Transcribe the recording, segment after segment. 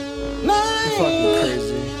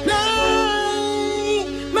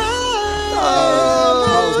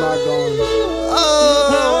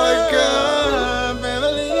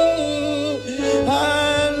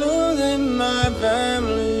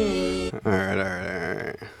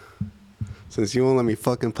right. Since you won't let me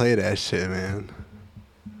fucking play that shit, man.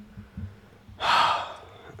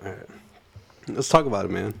 Alright. Let's talk about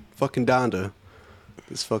it, man. Fucking Donda.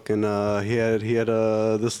 This fucking he had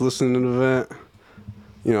this listening event.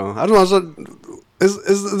 You know, I don't know. This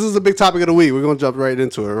is a big topic of the week. We're gonna jump right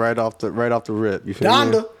into it, right off the rip. You feel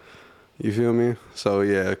Donda. me? You feel me? So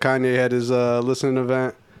yeah, Kanye had his listening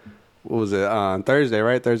event. What was it? On Thursday,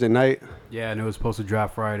 right? Thursday night. Yeah, and it was supposed to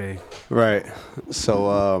drop Friday. Right.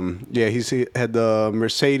 So yeah, he had the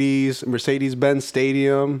Mercedes-Benz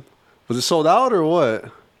Stadium. Was it sold out or what?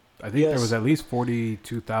 I think there was at least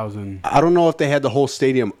 42,000. I don't know if they had the whole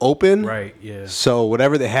stadium open. Right, yeah. So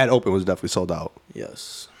whatever they had open was definitely sold out.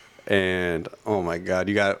 Yes. And oh my god,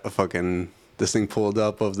 you got a fucking this thing pulled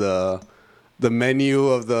up of the menu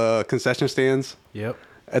of the concession stands. Yep.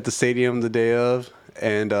 At the stadium the day of,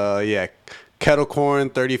 and yeah, kettle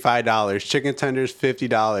corn $35, chicken tenders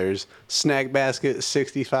 $50, snack basket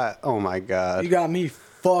 $65. Oh my god. You got me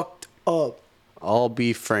fucked up. All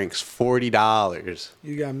beef franks $40.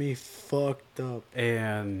 You got me fucked up.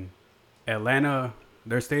 And Atlanta,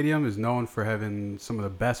 their stadium is known for having some of the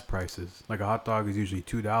best prices. Like a hot dog is usually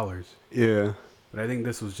 $2. Yeah. But I think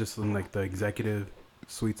this was just in like the executive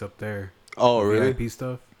suites up there. Oh, the really? VIP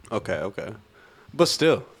stuff. Okay. But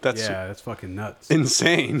still, that's that's fucking nuts.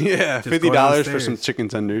 insane. Yeah, Just $50 go for some downstairs. chicken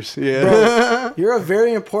tenders. Yeah. Bro, you're a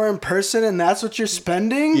very important person and that's what you're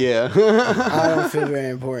spending? Yeah. I don't feel very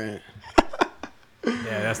important.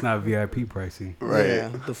 Yeah, that's not VIP pricing. Right. Yeah,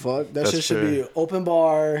 the fuck? That That's shit should true. be open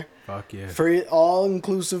bar, Fuck yeah. free,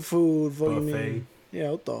 all-inclusive food. Fucking Buffet. me.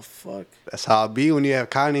 Yeah, what the fuck? That's how it be when you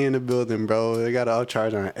have Kanye in the building, bro. They got to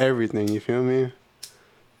upcharge on everything. You feel me?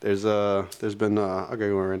 There's been I'll get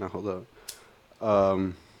going right now. Hold up.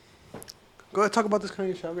 Go ahead, talk about this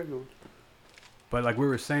Kanye shit. I'll get going. But like we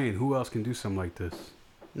were saying, who else can do something like this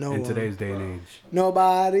No in one. today's day and age?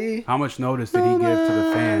 Nobody. How much notice did he give to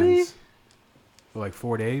the fans? For like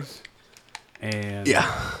 4 days? And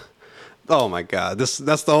Yeah. Oh my god. That's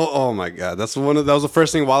the whole. Oh my god. That was the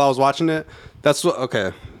first thing while I was watching it. That's what.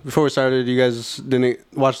 Okay. Before we started, you guys didn't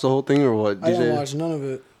watch the whole thing or what? I didn't watch none of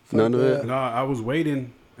it. Fuck None of that. it? No, I was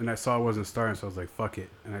waiting and I saw it wasn't starting, so I was like, fuck it.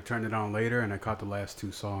 And I turned it on later and I caught the last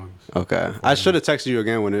 2 songs. Okay. I should have texted you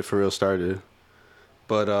again when it for real started.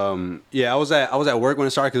 But yeah, I was at work when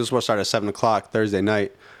it started because it was supposed to start at 7:00 Thursday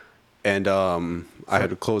night, and I had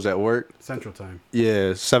to close at work. Central Time.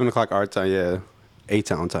 Yeah, 7:00 our time. Yeah,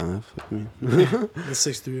 A-Town time. The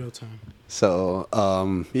 630 time. So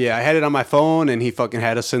yeah, I had it on my phone, and he fucking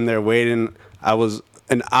had us in there waiting. I was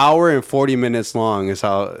an hour and 40 minutes long. Is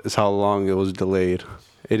how long it was delayed.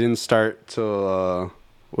 It didn't start till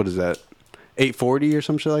what is that? 8:40 or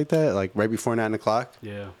some shit like that. Like right before 9:00.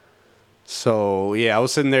 Yeah. So yeah, I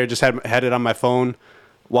was sitting there, just had it on my phone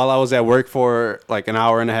while I was at work for like an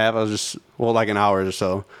hour and a half. I was just like an hour or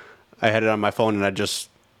so. I had it on my phone and I just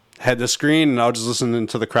had the screen and I was just listening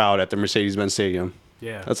to the crowd at the Mercedes-Benz Stadium.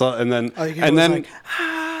 Yeah. That's all. And then All you hear was like,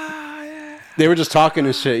 they were just talking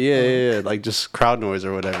and shit. Yeah, like just crowd noise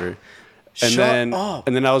or whatever. And Shut up.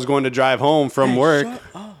 and then I was going to drive home from work, shut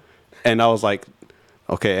up. and I was like,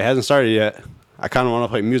 okay, it hasn't started yet. I kind of want to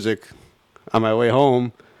play music on my way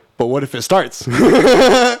home. But what if it starts?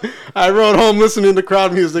 I rode home listening to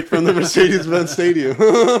crowd music from the Mercedes-Benz Stadium.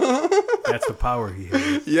 That's the power he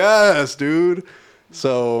has. Yes, dude.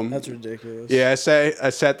 So That's ridiculous. yeah, I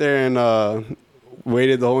sat there and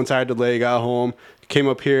waited the whole entire delay. Got home, came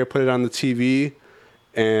up here, put it on the TV,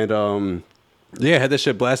 and yeah, had this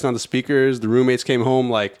shit blasting on the speakers. The roommates came home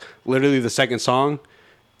like literally the second song,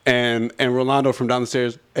 and Rolando from down the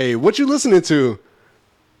stairs, hey, what you listening to?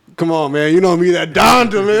 Come on, man. You know me, that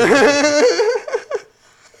Donda, man.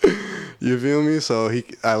 You feel me? So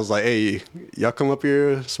I was like, hey, y'all come up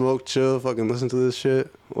here, smoke, chill, fucking listen to this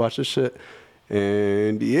shit, watch this shit.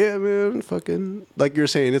 And yeah, man, fucking, like you're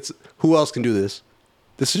saying, it's, who else can do this?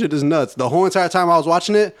 This shit is nuts. The whole entire time I was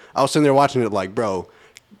watching it, I was sitting there watching it like, bro,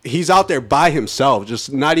 he's out there by himself,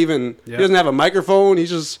 just not even, Yeah. he doesn't have a microphone. He's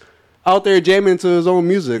just out there jamming to his own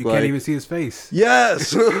music. You like, can't even see his face.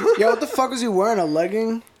 yes. Yo, what the fuck was he wearing? A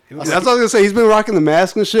legging? That's what I was gonna say. He's been rocking the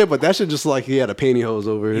mask and shit, but that shit just like he had a pantyhose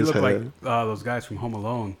over He his looked head. like those guys from Home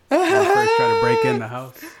Alone. When they first tried to break in the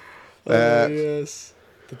house. Oh, yes.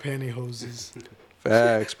 The pantyhoses.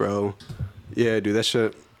 Facts, bro. Yeah, dude, that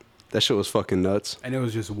shit was fucking nuts. And it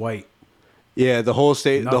was just white. Yeah, the whole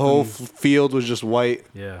state, the whole Nothing. field was just white.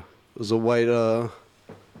 Yeah. It was a white,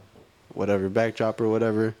 whatever, backdrop or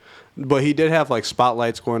whatever. But he did have like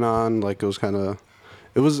spotlights going on. Like it was kind of,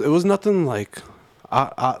 it was nothing like,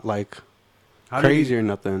 like How crazy did or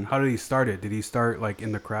nothing. How did he start it? Did he start like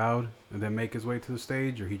in the crowd and then make his way to the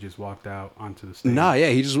stage, or he just walked out onto the stage? Nah,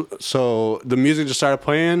 yeah, so the music just started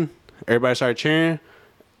playing, everybody started cheering,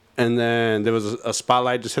 and then there was a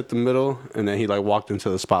spotlight just hit the middle, and then he like walked into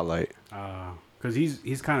the spotlight. Because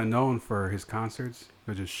he's kind of known for his concerts.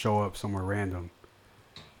 He'll just show up somewhere random.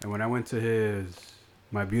 And when I went to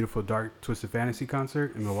my Beautiful Dark Twisted Fantasy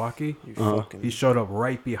concert in Milwaukee, he showed up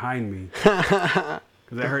right behind me. Because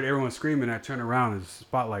I heard everyone screaming. I turned around and the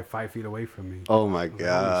spotlight 5 feet away from me. Oh my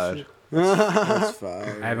god! That's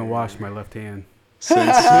fire. I haven't washed my left hand. We're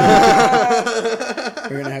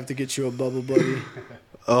gonna have to get you a bubble buddy.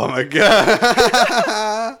 Oh my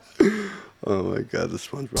god! Oh my god, the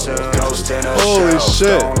SpongeBob. Holy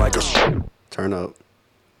shit! Turn up.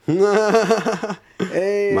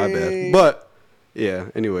 Hey. My bad. But yeah,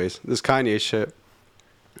 anyways, this Kanye shit.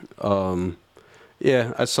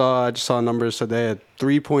 Yeah, I just saw numbers. So they had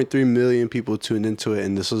 3.3 million people tuned into it,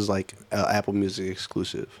 and this was like Apple Music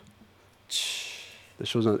exclusive.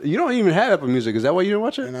 This was you don't even have Apple Music. Is that why you didn't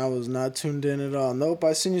watch it? And I was not tuned in at all. Nope.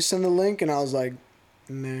 I seen you send the link, and I was like,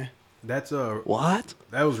 nah. That's What?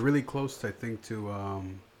 That was really close, I think, to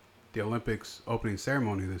the Olympics opening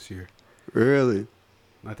ceremony this year. Really?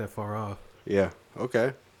 Not that far off. Yeah.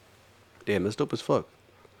 Okay. Damn, that's dope as fuck.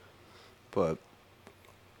 But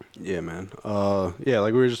yeah, man. Yeah,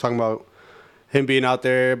 like we were just talking about him being out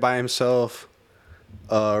there by himself,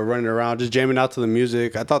 running around, just jamming out to the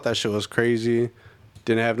music. I thought that shit was crazy.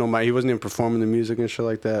 Didn't have no mic. He wasn't even performing the music and shit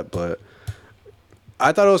like that. But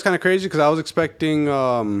I thought it was kind of crazy because I was expecting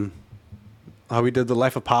how he did the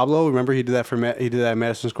Life of Pablo. Remember he did that he did that at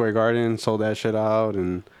Madison Square Garden, sold that shit out,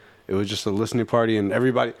 and it was just a listening party, and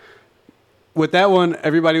everybody. With that one,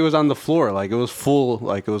 everybody was on the floor. Like, it was full.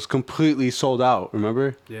 Like, it was completely sold out.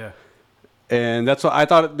 Remember? Yeah. And that's what I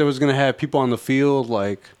thought there was going to have people on the field.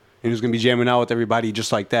 Like, and he was going to be jamming out with everybody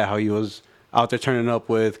just like that. How he was out there turning up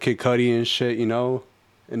with Kid Cudi and shit, you know?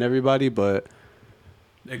 And everybody. But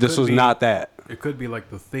this was not that. It could be like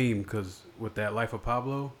the theme. Because with that Life of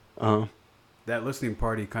Pablo, that listening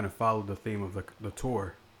party kind of followed the theme of the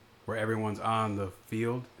tour. Where everyone's on the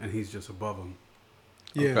field and he's just above them.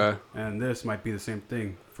 Yeah. Okay. And this might be the same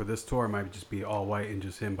thing. For this tour, it might just be all white and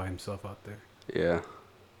just him by himself out there. Yeah.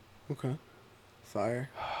 Okay. Fire.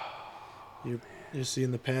 You're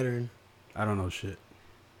seeing the pattern. I don't know shit.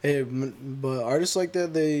 Hey, but artists like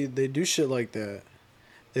that, they do shit like that.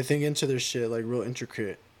 They think into their shit like real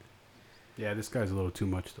intricate. Yeah, this guy's a little too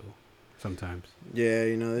much though. Sometimes. Yeah,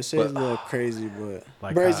 you know they say it's a little crazy, but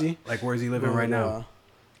Like crazy. Like where's he living right now?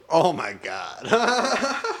 Oh my god.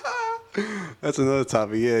 That's another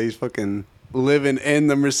topic. Yeah, he's fucking living in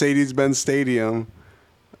the Mercedes-Benz Stadium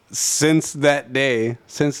since that day,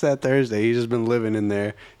 since that Thursday. He's just been living in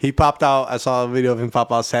there. He popped out. I saw a video of him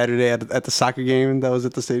pop out Saturday at the soccer game that was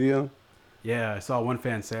at the stadium. Yeah, I saw one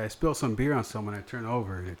fan say, I spilled some beer on someone. I turn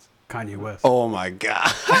over and it's Kanye West. Oh my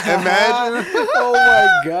god. Imagine. Oh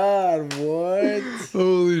my god, what?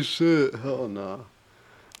 Holy shit. Hell no.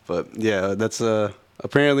 But yeah, that's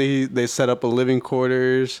apparently they set up a living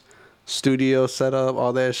quarters, studio setup,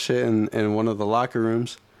 all that shit in one of the locker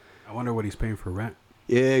rooms. I wonder what he's paying for rent.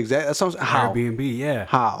 Yeah, exactly. That sounds how Airbnb, yeah.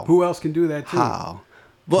 How? Who else can do that too? How?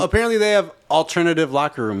 Well, apparently they have alternative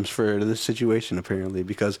locker rooms for this situation. Apparently,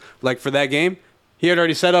 because like for that game, he had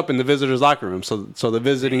already set up in the visitors' locker room, so the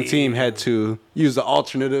visiting team had to use the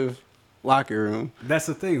alternative locker room. That's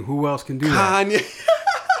the thing. Who else can do that? Kanye.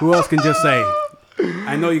 Who else can just say,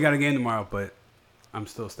 I know you got a game tomorrow, but I'm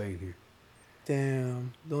still staying here.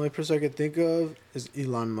 Damn. The only person I could think of is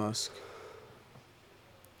Elon Musk.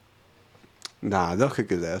 Nah, they'll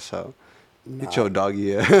kick his ass out. Nah. Get your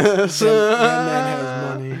doggy ass. That man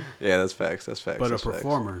has money. Yeah, that's facts. That's facts. But that's a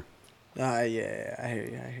performer. Yeah, I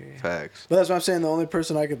hear you. Facts. But that's what I'm saying. The only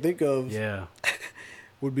person I could think of Yeah.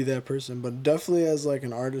 would be that person. But definitely as like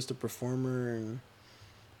an artist, a performer, and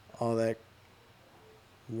all that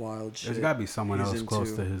wild shit. There's got to be someone he's else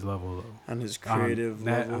close into to his level, though. on his creative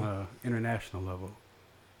level. On an international level.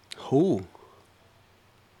 Who?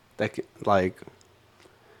 That like,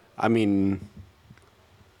 I mean,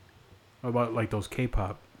 What about like those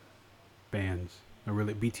K-pop bands? Or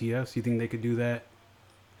really BTS? You think they could do that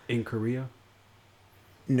in Korea?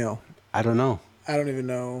 No, I don't know. I don't even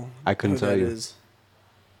know. I couldn't who tell that you. is.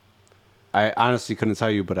 I honestly couldn't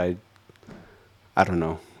tell you, but I don't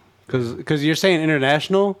know, because you're saying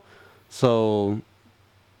international, so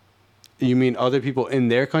you mean other people in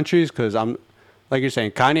their countries? Because I'm like you're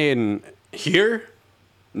saying Kanye and here,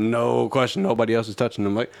 no question, nobody else is touching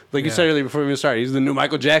him. Like you said earlier before we even started, he's the new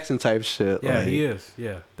Michael Jackson type shit. Yeah, like, he is.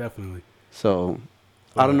 Yeah, definitely. So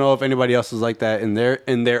I don't know if anybody else is like that in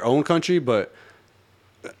their own country, but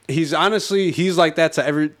he's like that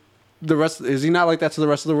to the rest. Is he not like that to the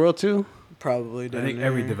rest of the world too? Probably. I Down think there.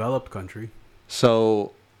 every developed country.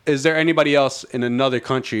 So, is there anybody else in another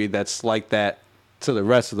country that's like that to the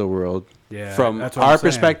rest of the world? Yeah. From that's what our I'm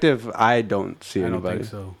saying. perspective, I don't see I don't anybody. think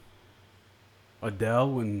so.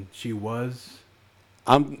 Adele, when she was.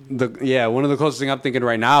 One of the closest thing I'm thinking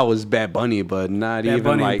right now is Bad Bunny, but not Bad even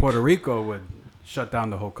Bunny like in Puerto Rico would shut down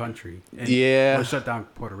the whole country. And Yeah. would shut down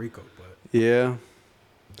Puerto Rico, but yeah.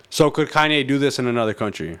 So could Kanye do this in another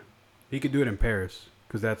country? he could do it in Paris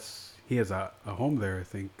because he has a home there, I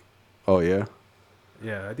think. Oh yeah,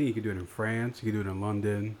 Yeah, I think he could do it in France. He could do it in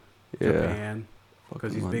London, yeah, Japan,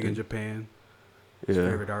 because he's big in London. Japan. His yeah.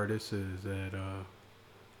 favorite artist is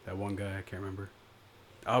that one guy, I can't remember.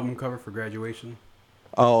 Album cover for Graduation.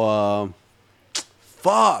 Oh,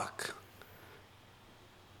 fuck.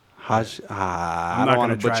 I I'm don't not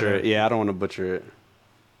want to gonna try butcher to- it. Yeah, I don't want to butcher it.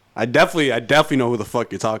 I definitely know who the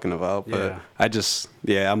fuck you're talking about, but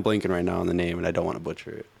Yeah. I'm blanking right now on the name, and I don't want to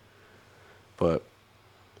butcher it. But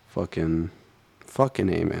fucking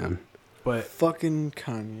A, man. But Fucking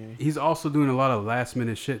Kanye. he's also doing a lot of last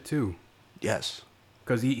minute shit too. Yes.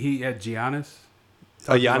 Because he had Giannis.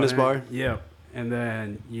 A Giannis bar? Yeah. And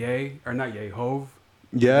then Hove.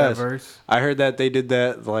 Yes. That verse. I heard that they did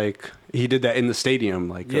that, like, he did that in the stadium,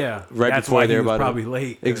 like, Yeah. right that's before why they he were was about probably to.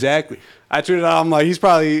 late. 'cause Exactly. I tweeted out, I'm like, he's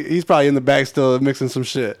probably in the back still mixing some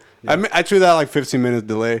shit. Yeah. I tweeted out like 15 minutes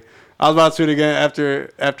delay. I was about to tweet again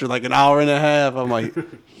after like an hour and a half. I'm like,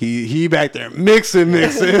 he back there mixing.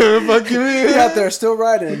 Fuck you mean? He out there still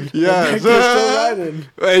riding. Yeah. Still riding.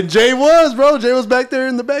 And Jay was back there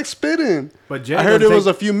in the back spitting. But Jay I heard it doesn't was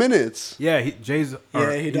a take- few minutes. Yeah, he's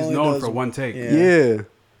only known does- for one take. yeah. Yeah.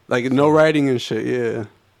 Like no writing and shit, yeah.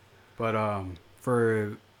 But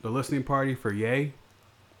for the listening party for Ye,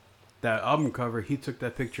 that album cover, he took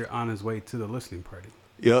that picture on his way to the listening party.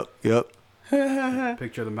 Yep.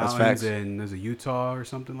 Picture of the That's mountains facts. in, is it Utah or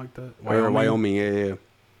something like that? Wyoming,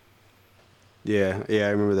 yeah. I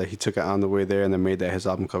remember that he took it on the way there and then made that his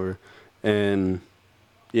album cover. And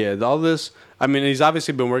yeah, all this, I mean, he's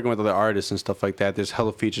obviously been working with other artists and stuff like that. There's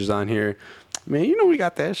hella features on here. Man, you know we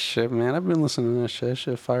got that shit, man. I've been listening to that shit. That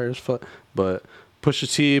shit fire as fuck. But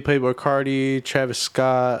Pusha T, Playboy Cardi, Travis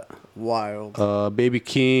Scott, Wild. Baby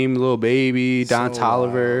Keem, Lil Baby, Don So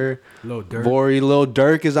Toliver, Lil Durk. Vori, Lil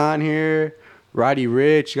Durk is on here. Roddy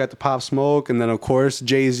Ricch, you got the Pop Smoke, and then of course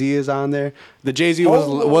Jay-Z is on there. The Jay-Z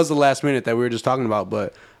was the last minute that we were just talking about,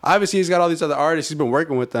 but obviously he's got all these other artists. He's been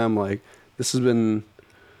working with them. Like this has been,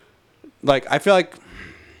 like I feel like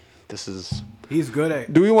this is. He's good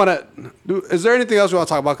at. Do we want to? Is there anything else we want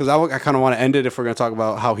to talk about? Because I kind of want to end it if we're gonna talk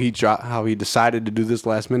about how he decided to do this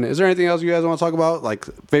last minute. Is there anything else you guys want to talk about, like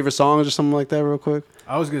favorite songs or something like that, real quick?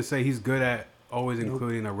 I was gonna say he's good at always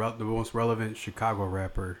including the most relevant Chicago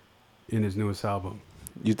rapper in his newest album.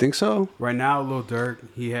 You think so? Right now, Lil Durk,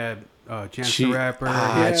 he had Chance the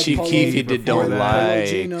Rapper. Chief Polo Keef, he G did before Don't that. Polo Like.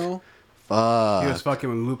 Gino. Fuck. He was fucking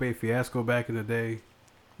with Lupe Fiasco back in the day.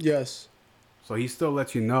 Yes. So he still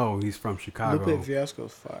lets you know he's from Chicago. Lupe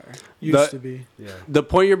Fiasco's fire. Used to be. Yeah. The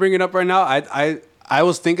point you're bringing up right now, I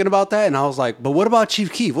was thinking about that and I was like, but what about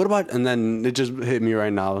Chief Keef? What about? And then it just hit me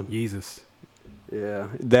right now. Jesus. Yeah,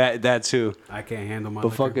 that too. I can't handle my But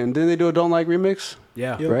liquor. fucking, didn't they do a Don't Like remix?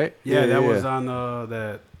 Yeah. Yep. Right? Yeah, that was on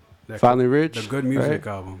that Finally Rich. the Good Music right?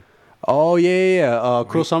 album. Oh yeah.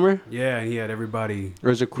 Cruel Summer, Yeah, and he had everybody.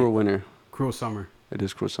 or is it Cruel Winter? Cruel Summer. It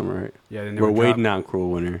is Cruel Summer, right? Yeah, they We're never waiting dropped- on Cruel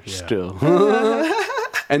Winter Yeah. still.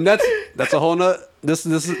 And that's a whole nother. This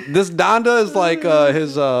Donda is like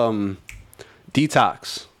his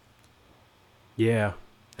detox. Yeah.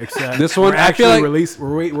 Except This one, we're I feel actually like-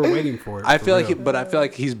 we're waiting for it. I for feel like, real. but I feel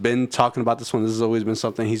like he's been talking about this one. This has always been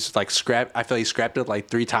something he's like scrapped. I feel he scrapped it like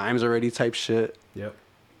 3 times already, type shit. Yep.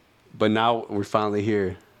 But now we're finally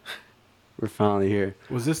here. We're finally here.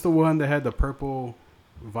 Was this the one that had the purple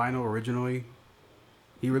vinyl originally?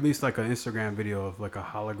 He released like an Instagram video of like a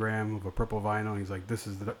hologram of a purple vinyl. He's like, "This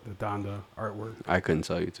is the Donda artwork." I couldn't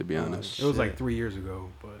tell you, to be honest. It was like 3 years ago,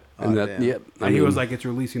 but And that, damn. yep. and he was like, "It's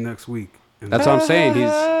releasing next week." And that's what I'm saying.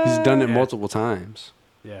 He's done it Yeah. multiple times.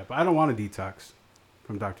 yeah, but I don't want a detox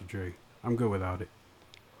from Dr. Dre. I'm good without it.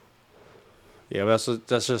 Yeah, but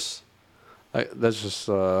that's just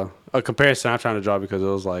a comparison I'm trying to draw because it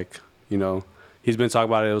was like, you know, he's been talking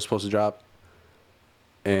about it. It was supposed to drop,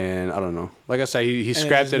 and I don't know. Like I said, he it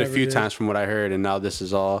scrapped just it a never few did. times from what I heard, and now this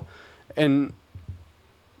is all. And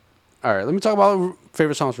all right, let me talk about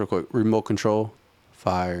favorite songs real quick. Remote Control,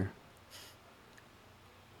 fire.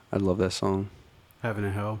 I love that song. Heaven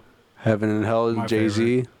and Hell. Heaven and Hell My is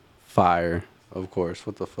Jay-Z, fire. Of course.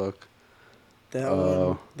 What the fuck? That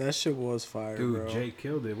one. That shit was fire, Dude, bro. Jay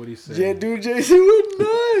killed it. What do you say? Yeah, dude, Jay-Z went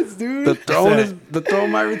words, dude. The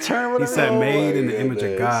throne might return. He said, Oh "Made my in the image of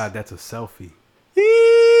goodness. God." That's a selfie.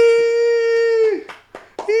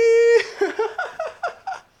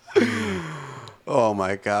 Oh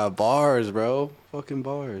my god, bars, bro. Fucking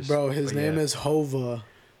bars. Bro, his But name yeah. is Hova.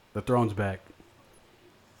 The throne's back.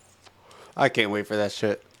 I can't wait for that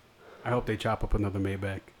shit. I hope they chop up another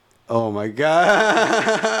Maybach. Oh my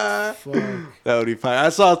god. Fuck. That would be fine. I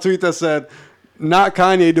saw a tweet that said, not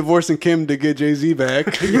Kanye divorcing Kim to get Jay-Z back.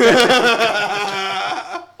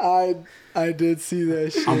 I did see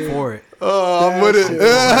that shit. I'm for it. Oh, I'm That with shit it.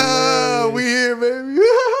 was We here, baby.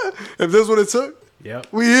 If this is what it took, Yep.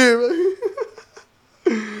 we here, baby.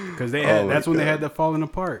 Because they had. Oh my That's when they God. had the falling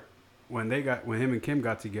apart. When him and Kim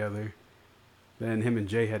got together, then him and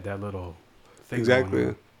Jay had that little thing. Exactly. Going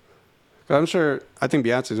on. 'Cause I think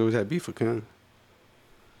Beyonce's always had beef with Kim.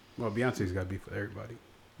 Well, Beyonce's got beef with everybody.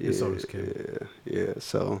 Yeah, And so does Kim. Yeah.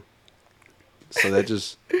 So that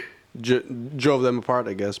just drove them apart,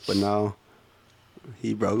 I guess. But now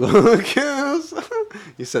he broke up with Kim.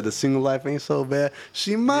 He said the single life ain't so bad.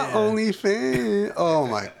 She my Yeah. only fan. Oh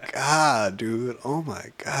my god, dude. Oh my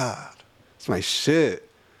god. It's my shit.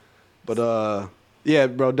 But yeah,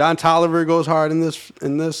 bro. Don Toliver goes hard in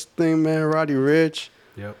this thing, man. Roddy Ricch.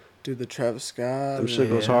 Yep. Dude, the Travis Scott. Them shit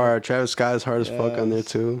goes Yeah. hard. Travis Scott is hard as fuck on there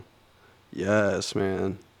Yes. too. Yes,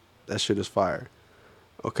 man. That shit is fire.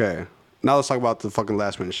 Okay. Now let's talk about the fucking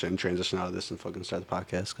last minute shit and transition out of this and fucking start the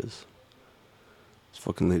podcast because it's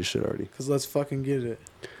fucking late as shit already. Because let's fucking get it.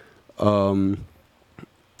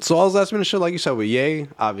 So all this last minute shit, like you said with Ye,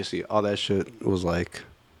 obviously all that shit was like,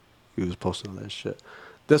 he was posting all that shit.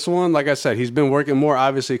 This one, like I said, he's been working more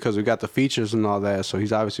obviously because we got the features and all that. So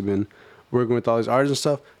he's obviously been working with all these artists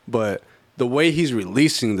and stuff. But the way he's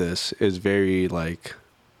releasing this is very like,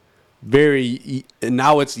 and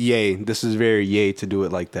now it's Ye. This is very Ye to do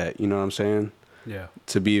it like that. You know what I'm saying? Yeah.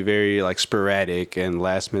 To be very like sporadic and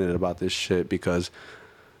last minute about this shit because,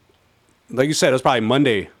 like you said, it was probably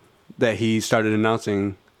Monday that he started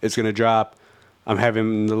announcing it's gonna drop. I'm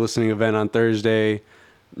having the listening event on Thursday.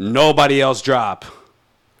 Nobody else drop.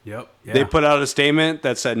 Yep. Yeah. They put out a statement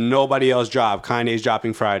that said nobody else drop. Kanye's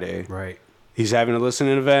dropping Friday. Right. He's having a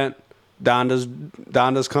listening event. Donda's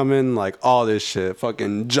coming. Like all this shit.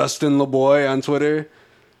 Fucking Justin LeBoy on Twitter.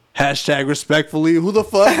 Hashtag respectfully. Who the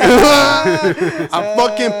fuck? I'm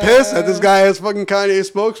fucking pissed that this guy is fucking Kanye's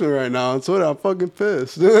spokesman right now on Twitter. I'm fucking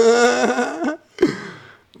pissed.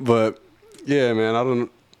 But yeah, man, I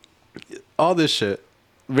don't. All this shit,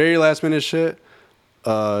 very last minute shit. He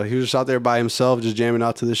was just out there by himself, just jamming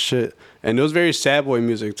out to this shit, and it was very sad boy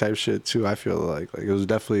music type shit too. I feel like it was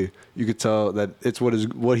definitely, you could tell that it's what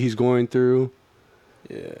he's going through.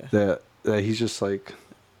 Yeah. That he's just like,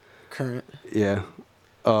 Current. yeah.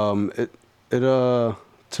 To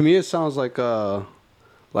me it sounds like I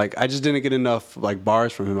just didn't get enough like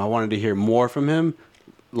bars from him. I wanted to hear more from him,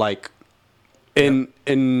 like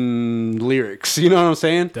in lyrics. You know what I'm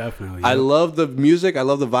saying? Definitely. I yep. love the music. I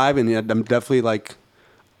love the vibe, and I'm definitely like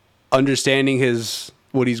understanding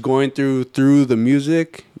what he's going through the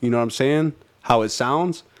music. You know what I'm saying? How it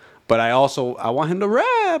sounds. But I want him to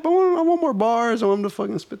rap. I want more bars. I want him to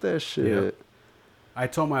fucking spit that shit. Yep. I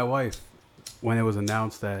told my wife when it was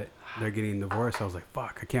announced that they're getting divorced, I was like,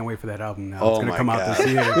 fuck, I can't wait for that album now. It's Oh going to my come God. out this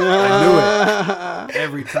year. I knew it.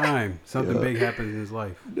 Every time something big happens in his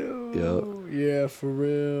life. No. Yeah, for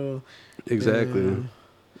real. Exactly. Yeah.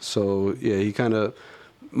 So yeah, he kind of.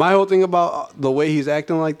 My whole thing about the way he's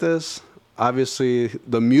acting like this, obviously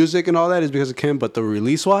the music and all that is because of Kim, but the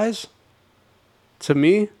release wise, to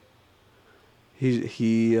me,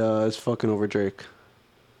 he is fucking over Drake.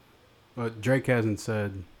 But Drake hasn't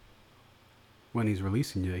said when he's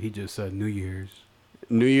releasing yet. He just said New Year's.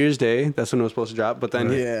 New Year's Day, that's when it was supposed to drop. But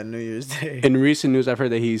then Yeah, New Year's Day. in recent news, I've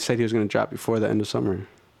heard that he said he was going to drop before the end of summer.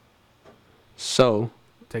 So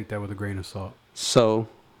Take that with a grain of salt.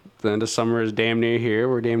 the end of summer is damn near here.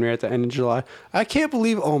 We're damn near at the end of July. I can't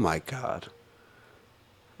believe. Oh my God.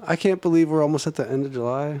 I can't believe we're almost at the end of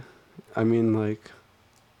July. I mean, like.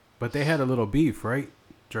 But they had a little beef, right?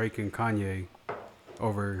 Drake and Kanye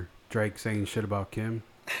over Drake saying shit about Kim.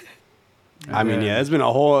 I mean, yeah, it's been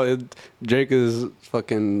a whole. Drake is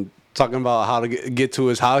fucking talking about how to get to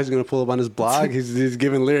his house. He's gonna pull up on his blog. He's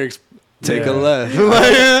giving lyrics. Take a Yeah. left.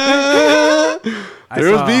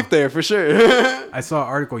 There was beef there for sure. I saw an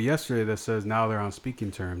article yesterday that says now they're on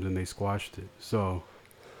speaking terms and they squashed it. So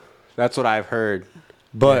That's what I've heard.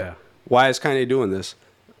 But Yeah. why is Kanye doing this?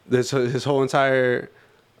 His whole entire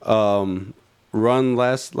run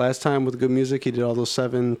last time with good music, he did all those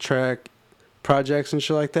 7-track projects and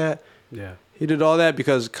shit like that. yeah, He did all that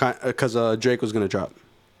because Drake was gonna drop.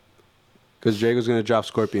 because Drake was gonna drop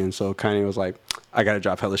Scorpion, so Kanye was like, I gotta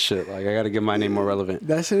drop hella shit. Like I gotta get my name more relevant.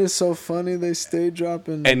 That shit is so funny. They stay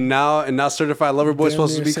dropping. And now Certified Lover Boy's Damn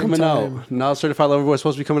supposed to near be same coming time. out. Now Certified Lover Boy's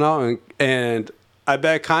supposed to be coming out, and I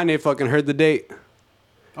bet Kanye fucking heard the date.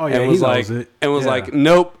 Oh yeah, and he was knows like, it. and was Yeah. like,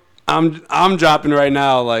 nope, I'm dropping right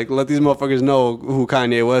now. Like, let these motherfuckers know who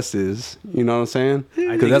Kanye West is. You know what I'm saying?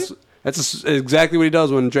 I Because think that's exactly what he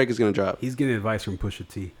does when Drake is gonna drop. he's getting advice from Pusha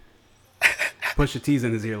T. Pusha T's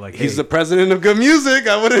in his ear like, He's hey, the president of good music.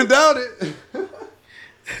 I wouldn't doubt it.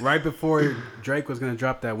 right before Drake was gonna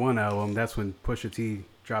drop that one album, that's when Pusha T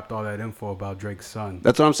dropped all that info about Drake's son.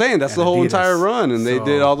 That's what I'm saying. That's And the whole Adidas. entire run, and they So-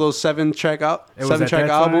 did all those 7-track It was seven at track that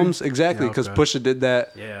time? albums exactly Yeah, because okay. Pusha did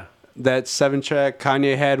that. Yeah. That 7-track.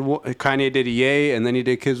 Kanye did Ye, and then he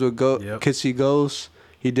did Kids Yep. Kids See Ghosts.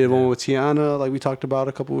 He did Yeah. one with Tiana, like we talked about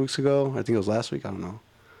a couple weeks ago. I think it was last week. I don't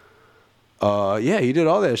know. Yeah, he did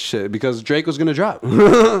all that shit because Drake was gonna drop.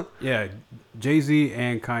 Yeah, Jay-Z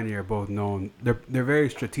and Kanye are both known. They're very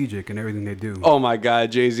strategic in everything they do. Oh my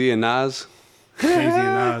God, Jay-Z and Nas. Jay-Z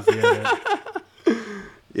and Nas, yeah.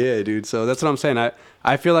 Yeah, dude. So that's what I'm saying.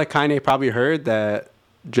 I feel like Kanye probably heard that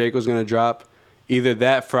Drake was gonna drop either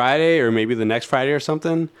that Friday or maybe the next Friday or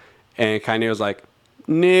something, and Kanye was like,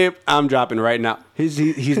 "Nope, I'm dropping right now." He's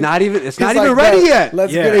not even. It's not He's even like, ready "Bro, yet.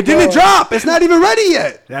 let's Yeah. get It didn't going." drop. It's not even ready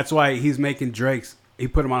yet. That's why he's making Drake's. He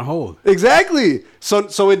put him on hold. Exactly. So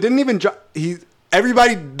it didn't even drop.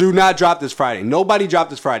 Everybody do not drop this Friday. Nobody dropped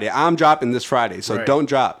this Friday. I'm dropping this Friday. So Right. don't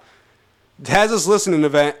drop. Has this listening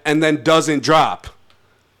event and then doesn't drop.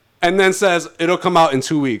 And then says it'll come out in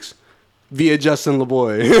 2 weeks via Justin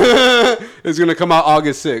LeBoy. It's going to come out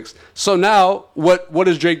August 6th. So now what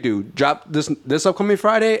does Drake do? Drop this upcoming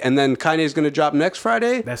Friday and then Kanye's going to drop next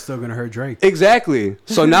Friday? That's still gonna hurt Drake. Exactly.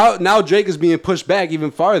 So now Drake is being pushed back even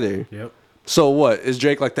farther. Yep. So what? Is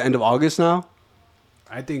Drake like the end of August now?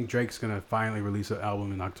 I think Drake's gonna finally release an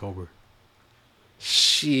album in October.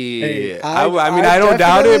 Shit. Hey, I mean, I don't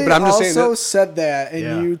doubt it, but I'm just saying also that said that, and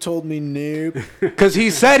Yeah. you told me nope. because he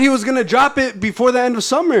said he was gonna drop it before the end of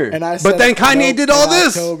summer. And I but said, then Kanye nope, did all in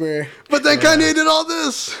this. October. But then Kanye did all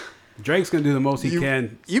this. Drake's gonna do the most he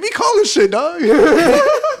can. You be calling shit, dog.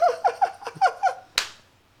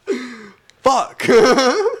 Fuck.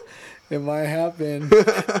 It might happen.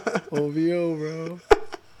 OVO, bro.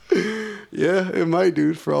 Yeah, it might,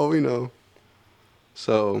 dude. For all we know.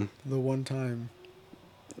 So The one time.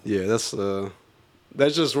 yeah, that's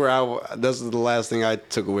just where that's the last thing I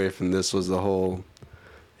took away from this was the whole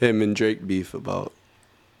him and Drake beef about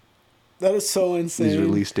That is so insane. these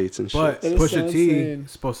release dates and shit. But That is so Pusha T insane.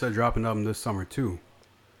 is supposed to drop an album this summer too.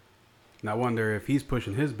 And I wonder if he's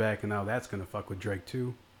pushing his back, and now that's gonna fuck with Drake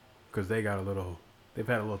too, because they've had a little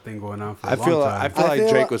thing going on for a I long feel time. I feel I like feel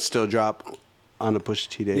Drake like- would still drop on a Pusha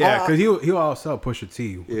T day. yeah, because he'll also Pusha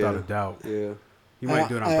T without Yeah. a doubt. Yeah. He might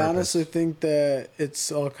do it on I purpose. honestly think that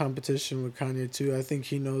it's all competition with Kanye too. I think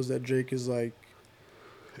he knows that Drake is like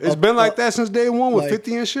It's been like that since day one with like-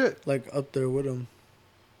 50 and shit. up there with him.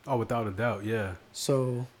 Oh, without a doubt, yeah.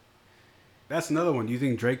 So That's another one. Do you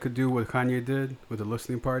think Drake could do what Kanye did with the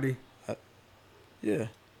listening party? yeah,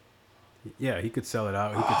 Yeah, he could sell it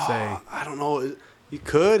out. He could say, I don't know. He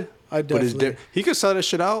could. I But it's definitely. he could sell that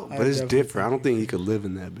shit out, I but it's definitely different. I don't think he could live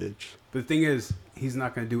in that bitch. but the thing is, he's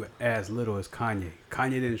not going to do as little as Kanye.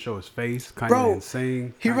 Kanye didn't show his face. Kanye Bro, didn't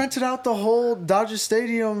sing. He Kanye- rented out the whole Dodger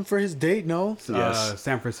Stadium for his date. No, Yes.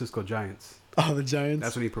 San Francisco Giants. oh the Giants.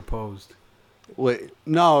 That's when he proposed. Wait,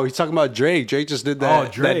 no, he's talking about Drake. Drake just did that. Oh,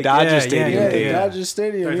 Drake. That Dodger Yeah, Stadium yeah, thing. Dodger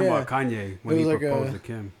Stadium. Talking Yeah. about Kanye when It he was like proposed a- to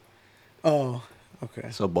Kim. Oh, okay.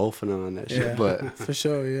 So both of them on that shit, Yeah, but for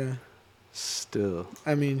sure. Yeah. still,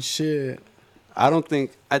 I mean, shit. I don't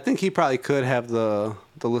think. I think he probably could have the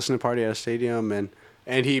listening party at a stadium,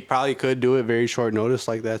 and he probably could do it very short notice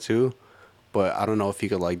like that too. But I don't know if he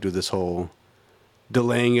could like do this whole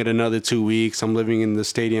delaying it another 2 weeks. I'm living in the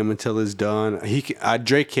stadium until it's done.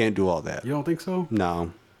 Drake can't do all that. You don't think so?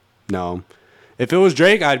 No. If it was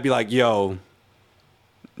Drake, I'd be like, yo,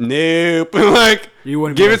 nope. Like, You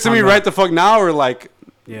wouldn't be give like, it to me I'm right not- the fuck now, or like,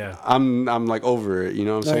 Yeah. I'm like over it. You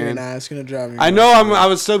know what I'm No, you're saying? not. It's gonna drive me. I know I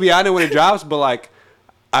would still be on it when it drops, but like,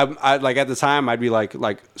 I like at the time I'd be like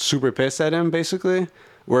super pissed at him basically.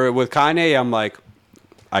 Where with Kanye, I'm like,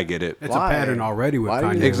 I get it. It's Why? a pattern already with Why do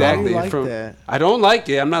Kanye. you- Exactly. Why do you like that? I don't like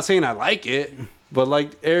it. I'm not saying I like it, but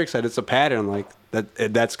like Eric said, it's a pattern. Like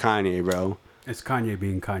that's Kanye, bro. It's Kanye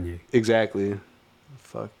being Kanye. Exactly.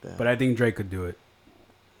 Fuck that. But I think Drake could do it.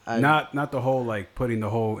 Not the whole like putting the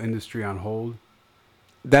whole industry on hold.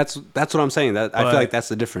 That's what I'm saying. That I But feel like that's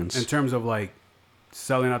the difference. In terms of like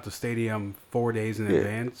selling out the stadium 4 days in Yeah.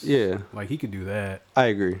 advance. Yeah. Like he could do that. I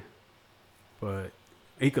agree. But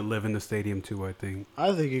He could live in the stadium too, I think.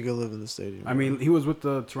 I think he could live in the stadium. I mean, he was with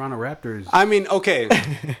the Toronto Raptors. I mean, okay.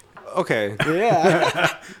 Okay.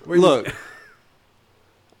 Yeah. Look.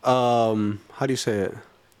 How do you say it?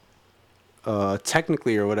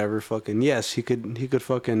 Technically or whatever, fucking yes, he could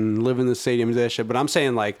fucking live in the stadium and that shit. But I'm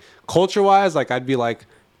saying like culture wise, like I'd be like,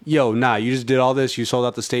 yo, nah, you just did all this, you sold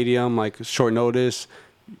out the stadium like short notice.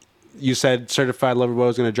 You said Certified Lover Boy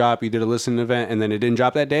was gonna drop, you did a listening event, and then it didn't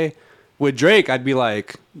drop that day. With Drake, I'd be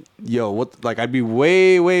like, yo, what? Like I'd be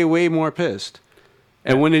way, way, way more pissed.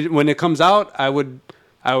 And when it comes out, I'm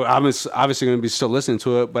obviously gonna be still listening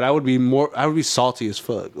to it, but I would be salty as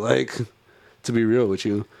fuck. Like, to be real with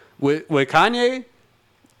you. With Kanye,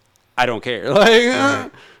 I don't care.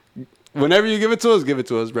 Like, whenever you give it to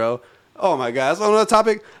us, bro. Oh my God, that's another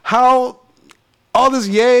topic. How all this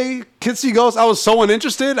Ye, Kitsy Ghost, I was so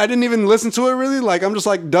uninterested. I didn't even listen to it really. Like, I'm just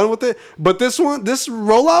like done with it. But this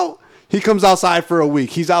rollout, he comes outside for a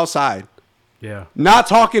week. He's outside. Yeah. Not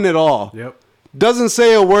talking at all. Yep. Doesn't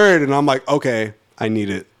say a word, and I'm like, okay, I need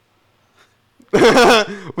it.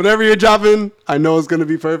 Whenever you're dropping, I know it's gonna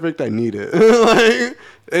be perfect. I need it. Like,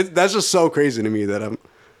 that's just so crazy to me that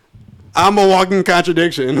I'm a walking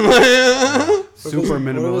contradiction. Super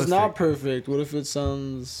minimalistic. What if it's not perfect? What if it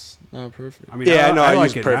sounds not perfect? I mean, yeah, I know I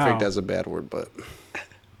like use it perfect now. as a bad word, but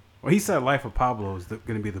Well, he said Life of Pablo is going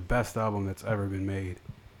to be the best album that's ever been made.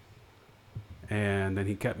 And then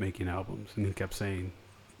he kept making albums, and he kept saying,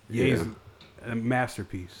 Ye's a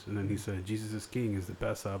masterpiece. And then he said, Jesus is King is the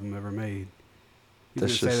best album ever made. He's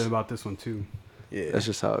going to say that about this one, too. Yeah. that's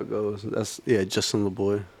just how it goes. Justin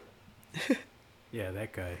LeBoy. Yeah,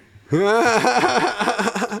 that guy.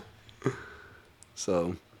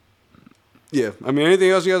 So, yeah. I mean,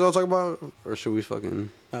 anything else you guys want to talk about? Or should we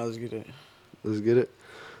fucking... Let's get it. Let's get it.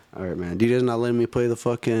 All right, man. DJ's not letting me play the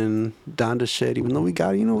fucking Donda shit, even though we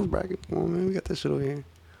got it. You know what's bracket. Come on, man. We got that shit over here.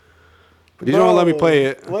 But DJ won't let me play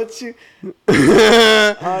it. What you...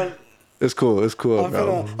 It's cool. It's cool,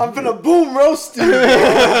 bro. I'm finna boom roast you.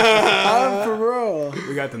 I'm for real.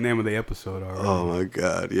 We got the name of the episode already. Oh, my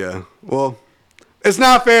God. Yeah. Well, it's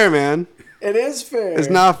not fair, man. It is fair. It's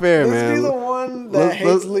not fair, Let's man. be the one that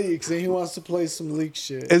hates leaks and he wants to play some leak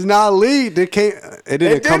shit. It's not leaked. It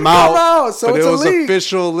didn't come out. So but it's it was a leak.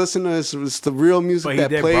 Official. Listen to this. It's the real music But he that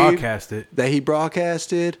did played. broadcast it. That he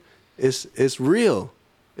broadcasted. It's real.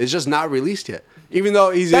 It's just not released yet. Even though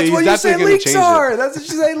he's That's what you say definitely leaks gonna change are. it. That's what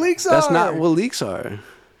you say leaks are. That's not what leaks are.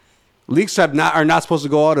 Leaks are not supposed to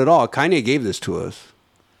go out at all. Kanye gave this to us.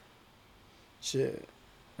 Shit.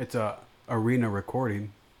 It's a arena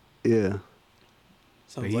recording. Yeah.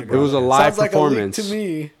 Sounds like It was a live sounds performance. Like a leak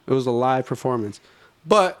to me. It was a live performance.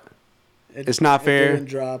 But it's not fair. It didn't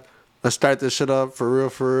drop. Let's start this shit up for real,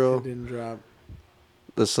 for real. It didn't drop.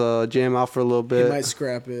 Let's jam out for a little He bit. might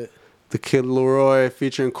scrap it. The Kid Leroy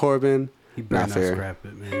featuring Corbin. He better Not not fair. scrap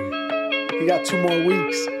it, man. He got 2 more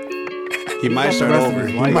weeks. He might start rest of over.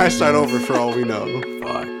 his He life. might start over for all we know.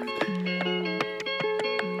 Fuck.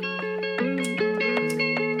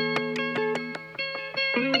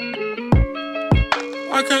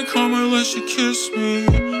 I can't come unless she kiss me.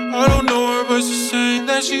 I don't know her, but she's saying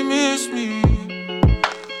that she miss me.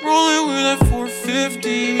 Rolling with that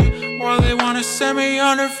 450 while they wanna send me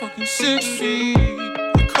under fucking 6 feet.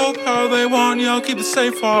 I cope how they want, yeah, I'll keep the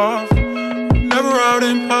safe off. Never out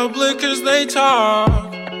in public cause they talk.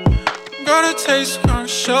 Got a taste, kinda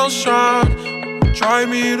shell shock. Drive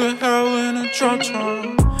me to hell in a drop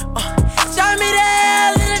top. Drive me to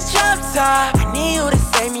hell in a drop top. I need you to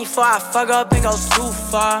save me before I fuck up and go too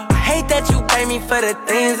far. I hate that you pay me for the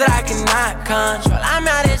things that I cannot control. I'm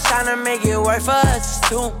out here trying to make it work for us, it's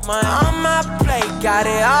too much. On my plate, got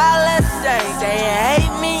it all at stake. Say you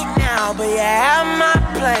hate me now, but you have my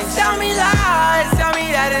place. Tell me lies, tell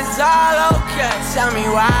me that it's all okay. Tell me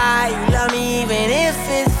why you love me even if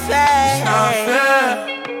it's fake. It's not fair.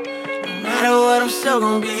 No matter what, I'm still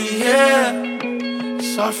gonna be here.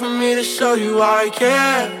 It's hard for me to show you I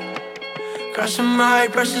care. Crushing my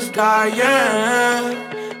precious dying.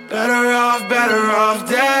 Better off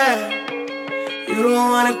dead. You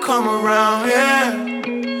don't wanna come around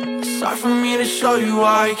here. It's hard for me to show you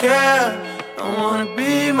I care. I wanna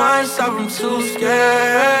be myself, I'm too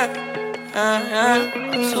scared. I'm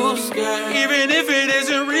too scared. Even if it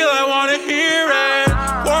isn't real, I wanna hear it.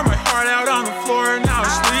 Pour my heart out on the floor and now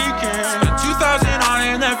it's leaking. Spent 2,000 on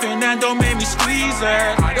an F and then don't make me squeeze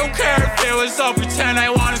it. I don't care if it was all pretend, I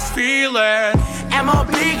wanna feel it.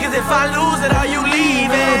 MOB, cause if I lose it, are you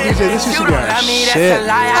leaving? DJ, this you used to don't be our love me, that's shit. a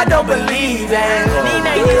lie, I don't believe it. Me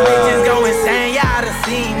make these bitches go insane, y'all done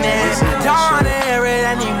seen it. Don't wanna hear it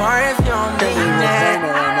anymore if you don't mean it.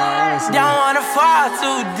 Don't wanna fall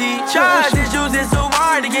too deep. Charges use this so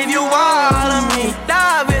hard,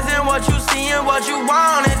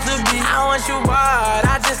 want you wide.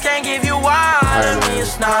 I just can't give you wide. I mean,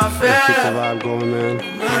 it's not fair. Keep the vibe going, man.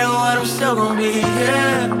 No matter what, I'm still gonna be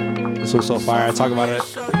here. This one's so fire. I talk about it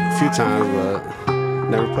a few times, but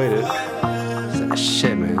never played it. It's that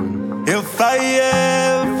shit, man. If I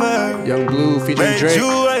ever Young Blue featuring made Drake.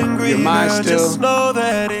 you angry, Your mind now still. just know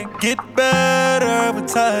that it get better with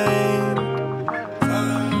time.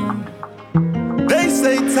 They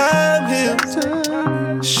say time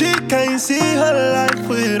heals. She can't see her life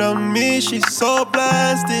without me. She's so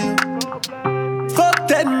blind still. Fuck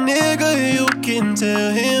that nigga, you can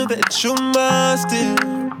tell him that you're mine still.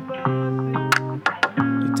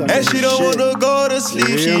 And she don't wanna go to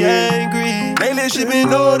sleep, she angry. Lately she been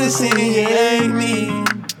noticing he ain't me.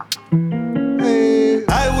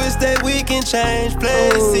 I wish that we can change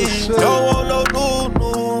places. Don't want no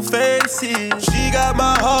new faces. She got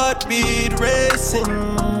my heartbeat racing.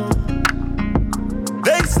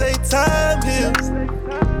 They say time heals.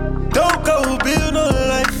 Don't go build no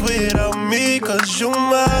life without me, cause you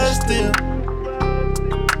mine still.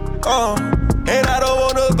 And I don't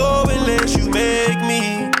wanna go unless you make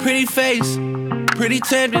me. Pretty face, pretty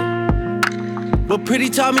tempting, but pretty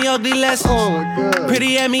taught me ugly lessons. Oh my God.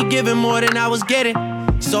 Pretty had me giving more than I was getting.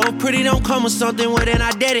 So if pretty don't come with something, well then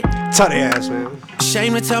I did it. Tell the ass, man.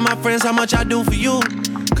 Shame to tell my friends how much I do for you,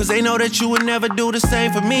 cause they know that you would never do the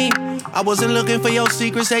same for me. I wasn't looking for your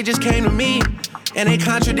secrets, they just came to me. And they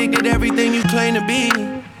contradicted everything you claim to be.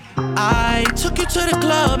 I took you to the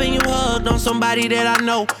club and you hugged on somebody that I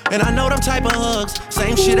know. And I know them type of hugs.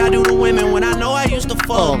 Same shit I do to women when I know I used to fuck.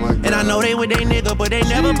 Oh my God. And I know they with they nigga, but they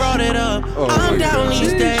never brought it up. Oh I'm my down God.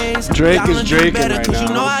 these days. Drake Y'all is gonna do Draking better, right cause you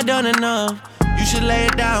now. know I done enough. You should lay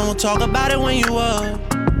it down, we'll talk about it when you up.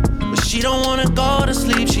 But she don't wanna go to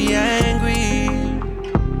sleep, she angry.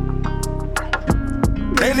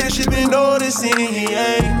 Lately she been noticing he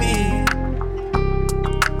ain't me.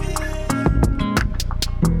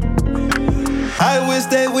 I wish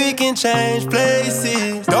that we can change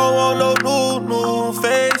places. Don't want no new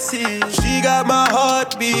faces. She got my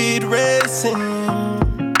heartbeat racing.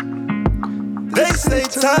 They say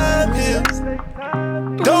time heals.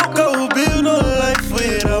 Don't go build no life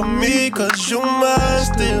without me, cause you mine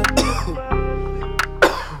still.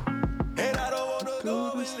 And I don't wanna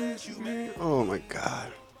go unless you make. Oh my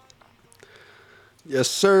God. Yes,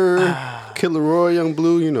 sir. Kid Leroy, Young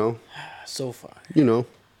Blue, you know. So fire. You know.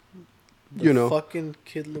 Fucking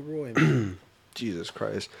Kid Leroy, man. Jesus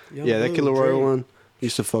Christ. Young yeah, that Blue, Kid Leroy Drake. one.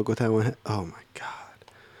 Used to fuck with that one. Oh my God.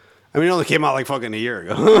 I mean, it only came out like fucking a year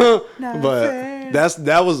ago. But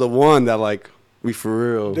that was the one that like we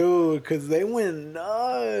for real. Dude, because they went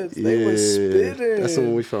nuts. They went spitting. That's the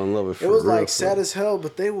one we fell in love with. It was for like real, sad as hell,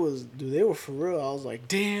 but they were for real. I was like,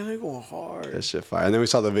 damn, they're going hard. That shit fire. And then we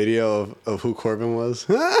saw the video of who Corbin was.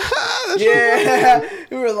 Yeah.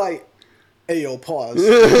 We were like, hey, yo, pause.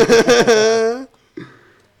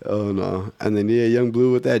 Oh no. And then yeah, Young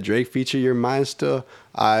Blue with that Drake feature, Your Mind Still.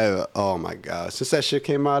 Oh my God. Since that shit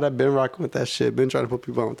came out, I've been rocking with that shit. Been trying to put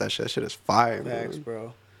people on with that shit. That shit is fire, Facts, man.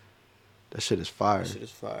 bro. That shit is fire. That shit is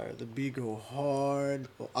fire. The beat go hard.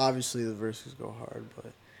 Well, obviously the verses go hard,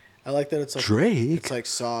 but I like that it's like Drake? It's like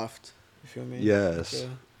soft. You feel me? Yes.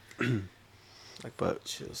 Like But- a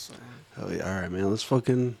chill song. Oh yeah, all right, man. Let's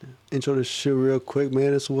fucking intro this shit real quick,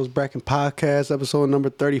 man. This was Bracken Podcast, episode number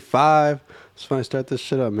 35. Let's finally start this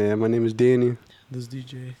shit up, man. My name is Danny. This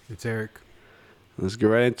DJ. It's Eric. Let's get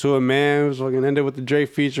right into it, man. Let's fucking end it with the Drake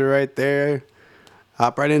feature right there.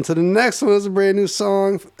 Hop right into the next one. It's a brand new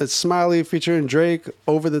song. It's Smiley featuring Drake,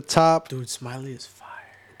 Over the Top. Dude, Smiley is fire.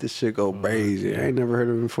 This shit go crazy. I ain't never heard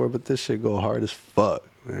of it before, but this shit go hard as fuck,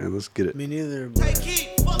 man. Let's get it. Me neither, but this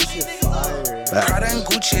shit fire. Prada and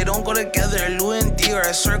Gucci don't go together. Louis and Dior,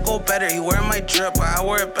 I swear go better. He wear my drip, but I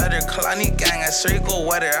wear it better. Kalani gang, I swear you go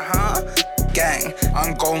wetter, huh? Gang,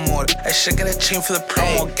 on go mode. I should get a chain for the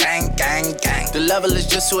promo. Gang, gang, gang. The level is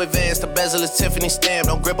just too advanced. The bezel is Tiffany stamp.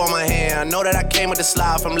 Don't grip on my hand. I know that I came with the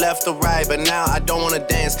slide from left to right, but now I don't wanna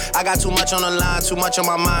dance. I got too much on the line, too much on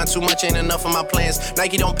my mind, too much ain't enough of my plans.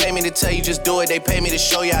 Nike don't pay me to tell you just do it. They pay me to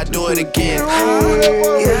show you I do it again.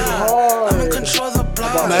 Yeah, I'm in control of the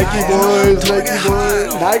block. Nike boys, Nike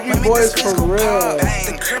boys. Nike boys for real.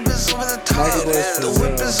 The crib is over the top. Nike boys for The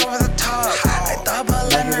whip real. is over the top. I thought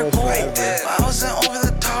about letting her Nike go, boys forever. but I wasn't over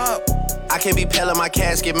the top. I can't be pale in my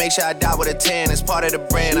casket, make sure I die with a 10. It's part of the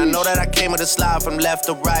brand. I know that I came with a slide from left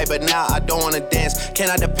to right, but now I don't wanna dance. Can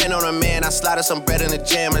I depend on a man? I slided some bread in the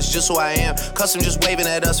jam, that's just who I am. Custom just waving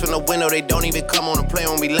at us from the window, they don't even come on the plane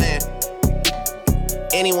when we land.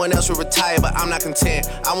 Anyone else would retire, but I'm not content.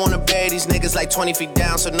 I wanna bury these niggas like 20 feet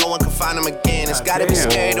down so no one can find them again. It's gotta be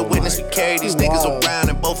scary to witness me carry these niggas around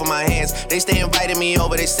in both of my hands. They stay inviting me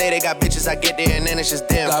over, they say they got bitches, I get there and then it's just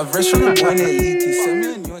them.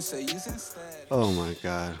 Oh my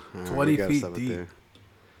God. Right, 20 feet deep.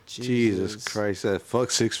 Jesus Christ, that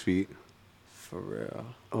fuck 6 feet. For real.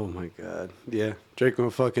 Oh my God. Yeah. Drake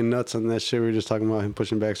went fucking nuts on that shit. We were just talking about him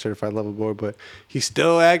pushing back certified level board, but he's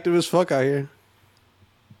still active as fuck out here.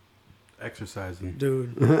 Exercising.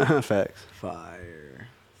 Dude. Facts. Fire.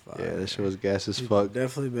 Yeah, that shit was gas as He's fuck.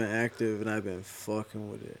 definitely been active and I've been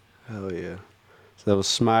fucking with it. Hell yeah. So that was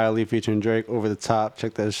Smiley featuring Drake, Over the Top.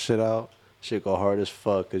 Check that shit out. Shit go hard as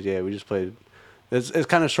fuck. Cause yeah, we just played. It's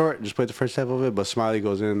kind of short. Just played the first half of it, but Smiley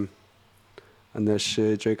goes in on that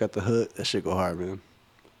shit. Drake got the hook. That shit go hard, man.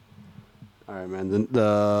 All right, man.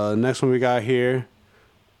 The next one we got here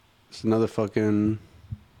is another fucking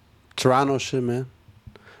Toronto shit, man.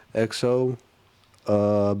 EXO,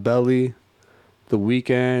 Belly, The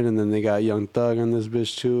Weeknd, and then they got Young Thug on this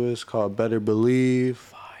bitch too. It's called Better Believe.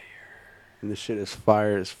 Fire. And this shit is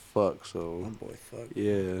fire as fuck. So, My boy, fuck.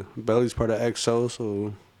 yeah, Belly's part of EXO.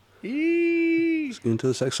 So, let's get into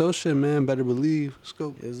this EXO shit, man. Better Believe. Let's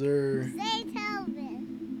go. Is there?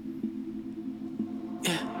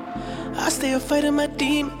 I stay up fighting my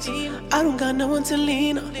demons. I don't got no one to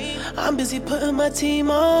lean on. I'm busy putting my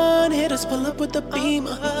team on. Haters pull up with the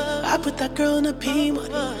beamer. I put that girl in a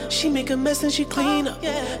P1. She make a mess and she clean up.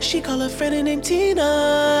 She call her friend and named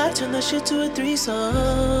Tina. I turn that shit to a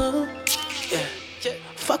threesome. Yeah.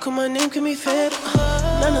 Fuck with my name, can be fed.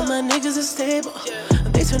 None of my niggas is stable.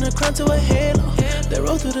 They turn a crown to a halo. They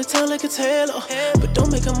roll through the town like it's Halo. But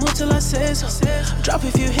don't make a move till I say so. Drop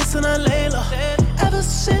a few hits and I lay low. Ever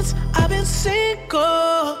since I've been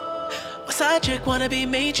single, my side chick wanna be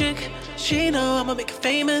major. She know I'ma make it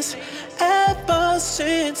famous. Ever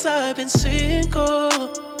since I've been single,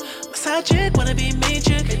 my side chick wanna be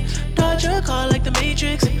major. Dodge a call like the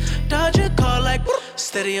Matrix. Dodge a call like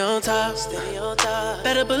steady on top.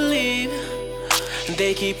 Better believe.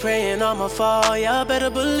 They keep praying I'ma fall, y'all better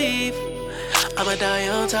believe I'ma die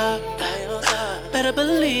on top, better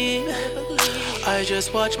believe I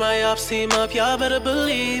just watch my ops team up, y'all better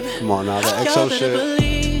believe Come on now, that y'all EXO better shit.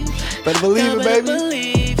 believe, Better believe y'all it, better baby.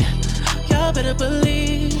 believe, y'all better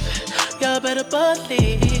believe, y'all better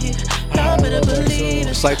believe, y'all better believe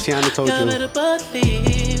Just like Tiana told y'all you. better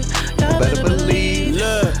believe, y'all better believe,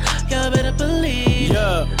 Look, y'all better believe.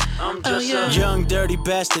 yeah. I'm just a Young, dirty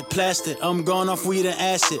bastard, plastic. I'm going off weed and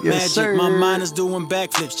acid. Yes, Magic, sir. my mind is doing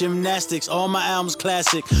backflips, gymnastics. All my albums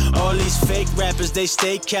classic. All these fake rappers, they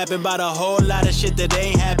stay capping about a whole lot of shit that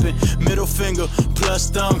ain't happen. Middle finger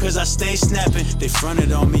plus thumb, cause I stay snapping. They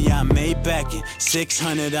fronted on me, I made back it.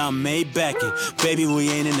 600, I made back it. Baby, we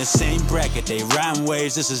ain't in the same bracket. They riding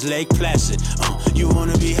waves, this is Lake Placid. You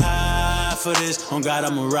wanna be high for this? On God,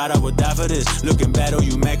 I'ma ride, I would die for this. Looking bad, oh,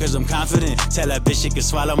 you mad cause I'm confident. Tell that bitch she can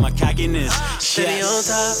swallow my cockiness. Steady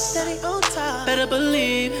on top, better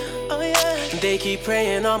believe. Oh yeah. They keep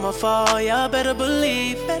praying I'ma fall, y'all better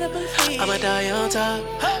believe. I'ma die on top,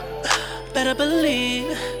 better believe.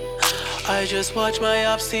 I just watch my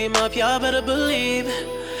ops team up, y'all better believe.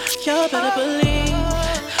 Y'all better believe.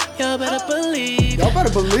 Y'all better believe. Y'all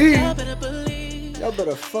better believe. Y'all better believe. Y'all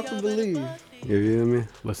better fucking believe. You hear me?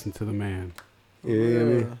 Listen to the man. You hear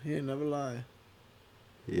me? He ain't never lie.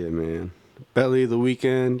 Yeah, man. Belly, The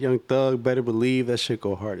Weeknd, Young Thug, Better Believe. That shit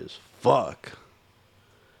go hard as fuck.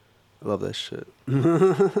 I love that shit.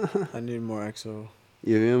 I need more EXO.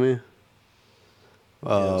 You feel me?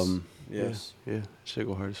 Yes. Yeah, that shit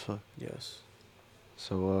go hard as fuck. Yes.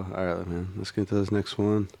 So, all right, man. Let's get into this next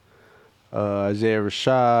one. Isaiah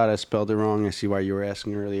Rashad. I spelled it wrong. I see why you were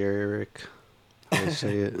asking earlier, Eric. How to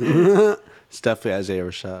say it. It's definitely Isaiah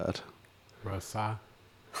Rashad. Rasa.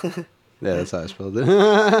 Yeah, that's how I spelled it.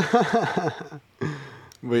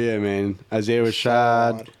 But yeah, man. Isaiah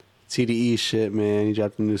Rashad. TDE shit, man. He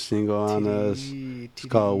dropped a new single on us. It's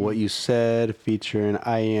called What You Said, featuring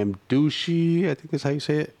I Am Douchey, I think that's how you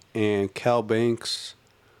say it, and Cal Banks.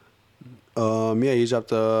 Yeah, he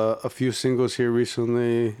dropped a few singles here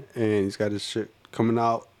recently, and he's got his shit coming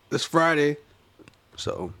out this Friday.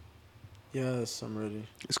 So Yes, I'm ready.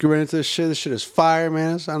 let's get right into this shit. This shit is fire,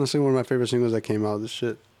 man. It's honestly one of my favorite singles that came out. This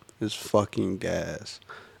shit is fucking gas.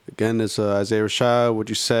 Again, it's Isaiah Rashad, What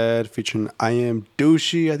You Said, featuring I Am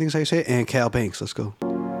Douchey, I think that's how you say it, and Cal Banks. Let's go.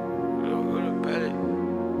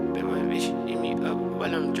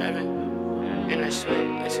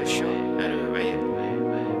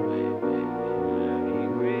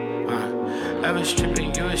 I was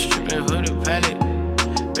stripping, you was stripping, who the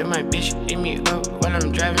pilot? Bet my bitch eat me up while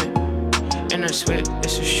I'm driving. In a sweat,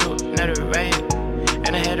 it's a shoot, not a rain.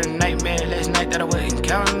 And I had a nightmare last night that I wasn't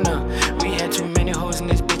counting up. We had too many hoes in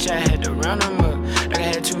this bitch, I had to round them up. Like I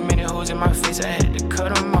had too many hoes in my face, I had to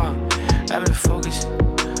cut them off. I've been focused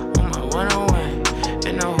on my one-on-one.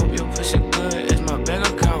 And I hope your pussy good as my bank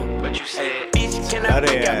account. What you said? Bitch, can I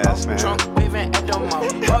make it off? Drunk, waving at the mall.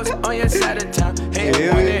 Boss on your side of town. Hey,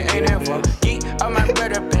 when it ain't ever. Geek on my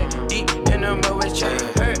brother pen. Deep in the mud with check.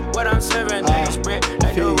 Heard what I'm serving, nigga spread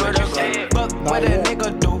like the word of God. Fuck what a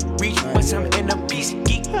nigga do. Reach once I'm in the beast.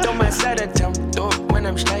 Geek on my side of town. Do it when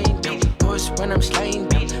I'm slaying down. Ghost when I'm slaying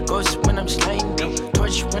down. Ghost when I'm slaying down.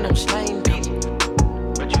 Torch when I'm slaying down.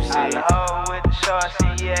 What you say? I hoe with the short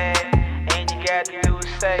yeah. And you got to do is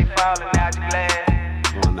say falling out your glass.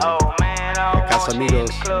 Oh man, I don't want you in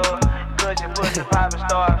the club. Cause you put the pop and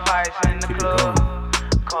start fights in the club.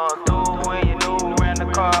 Come through when you new in the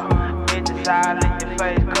car. Bitches all in your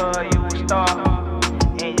face cause you a star.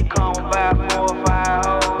 And you come by 4 or 5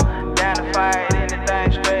 hoes. Down to fight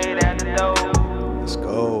anything straight at the door. Let's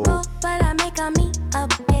go. But I make 'em eat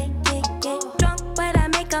up, yeah, yeah, yeah. Drunk, but I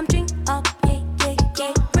make 'em drink up, yeah, yeah,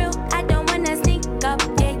 yeah. Real, I don't wanna sneak up,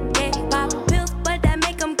 yeah, yeah. Pop pills, but I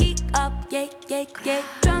make 'em geek up, yeah, yeah, yeah.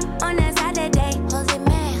 Drunk on a Saturday, Jose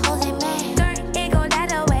man, Jose man. Turn, it go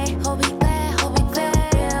that away. Hope he glad, hope he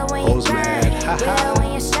glad. Yeah, when you shine, yeah,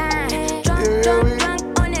 when you shine. Drunk, drunk, drunk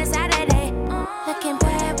on a Saturday. Looking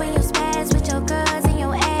bad when you spaz with your girls and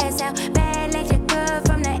your ass out. Bad like your girl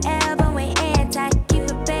from the elbow and anti. Keep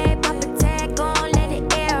it bad, pop a tag, gon' let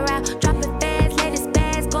it air out. Drop it fast, let it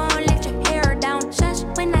spaz, gon' let your hair down. Shush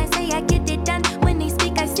when I say I get it done. When they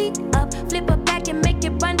speak, I see up. Flip it back and make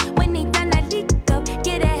it run. When they done, I leak up.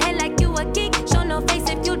 Get ahead like you a geek. Show no face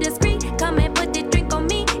if you discreet. Come and put the drink on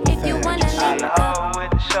me if you wanna I link hoe up.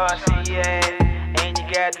 with the short yeah. And you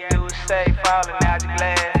got to do is say falling out your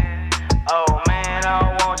glass. Oh man, I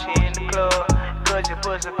don't want you in the club. Cause you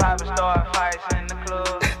pussy pop and start fights in the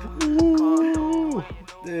club.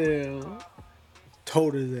 Damn.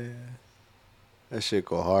 Told his ass. That shit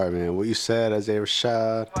go hard, man. What you said, Isaiah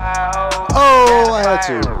Rashad. Oh, Oh, I had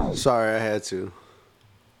to. Sorry, I had to.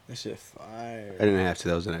 That shit fire. I didn't have to.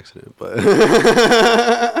 That was an accident, but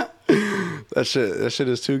that shit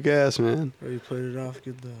is too gas, man. Bro, you played it off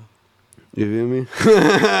good though. You feel me?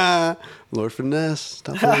 Lord Finesse,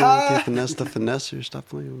 stop playing with me. Can't finesse the finesser. Stop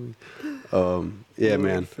playing with me. Yeah, Lord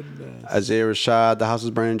man. Finesse. Isaiah Rashad, The House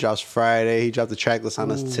is Burning drops Friday. He dropped the track list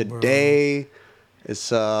on us today. Bro.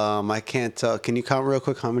 It's I can't tell. Can you count real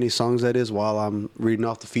quick how many songs that is while I'm reading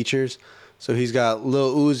off the features? So he's got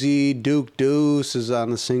Lil Uzi, Duke Deuce is on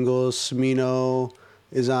the singles, Smino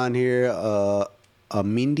is on here,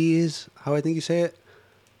 Mindy is how I think you say it.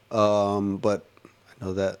 But I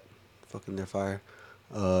know that fucking they're fire.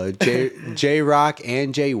 J Rock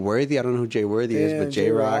and Jay Worthy. I don't know who Jay Worthy is, but J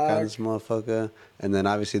Rock on this motherfucker. And then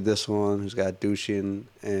obviously this one who's got Dushin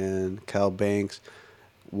and Cal Banks.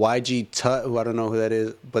 YG Tut, who I don't know who that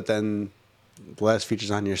is, but then the last features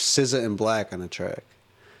on here, SZA and Black on the track.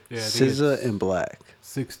 Yeah, SZA and Black.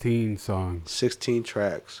 16 songs. 16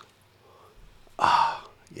 tracks. Ah,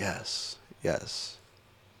 yes.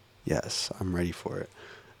 I'm ready for it.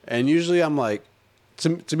 And usually I'm like,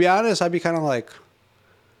 to be honest, I'd be kind of like,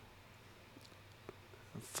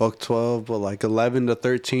 fuck 12, but like 11 to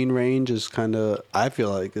 13 range is kind of, I feel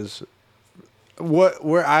like is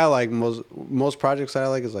where I like most projects that I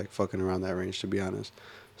like is like fucking around that range, to be honest.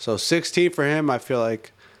 So 16 for him, I feel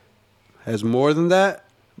like has more than that,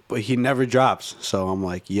 but he never drops. So I'm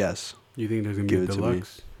like, yes. You think there's gonna be a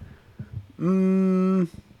deluxe?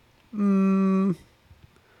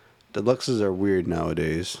 Deluxes are weird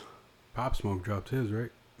nowadays. Pop Smoke dropped his, right?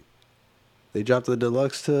 They dropped the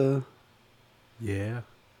deluxe to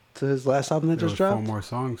his last album that just dropped? 4 more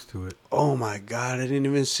songs to it. Oh my god, I didn't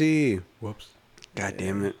even see. Whoops. God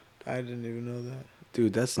damn it. I didn't even know that.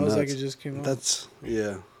 Dude, that's nuts. nuts. Like it just came out. That's,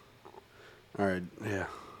 yeah. Alright, yeah.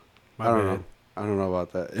 My I don't bad. know. I don't know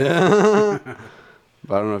about that. Yeah.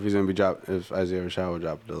 But I don't know if he's going to be dropped, if Isaiah Rashad will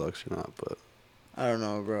drop a deluxe or not, but. I don't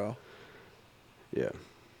know, bro. Yeah.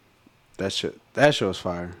 That show was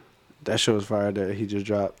fire. That show was fire that he just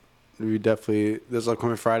dropped. We definitely, this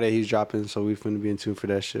upcoming Friday he's dropping, so we finna be in tune for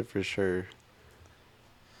that shit for sure.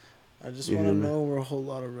 I just want to know where a whole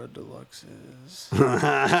lot of Red Deluxe is.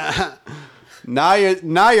 Now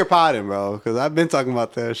you're potting, bro, because I've been talking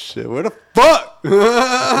about that shit. Where the fuck?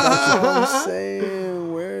 That's what I'm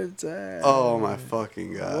saying. Where it's at? Oh my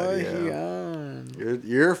fucking god! What yeah. he on?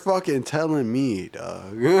 You're fucking telling me,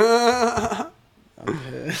 dog. I'm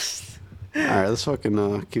pissed. All right, let's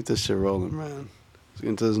fucking keep this shit rolling, man. Let's get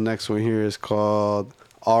into this next one here. It's called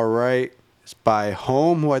All Right. It's by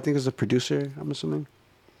Home, who I think is a producer, I'm assuming.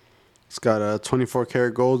 It's got a 24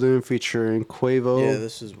 karat golden featuring Quavo. Yeah,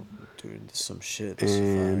 this is some shit. This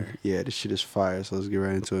is fire. Yeah, this shit is fire. So let's get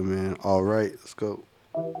right into it, man. All right, let's go.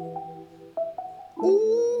 Ooh,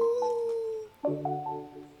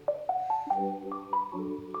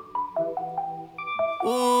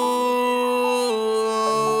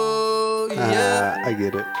 yeah. I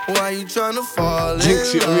get it. Why you tryna fall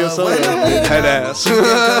Jinx, in you owe me a love soda. when I'm with Head you? ass. You can't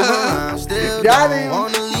come around, still Got don't him.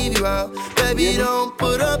 wanna leave you out. Baby, don't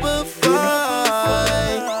put up a fight.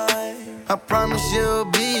 I promise you'll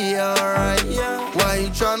be alright. Why you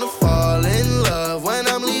tryna fall in love when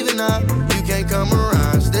I'm leaving out? You can't come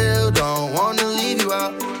around, still don't wanna leave you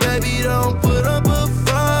out. Baby, don't put up a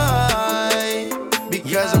fight.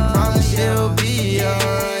 Because I promise you'll be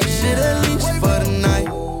alright. Shit, at least for the night.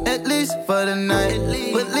 At least for the night.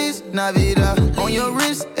 But at least Navidad on your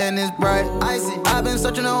wrist and it's bright. Icy. I've been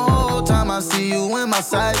searching the whole time. I see you in my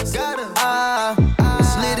sights.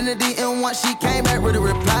 Slid in the DM once she came back with a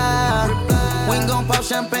reply. We ain't gon' pop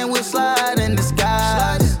champagne, we'll slide in the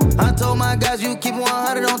skies. I told my guys you keep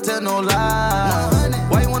 100, don't tell no lies.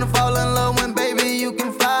 Why you wanna fall in love when baby you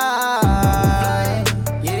can fly?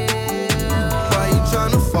 Yeah. Why you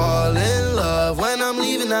tryna fall in love when I'm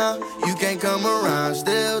leaving out? You can't come around,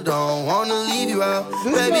 still don't wanna leave you out.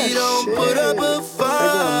 Baby, don't put up a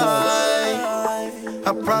fight.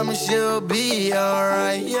 I promise you'll be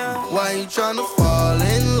alright. Why you tryna fall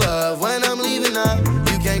in love when I'm leaving out?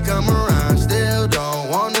 You can't come around, still don't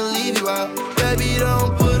wanna leave you out. Baby,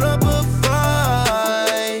 don't put up a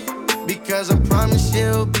fight. Because I promise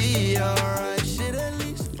you'll be alright. Shit, at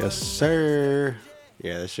least. Yes, sir.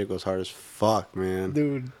 Yeah, that shit goes hard as fuck, man.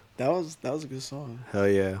 Dude, that was a good song. Hell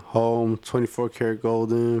yeah. Home, 24 karat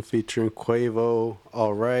golden featuring Quavo.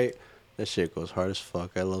 All right. That shit goes hard as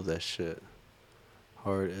fuck. I love that shit.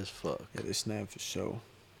 Hard as fuck. Yeah, they snap for sure.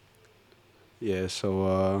 Yeah,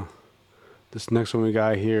 so this next one we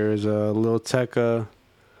got here is Lil Tecca,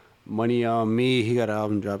 Money on Me. He got an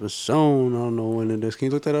album dropping soon. I don't know when it is. Can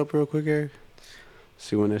you look that up real quick, Eric?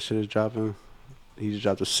 See when that shit is dropping. He just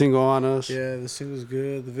dropped a single on us. Yeah, the single's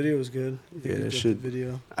good. The video was good. Yeah, that shit. The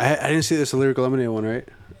video. I didn't see this Lyrical Lemonade one, right?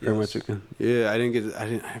 Or am I Yes. tripping? Yeah, I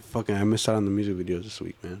missed out on the music videos this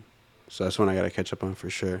week, man. So that's one I gotta catch up on for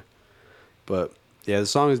sure. But yeah, the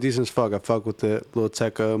song is decent as fuck. I fuck with it. Lil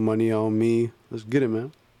Tecca, Money on Me. Let's get it,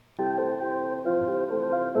 man.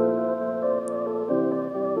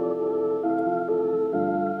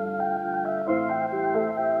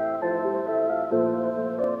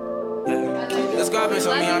 This garbage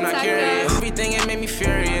on me, I'm not curious. Everything it made me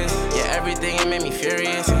furious. Yeah, everything it made me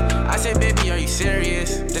furious. I said, baby, are you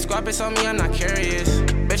serious? This garbage on me, I'm not curious.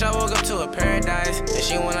 Bitch, I woke up to a paradise, and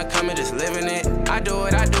she wanna come and just live in it. I do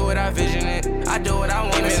it, I vision it. I do what I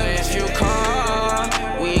want. Even if you call,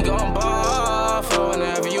 we gon' ball. For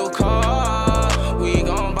whenever you call, we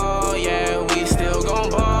gon' ball. Yeah, we still gon'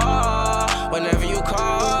 ball. Whenever you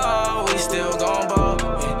call, we still gon' ball.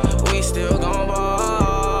 Yeah, we still gon'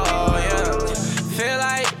 ball. Yeah.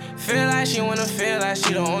 Feel like she wanna feel like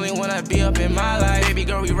she the only one that be up in my life. Baby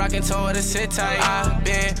girl, we rockin', told her to sit tight. I've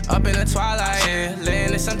been up in the twilight, yeah.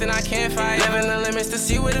 Living is something I can't fight. Living the limits to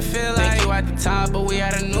see what it feel like. Think you at the top, but we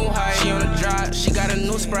at a new height. She on the drop, she got a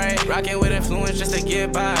new spray. Rockin' with influence just to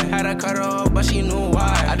get by. Had to cut her off, but she knew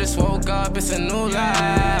why. I just woke up, it's a new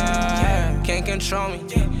life. Can't control me,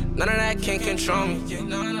 none of that can't control me.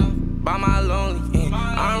 By my lonely, yeah.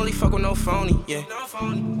 I don't really fuck with no phony, yeah.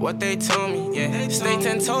 What they told me, yeah. Stay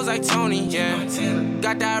 10 toes like Tony, yeah.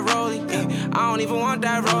 Got that rollie, yeah. I don't even want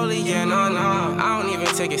that rollie, yeah. No, I don't even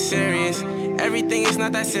take it serious. Everything is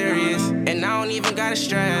not that serious, and I don't even gotta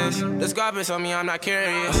stress. This garbage on me, I'm not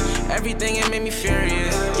curious. Everything it made me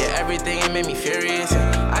furious, yeah. Everything it made me furious.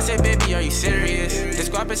 I said, baby, are you serious? This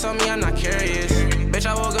garbage on me, I'm not curious. Bitch,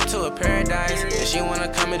 I woke up to a paradise, and she wanna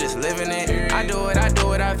come and just live in it. I do it,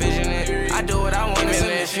 I vision it. I do what I want. Even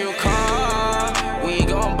if you call, we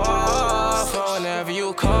gon' ball. For whenever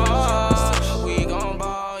you call, we gon'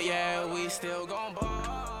 ball. Yeah, we still gon'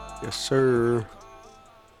 ball. Yes, sir.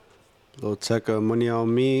 Lil Tecca, Money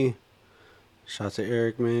on Me. Shout out to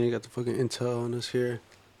Eric, man. He got the fucking intel on us here.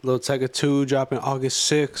 Lil Tecca 2 dropping August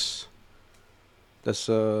 6th. That's,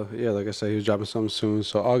 like I said, he was dropping something soon.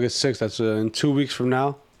 So August 6th, that's in 2 weeks from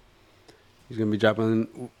now. He's going to be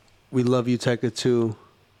dropping We Love You Tecca 2.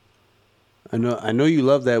 I know you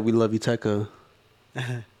love that We Love You Tecca.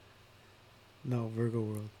 No, Virgo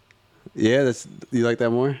World. Yeah, you like that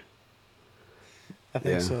more? I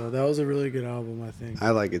think so. That was a really good album, I think. I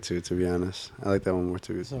like it too, to be honest. I like that one more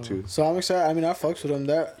too. So I'm excited. I mean, I fucks with him.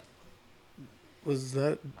 Was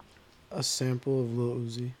that a sample of Lil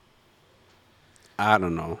Uzi? I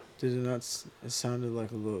don't know. Did it not? It sounded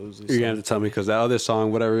like a Lil Uzi. You're gonna have to tell me because that other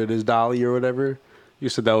song, whatever it is, Dolly or whatever. You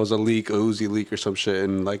said that was a leak, a Uzi leak or some shit,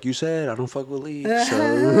 and like you said, I don't fuck with leaks. So.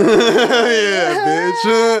 Yeah,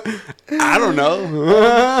 bitch. I don't know.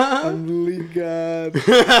 I'm the leak god.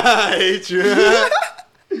 I hate you.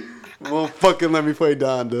 Won't fucking let me play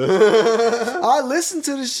Donda. I listen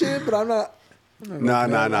to the shit, but I'm not. Nah.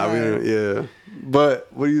 We don't, yeah. But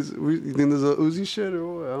what do you think? There's a Uzi shit or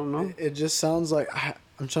what? I don't know. It just sounds like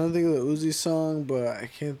I'm trying to think of the Uzi song, but I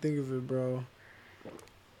can't think of it, bro.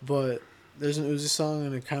 But there's an Uzi song,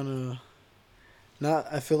 and it kind of not.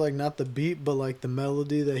 I feel like not the beat, but like the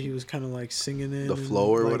melody that he was kind of like singing in. The flow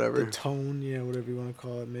or like whatever. The tone, yeah, whatever you want to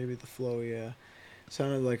call it. Maybe the flow, yeah. It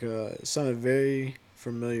sounded very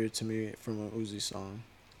familiar to me from an Uzi song.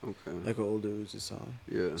 Okay. Like an older Uzi song.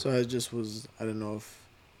 Yeah. So I didn't know if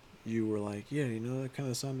you were like, yeah, you know, that kind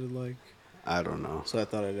of sounded like. I don't know. So I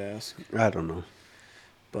thought I'd ask. I don't know.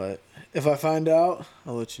 But if I find out,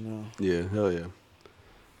 I'll let you know. Yeah, hell yeah.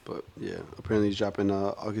 But yeah, apparently he's dropping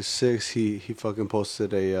August 6th. He fucking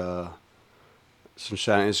posted some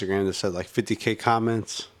shit on Instagram that said like 50K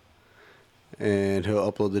comments, and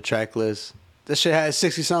he'll upload the track list. This shit had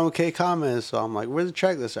 60-something K comments, so I'm like, where's the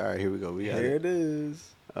track list? All right, here we go. We got Here it is.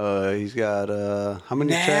 He's got how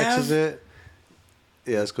many tracks is it?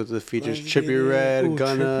 Yeah, let's go to the features. Trippie Redd,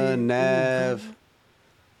 Gunna, Nav.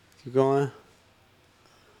 Keep going.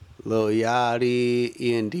 Lil Yachty,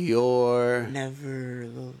 Ian Dior. Never.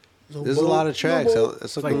 There's a lot of tracks.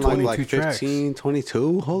 It's looking like 15, tracks.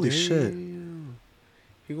 22. Holy shit.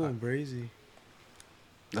 He going crazy.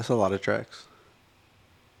 That's a lot of tracks.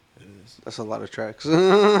 It is. That's a lot of tracks.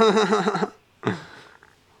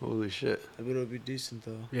 Holy shit. I bet it'll be decent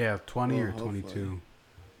though. Yeah, 20 or hopefully. 22.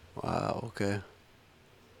 Wow, okay.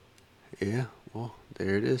 Yeah, well,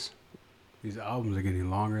 there it is. These albums are getting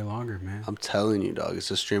longer and longer, man. I'm telling you, dog, it's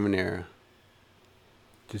a streaming era.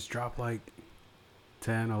 Just drop like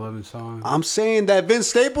 10, 11 songs. I'm saying that Vince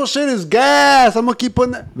Staples shit is gas. I'm gonna keep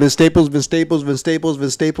putting that. Vince Staples.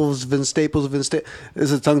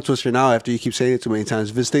 It's a tongue twister now after you keep saying it too many times.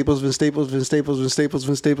 Vince Staples.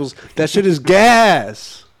 That shit is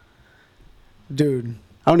gas. Dude.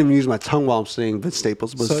 I don't even use my tongue while I'm saying Vince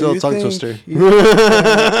Staples, but So still a you tongue think- twister.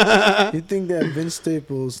 You think that Vince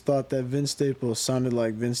Staples thought that Vince Staples sounded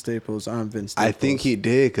like Vince Staples on Vince Staples? I think he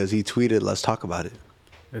did because he tweeted, "Let's talk about it."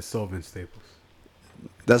 It's still Vince Staples.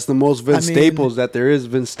 That's the most Vince I mean, Staples that there is.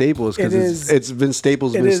 Vince Staples because it's Vince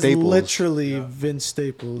Staples. It Vince is Staples. literally Vince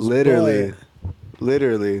Staples. Literally. but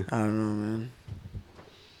Literally. I don't know, man.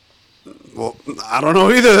 Well, I don't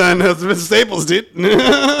know either. Then that's Vince Staples, dude.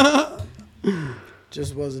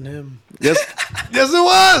 Just wasn't him. Yes, yes, it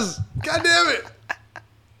was. God damn it!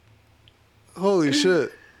 Holy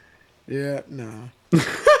shit. Yeah, no.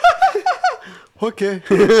 Okay.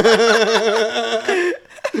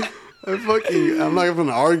 I'm not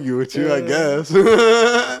gonna argue with you, I guess.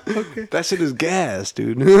 Okay. That shit is gas,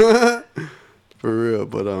 dude. For real,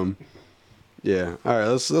 but yeah. All right,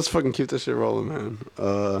 let's fucking keep this shit rolling, man.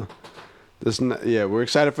 We're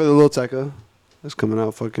excited for the Lil Tecca. That's coming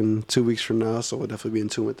out fucking 2 weeks from now, so we'll definitely be in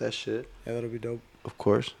tune with that shit. Yeah, that'll be dope. Of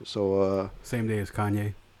course. So Same day as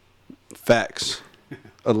Kanye. facts.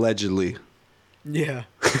 Allegedly. Yeah.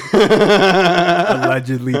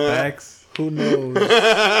 Allegedly facts. Who knows?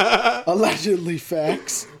 Allegedly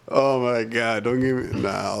facts. Oh my god, don't give me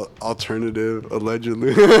alternative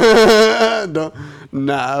allegedly. Let's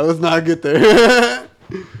not get there.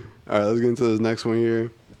 Alright, let's get into this next one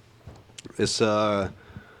here. It's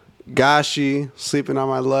Gashi, Sleeping on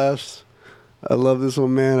My Left. I love this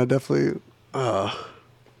one, man. I definitely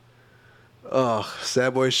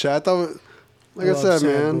Sad Boy shit. I thought I said, Sad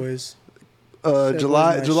man. Boys.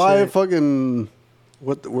 July Boys my shit. fucking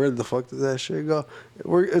where the fuck did that shit go?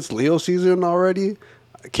 It's Leo season already.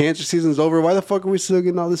 Cancer season's over. Why the fuck are we still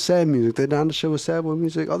getting all this sad music? They're down the shit with sad boy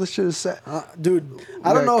music. All this shit is sad. Dude,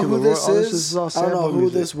 I don't know who this is. I don't know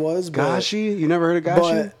who this was. But, Gashi? You never heard of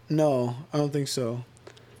Gashi? But no, I don't think so.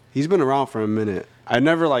 He's been around for a minute. I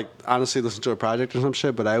never honestly listened to a project or some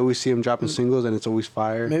shit, but I always see him dropping singles and it's always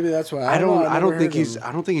fire. Maybe that's why. I don't think he's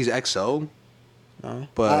XO. No,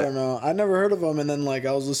 but I don't know. I never heard of him, and then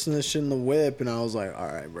I was listening to this shit in the whip, and I was like, all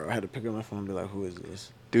right, bro. I had to pick up my phone and be like, who is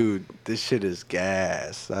this? Dude, this shit is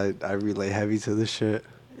gas. I relate heavy to this shit.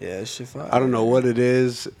 Yeah, this shit fire. I don't know what it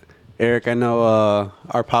is. Eric, I know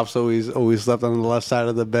our pops always slept on the left side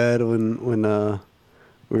of the bed when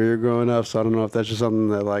we were growing up, so I don't know if that's just something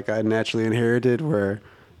that I naturally inherited, where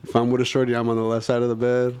if I'm with a shorty, I'm on the left side of the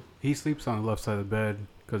bed. He sleeps on the left side of the bed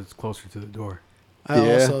because it's closer to the door. I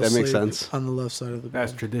also that makes sleep sense. on the left side of the bed.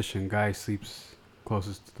 That's tradition. Guy sleeps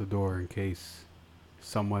closest to the door in case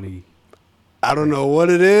somebody. I don't know what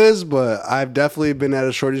it is, but I've definitely been at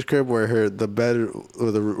a shorty's crib where the bed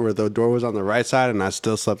where the door was on the right side and I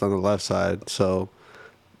still slept on the left side. So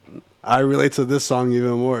I relate to this song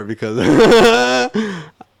even more because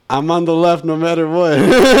I'm on the left no matter what.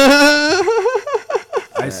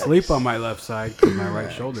 I sleep on my left side because my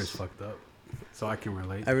right shoulder is fucked up, so I can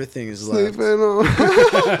relate. Everything is left.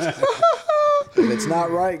 If it's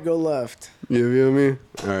not right, go left. You feel me?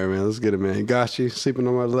 All right, man. Let's get it, man. Got you sleeping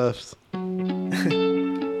on my left.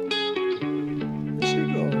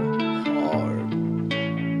 Should go hard.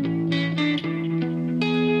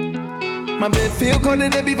 My bed feel colder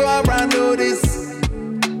than before I notice.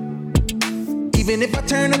 Even if I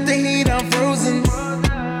turn up the heat, I'm frozen.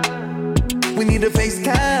 We need to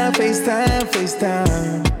FaceTime, FaceTime,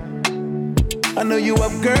 FaceTime. I know you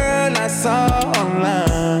up, girl, I saw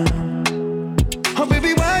online. Oh,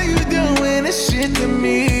 baby, why you doing this shit to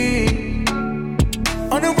me?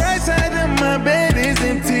 On the right side of my bed is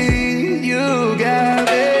empty. You got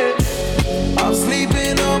it. I'm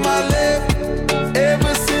sleeping on my left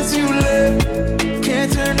ever since you left.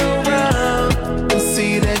 Can't turn around and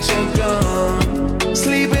see that you're gone.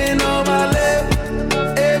 Sleeping on my left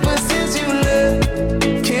ever since you left.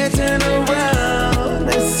 Can't turn around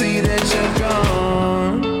and see that you're gone.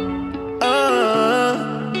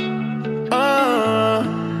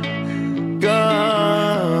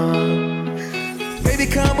 Gone. Baby,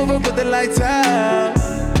 come over, put the lights out.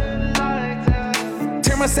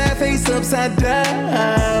 Turn my sad face upside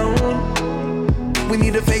down. We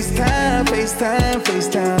need to FaceTime, FaceTime,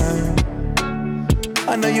 FaceTime.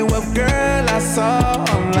 I know you up, girl, I saw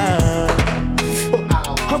online.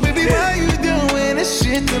 Oh, baby, why you doing this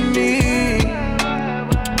shit to me?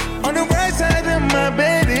 On the right side of my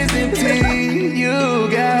bed is empty. You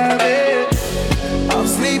got it. I'm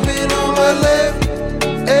sleeping on my left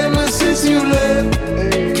ever since you left.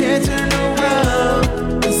 Can't turn around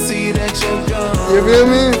and see that you're gone. You feel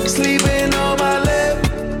me? Sleeping on my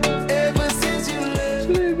left ever since you left.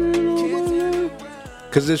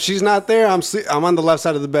 Because if she's not there, I'm on the left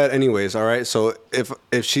side of the bed anyways, all right? So if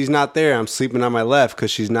she's not there, I'm sleeping on my left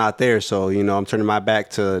because she's not there. So, you know, I'm turning my back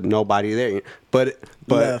to nobody there. But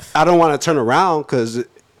left. I don't want to turn around because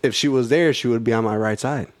if she was there, she would be on my right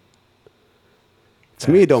side.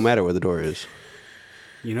 To me, it don't matter where the door is.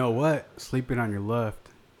 You know what? Sleeping on your left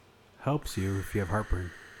helps you if you have heartburn.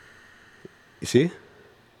 You see?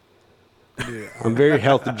 Yeah. I'm very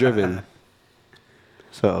health driven.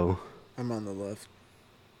 So I'm on the left.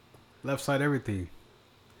 Left side, everything.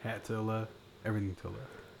 Hat to the left, everything to the left.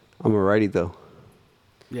 I'm a righty though.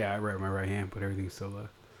 Yeah, I write my right hand, but everything's to the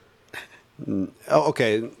left. Oh,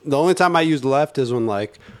 okay. The only time I use left is when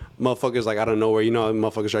like motherfuckers like I don't know where, you know,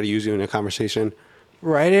 motherfuckers try to use you in a conversation.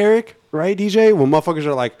 Right, Eric? Right, DJ? When motherfuckers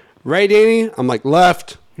are like, right, Danny? I'm like,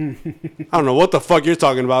 left. I don't know what the fuck you're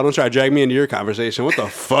talking about. Don't try to drag me into your conversation. What the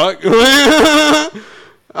fuck? I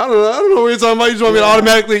don't know what you're talking about. You just want me to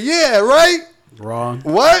automatically, yeah, right? Wrong.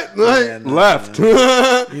 What? Yeah, no, left.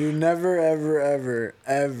 No. You never, ever, ever,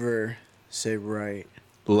 ever say right.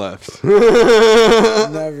 Left.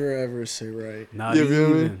 Never, ever say right. Not you feel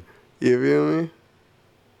even. me? You feel me?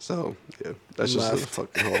 So, yeah, that's Left. just a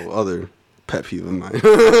fucking whole other pet peeve of mine.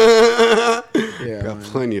 Yeah, got man.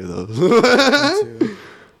 plenty of those.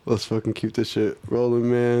 Let's fucking keep this shit rolling,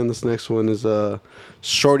 man. This next one is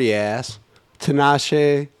Shorty Ass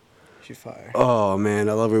Tinashe. She fire. Oh man,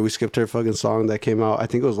 I love her. We skipped her fucking song that came out. I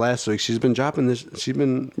think it was last week. She's been dropping this. She's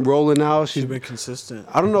been rolling out. She's been consistent.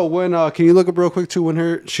 I don't know when. Can you look up real quick too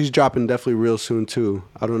when she's dropping definitely real soon too.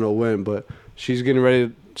 I don't know when, but she's getting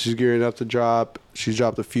ready. She's gearing up to drop. She's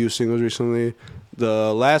dropped a few singles recently.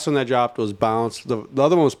 The last one that dropped was Bounce. The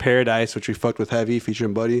other one was Paradise, which we fucked with heavy,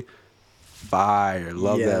 featuring Buddy. Fire.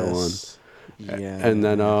 Love that one. Yeah. And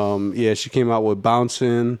then, yeah, she came out with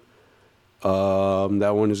Bouncing.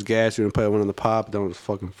 That one is gas. We're going to play that one on the pop. That one's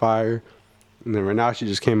fucking fire. And then right now she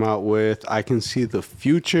just came out with I Can See the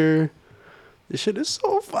Future. This shit is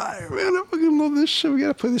so fire, man. I fucking love this shit. We got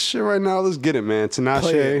to play this shit right now. Let's get it, man. Tinashe.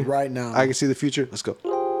 Play it right now. I Can See the Future. Let's go.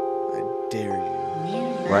 I dare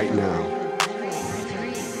you. Right now.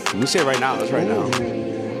 Let me say it right now. That's right now.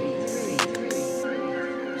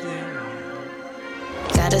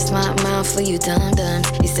 Got a smart mouth for you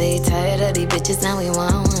dum-dums. You say you're tired of these bitches, now we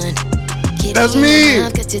want one. That's me.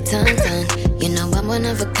 Get your tongue done. You know I'm one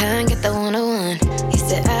of a kind, get the 101. He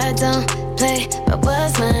said I don't play, but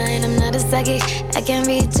what's mine? I'm not a psychic, I can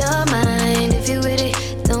read your mind. If you with it,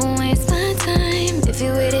 don't waste my time. If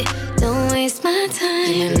you with it, don't waste my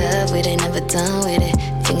time. You in love with it, never done with it.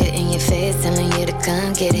 Finger in your face, telling you to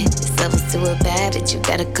come get it. This level's to a bad bitch, you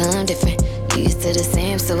gotta come different. You used to the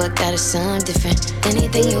same, so I gotta show 'em different.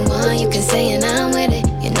 Anything you want, you can say and I'm with it.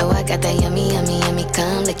 You know I got that yummy, yummy, yummy,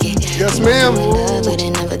 come lick it. Yes, ma'am. Love, but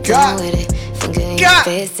ain't never done with it. Finger in your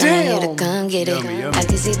face, telling you to come get it. I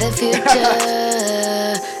can see the future.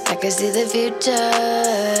 I can see the future.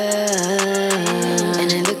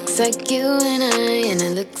 And it looks like you and I. And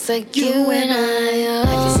it looks like you and I. Oh, I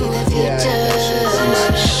can see the future.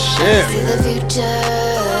 I can see the future.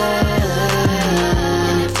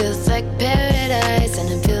 And it feels like paradise. And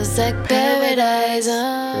it feels like paradise.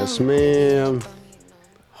 Oh. Yes, ma'am.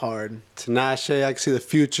 Hard. Tinashe, I can see the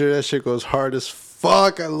future. That shit goes hard as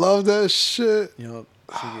fuck. I love that shit. Yup.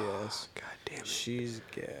 She gas. God damn it. She's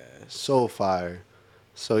gas. So fire.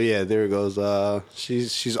 So yeah, there it goes.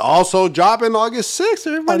 She's also dropping August 6th.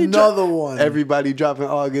 Another one. Everybody dropping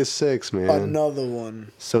August 6th, man. Another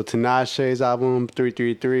one. So Tinashe's album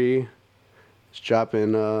 333 is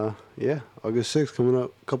dropping August 6th, coming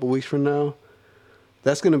up a couple weeks from now.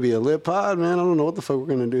 That's gonna be a lit pod, man. I don't know what the fuck we're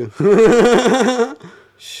gonna do.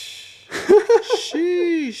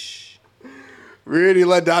 Sheesh. Really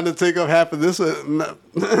let down to take up half of this. Just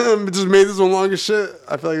made this one longer shit.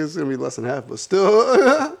 I feel like it's gonna be less than half, but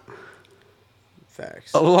still.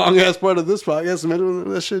 Facts. A long ass part of this podcast. Imagine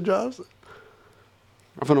when that shit drops.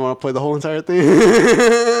 I'm gonna want to play the whole entire thing.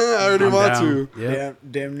 I already want to. Yeah,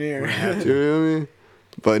 damn near. You know what I mean?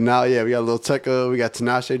 But now, yeah, we got a little Tekka. We got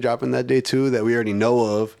Tinashe dropping that day too that we already know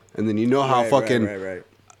of. And then you know how right.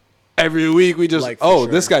 Every week we just,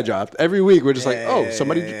 this guy dropped. Every week we're just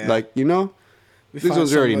somebody, like, you know? These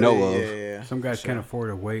ones we already know of. Yeah. Some guys can't afford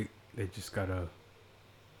to wait. They just gotta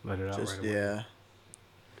let it out right away. Yeah.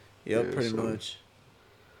 Yep, pretty much.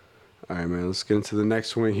 All right, man. Let's get into the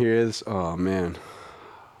next one here. Oh, man.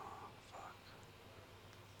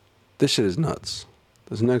 This shit is nuts.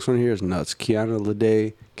 This next one here is nuts. Kiana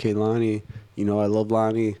Lede, Kehlani. You know I love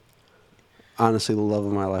Lonnie. Honestly, the love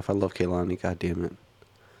of my life. I love Kehlani. God damn it.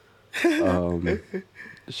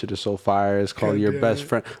 This shit is so fire. It's called Your Best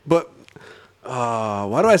Friend. But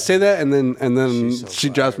why do I say that? And then she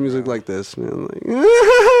drops music like this, man. Like,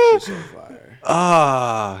 she's so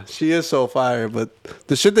fire. She is so fire. But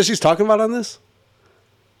the shit that she's talking about on this,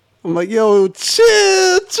 I'm like, yo,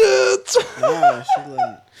 chill. Nah,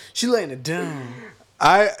 she laying it down.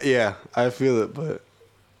 I feel it, but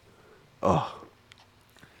I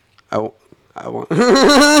want. I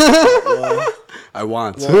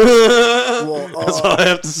want. That's all I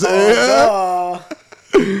have to say.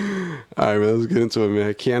 All right, man, let's get into it,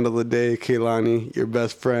 man. Candle of the Day, Kehlani, Your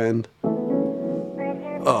Best Friend.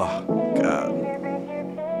 Oh, God.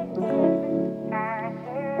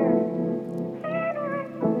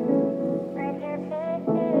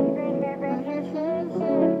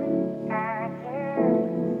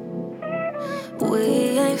 We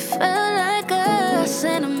ain't felt like us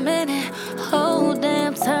in a minute. Whole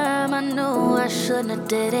damn time I knew I shouldn't have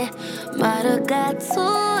did it. Might have got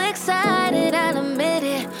too excited, I'll admit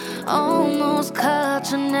it. Almost called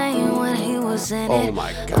your name when he was in it. Oh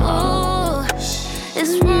my God. Oh,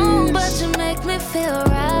 it's wrong, but you make me feel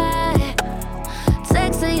right.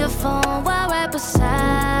 Texting your phone while right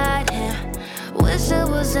beside him. Wish there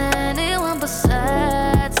was anyone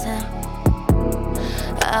besides him.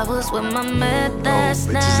 I was with my man last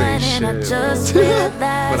night and I just realized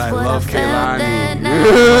but I what love I felt that Kehlani. night.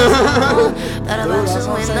 But I was just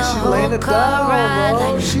when the whole car ride.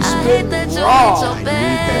 Like, I hate that you ain't your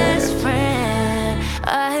best friend.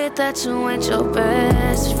 I hate that you ain't your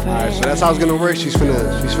best friend. Alright, so that's how it's gonna work. She's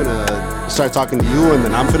finna start talking to you, and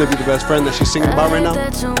then I'm finna be the best friend that she's singing about right now. I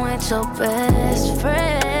hate that you ain't your best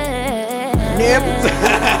friend. Yep.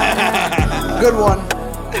 Good one.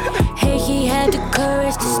 Hey, he had the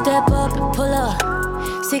courage to step up and pull up.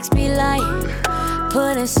 6 feet light,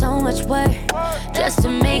 put in so much work just to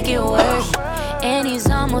make it work. And he's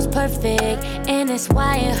almost perfect, and that's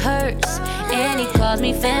why it hurts. And he calls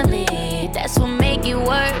me family, that's what make it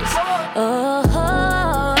worse. Oh,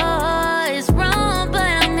 it's wrong, but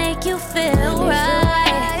I make you feel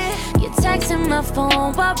right. You texting my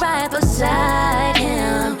phone while right beside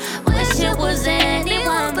him. Wish it was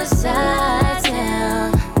anyone besides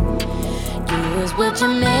him. You was with your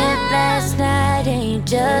man last night and you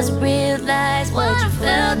just realized what you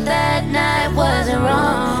felt that night wasn't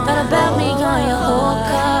wrong. Thought about me on your whole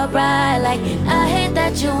car ride. Like, I hate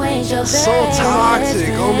that you ain't your best friend. So toxic,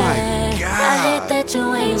 oh my God. I hate that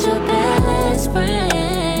you ain't your best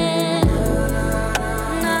friend.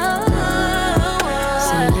 No.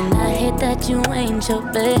 Saying I hate that you ain't your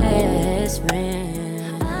best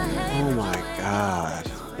friend. Oh my God.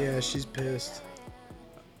 Yeah, she's pissed.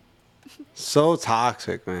 So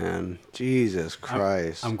toxic, man. Jesus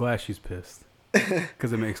Christ. I'm glad she's pissed.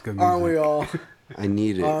 Because it makes good music. Aren't we all? I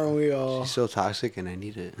need it. Aren't we all? She's so toxic and I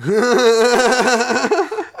need it.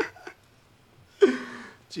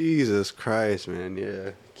 Jesus Christ, man.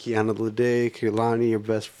 Yeah. Kiana Lede, Kehlani, your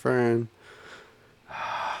best friend.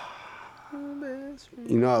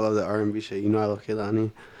 You know I love the R&B shit. You know I love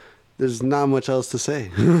Kehlani. There's not much else to say.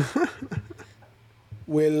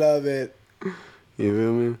 We love it. You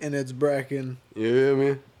feel me? And it's Bracken. You feel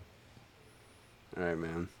me? All right,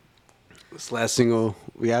 man. This last single,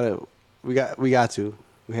 we have to. We have to.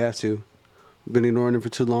 We've been ignoring it for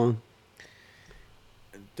too long.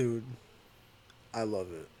 Dude, I love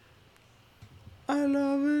it. I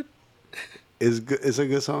love it. It's good. It's a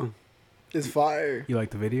good song. It's fire. You like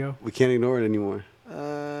the video? We can't ignore it anymore.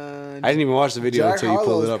 I didn't even watch the video Jack until you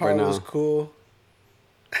pulled it up right now. Was cool.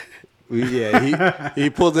 He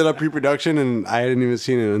pulled it up pre-production and I hadn't even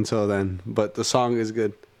seen it until then. But the song is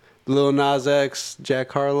good. Lil Nas X,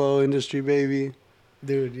 Jack Harlow, Industry Baby.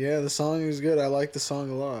 Dude, yeah, the song is good. I like the song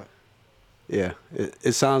a lot. Yeah,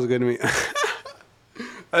 it sounds good to me.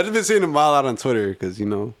 I've just been seeing him wild out on Twitter because, you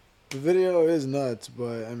know. The video is nuts,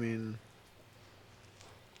 but, I mean,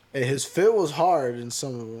 hey, his fit was hard in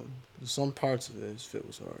some of them. In some parts of it, his fit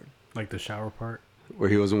was hard. Like the shower part? Where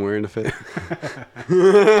he wasn't wearing the fit?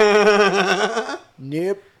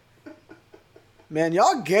 Yep. Man,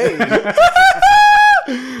 y'all gay.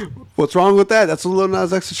 What's wrong with that? That's what Lil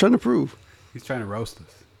Nas X is trying to prove. He's trying to roast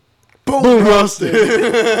us. Boom roasted.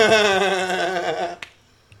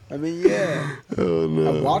 I mean, yeah. Oh,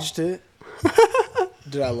 no. I watched it.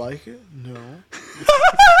 Did I like it? No.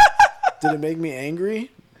 Did it make me angry?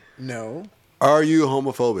 No. Are you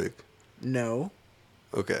homophobic? No.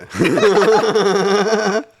 Okay.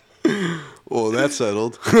 Well, that's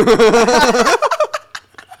settled.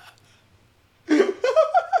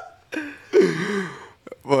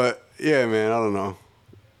 But yeah, man, I don't know.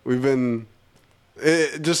 We've been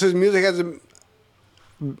just his music hasn't.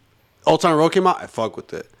 Old Town Road came out. I fuck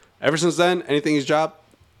with it. Ever since then, anything he's dropped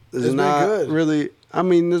is not good. Really. I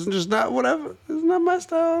mean, it's just not whatever. It's not my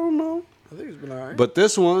style. I don't know. I think it's been alright. But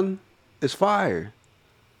this one is fire.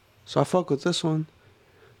 So I fuck with this one.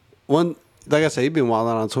 One, like I said, he been wild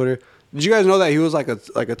out on Twitter. Did you guys know that he was like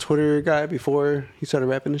a Twitter guy before he started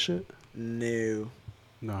rapping and shit? No.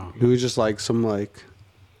 No. He was just like some like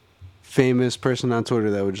famous person on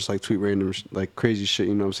Twitter that would just like tweet random like crazy shit.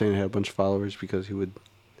 You know what I'm saying? He had a bunch of followers because he would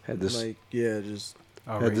had this like just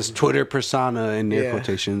had this Twitter persona in air Yeah.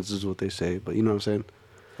 quotations is what they say. But you know what I'm saying?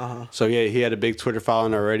 Uh-huh. So yeah, he had a big Twitter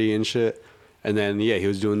following already and shit. And then yeah, he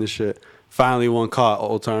was doing this shit. Finally, one caught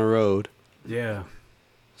Old Town Road. Yeah.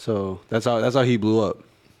 So that's how he blew up.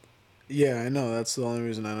 Yeah, I know. That's the only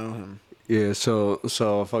reason I know him. Yeah, so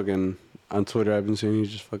fucking on Twitter, I've been seeing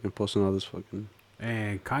he's just fucking posting all this fucking.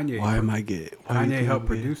 And Kanye. Why am I gay? Kanye helped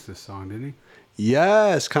produce this song, didn't he?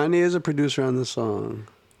 Yes, Kanye is a producer on this song.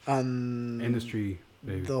 On Industry,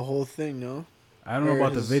 baby. The whole thing, no? I don't know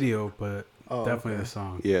about the video, but definitely okay. the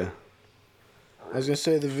song. Yeah. I was gonna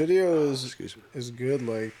say the video is good.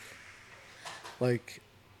 Like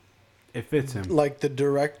it fits him. Like the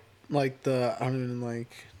direct, like the I don't even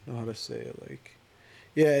like know how to say it. Like,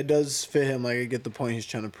 yeah, it does fit him. Like I get the point he's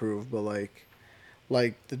trying to prove, but like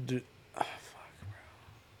the.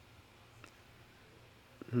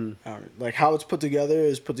 Like how it's put together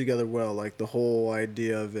is put together well. Like the whole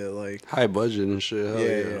idea of it, like high budget and shit. Hell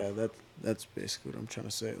yeah. That's basically what I'm trying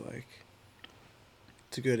to say. Like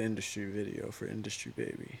it's a good industry video for Industry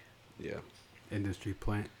Baby. Yeah, industry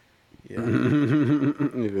plant. Yeah, you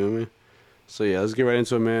feel me? So yeah, let's get right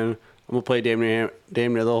into it, man. I'm gonna play damn near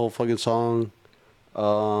the whole fucking song.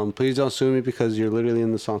 Please don't sue me because you're literally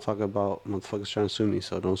in the song talking about motherfuckers trying to sue me,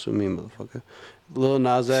 so don't sue me, motherfucker. Lil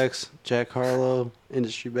Nas X, Jack Harlow,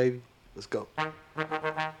 Industry Baby. Let's go.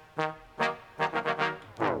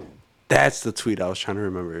 That's the tweet I was trying to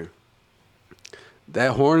remember.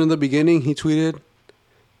 That horn in the beginning he tweeted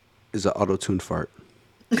is an auto-tune fart.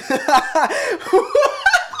 What?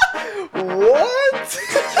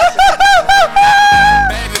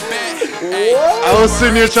 I was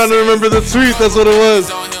sitting here trying to remember the tweet. That's what it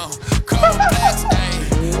was.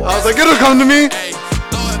 I was like, it'll come to me.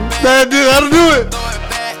 That'll do it.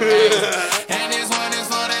 That is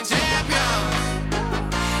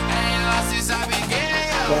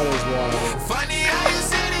wild.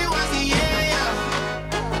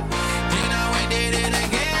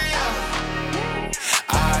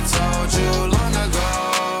 I told you long ago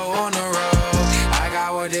on the road, I got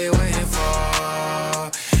what they waiting for.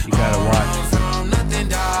 You gotta watch. From nothing,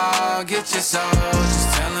 dog, get your soul.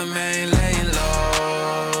 Just tell them ain't laying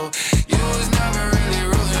low. You was never really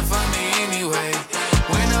rooting for me anyway.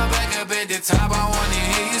 When I'm back up at the top, I wanna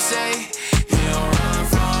hear you say, you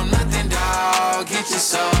dog, get your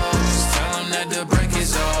soul. Just tell them that the break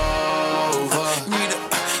is over.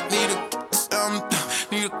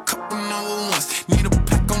 Need a couple number ones. Need a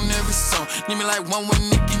pack on every song. Need me like one with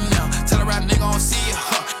Nicki now. Tell a rap nigga I don't see ya,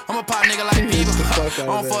 I'm a pop nigga like Bieber, I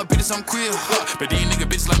don't fuck bitches, I'm queer, but these nigga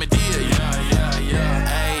bitches let me deal,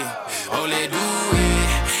 yeah. Ayy, oh, let do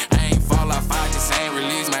it. I ain't fall off, I just ain't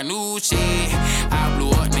release my new shit. I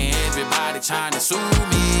blew up, man, everybody tryna sue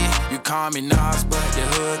me. You call me Nas, but the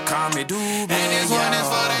hood call me Doobie. And this one is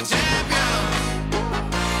for the champion.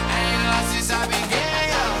 I ain't lost since I began.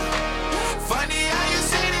 Funny how you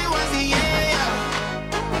said it was the end.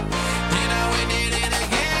 Then I went in it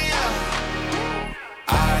again, yeah.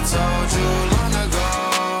 I told you long ago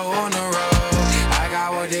on the road, I got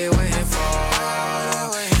what they waiting for.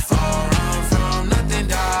 All run from nothing,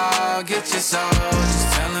 dog. Get your soul.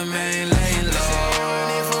 Just tell them ain't laying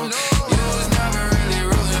low. You was never really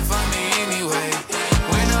rooting for me anyway.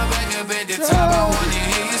 When I'm back up at the top, I wanna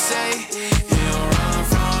hear you say, you don't run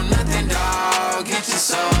from nothing, dog. Get your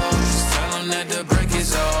soul. Just tell them that the break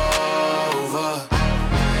is over.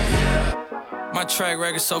 My track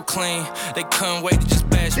record so clean, they couldn't wait to just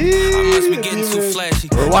bash me. I must be getting too flashy.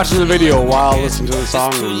 We're watching the video while listening to the song.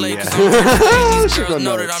 It's too late, Yeah. 'cause these girls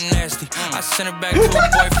know that I'm nasty. I sent her back to her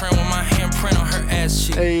boyfriend with my handprint on her ass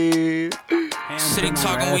cheek. City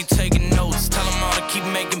talking, we taking notes. Tell him all to keep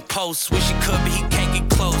making posts. Wish he could, but he can't get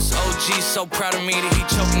close. OG's so proud of me that he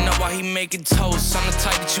choking up while he making toast. I'm the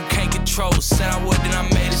type that you can't control. Said I would, then I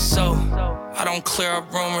made it so. I don't clear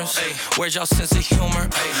up rumors. Where's y'all sense of humor?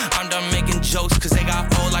 I'm done making jokes cause they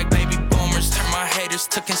got old like baby boomers. Turn my haters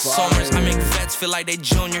to consumers. I make vets feel like they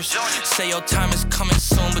juniors. Say your time is coming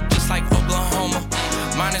soon, but just like Oklahoma,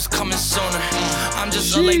 mine is coming sooner. I'm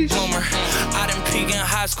just a late bloomer. I didn't peak in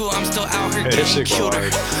high school, I'm still out here getting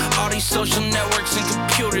cuter. All these social networks and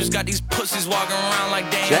computers got these pussies walking around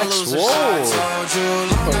like they ain't losers. You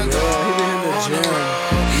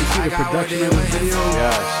see the production of the video?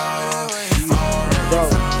 Yes. Bro,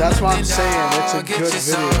 that's what I'm saying. It's a good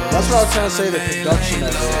video. That's what I was trying to say, the production of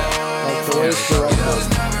it. Like the way it's directed.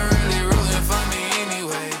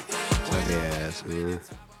 Yes, man.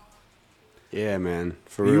 Yeah, man.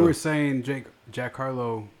 For You real. were saying Jack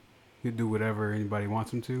Harlow, he'd do whatever anybody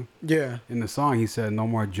wants him to. Yeah. In the song, he said no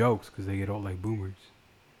more jokes because they get old like boomers.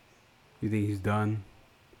 You think he's done?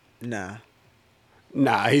 Nah.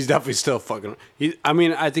 Nah, he's definitely still fucking.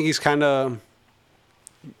 I think he's kind of.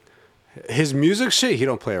 His music shit, he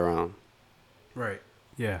don't play around. Right.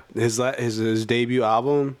 Yeah. His debut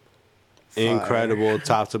album, Fire. incredible,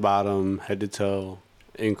 top to bottom, head to toe,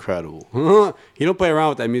 incredible. He don't play around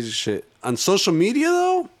with that music shit. On social media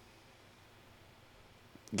though,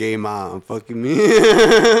 game on, fucking me.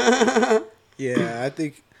 Yeah, I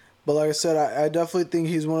think, but like I said, I definitely think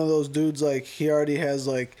he's one of those dudes. Like he already has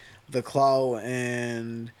like the clout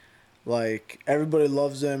and like everybody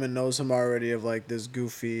loves him and knows him already of like this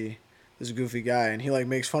goofy guy, and he like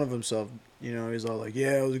makes fun of himself. You know, he's all like,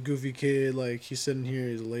 "Yeah, I was a goofy kid. Like he's sitting here,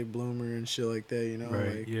 he's a late bloomer and shit like that." You know,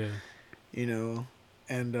 Right. like, Yeah. you know,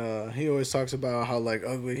 and he always talks about how like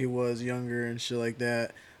ugly he was younger and shit like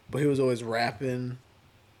that, but he was always rapping,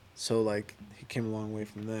 so like he came a long way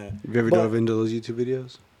from that. Have you ever dove into those YouTube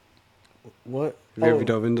videos? What? Have you ever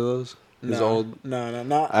dove into those? His old.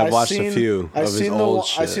 No. I've watched a few of his old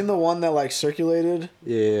shit. I seen the one that like circulated.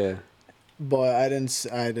 Yeah. But I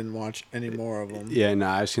didn't watch any more of them. Yeah,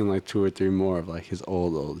 nah, I've seen like 2 or 3 more of like his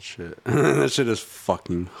old shit. That shit is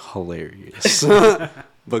fucking hilarious.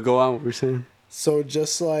 But go on, what we're saying. So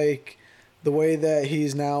just like the way that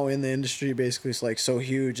he's now in the industry, basically, it's like so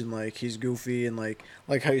huge and like he's goofy and like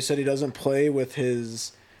how you said he doesn't play with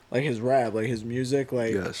his like his rap, like his music,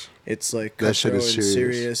 like yes. It's like that shit is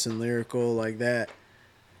serious and lyrical like that.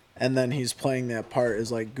 And then he's playing that part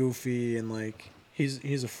as like goofy and like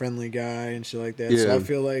he's a friendly guy and shit like that. Yeah. So I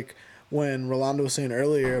feel like when Rolando was saying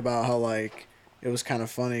earlier about how like it was kind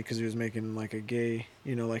of funny because he was making like a gay,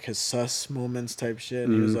 you know, like his sus moments type shit.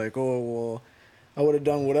 And he was like, oh, well, I would have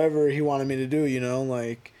done whatever he wanted me to do, you know,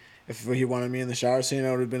 like if he wanted me in the shower scene,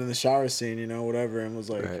 I would have been in the shower scene, you know, whatever. And was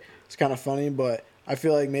like, It's kind of funny, but I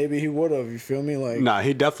feel like maybe he would have, you feel me? Like, nah,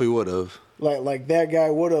 he definitely would have. Like that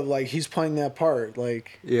guy would have, like he's playing that part,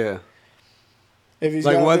 like. Yeah. If he's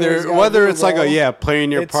like whether it's like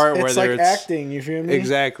playing your part, it's whether like it's acting, you feel me?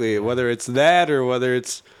 Exactly. Whether it's that or whether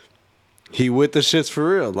it's he with the shits for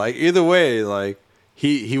real. Like either way, like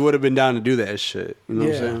he would have been down to do that shit. You know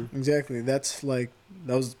what I'm saying? Exactly. That's like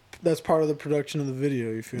that's part of the production of the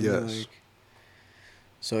video, you feel me? Like,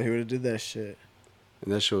 so he would have did that shit.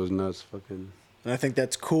 And that shit was nuts, fucking. And I think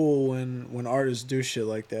that's cool when artists do shit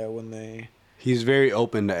like that, when they he's very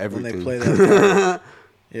open to everything. When they play that part.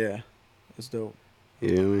 Yeah. That's dope.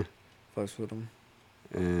 You know what I mean? Fucks with him.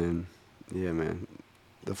 And yeah, man,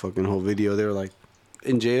 the fucking whole video, they were like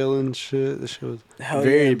in jail and shit. The shit was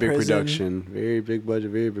very big production, very big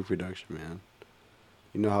budget, very big production, man.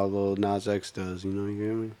 You know how Lil Nas X does, you know, you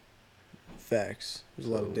get me? Facts. There's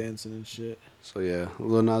a lot of dancing and shit. So yeah,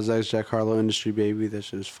 Lil Nas X, Jack Harlow, Industry Baby, that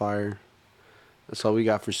shit is fire. That's all we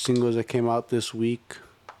got for singles that came out this week.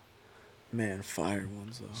 Man, fire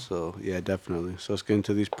ones though. So yeah, definitely. So let's get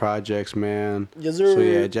into these projects, man. Yes, sir. So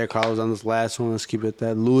yeah, Jack Harlow's on this last one. Let's keep it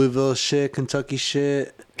that Louisville shit, Kentucky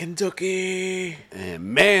shit. Kentucky. And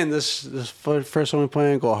man, this first one we're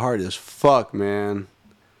playing go hard as fuck, man.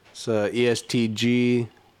 It's ESTG,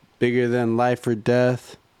 Bigger Than Life or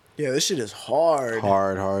Death. Yeah, this shit is hard.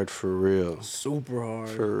 Hard for real. Super hard.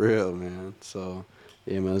 For real, man. So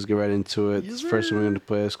yeah, man, let's get right into it. This first one we're gonna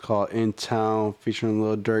play is called In Town, featuring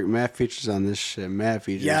Lil Durk. Mad features on this shit. Mad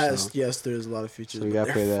features. Yes, there's a lot of features. So we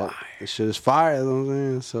gotta play that. This shit is fire, you know what I'm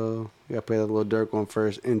saying? So we gotta play that Lil Durk one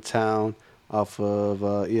first. In Town, off of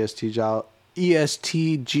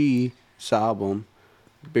ESTG's album,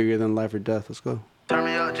 Bigger Than Life or Death. Let's go. Turn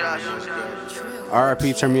me up, Josh.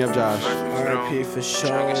 R.I.P. Turn me up, Josh. R.I.P. for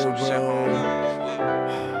sure, bro.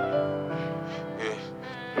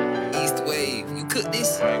 East Wave, you cook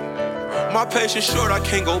this? My patience short, I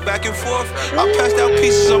can't go back and forth. I passed out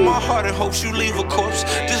pieces of my heart in hopes you leave a corpse.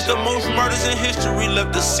 This the most murders in history,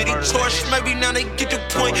 left the city torched. Maybe now they get the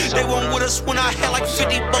point. They weren't with us when I had like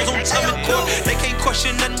 50 bones on Tummy Court. They can't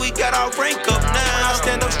question nothing, we got our rank up now. I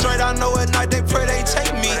stand up straight, I know at night they pray they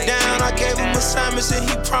take me down. I gave him assignments and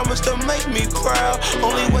he promised to make me proud.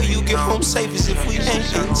 Only way you get home safe is if we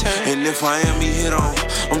ain't in town. And if I am, he hit on.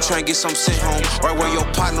 I'm trying to get some sent home. Right where your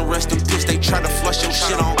partner rest in peace, they try to flush your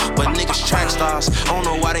shit on. But niggas track stars, I don't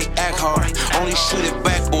know why they act hard. Only shoot it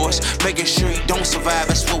back, boys. Making sure you don't survive,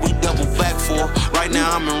 that's what we double back for. Right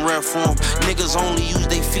now I'm in rare form. Niggas only use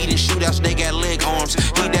their feet in shootouts, they got leg arms.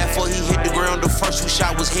 He that for he hit the ground, the first we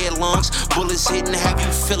shot was head lungs. Bullets hitting, have you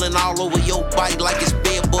feeling all over your body like it's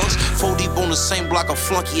bed bugs. 4 deep on the same block, a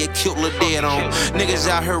flunky had killed Lil Dead on. Niggas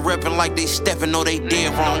out here rapping like they stepping, know they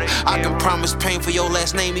dead wrong. I can promise pain for your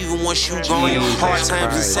last name even once you gone. Hard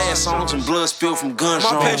times and sad songs and blood spilled from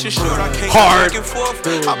gunshots. My patience short, I can't go back and forth.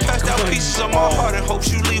 I passed out pieces of my heart in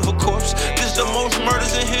hopes you leave a corpse. This the most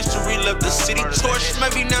murders in history, left the city torched.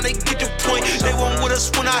 Maybe now they get the point. They weren't with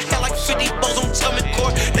us when I had like 50 bones on Tummy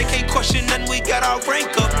Court. They can't question nothing, we got our rank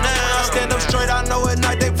up now. I stand up straight, I know at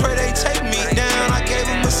night they pray they take me down. I gave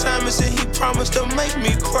him assignments and he promised to make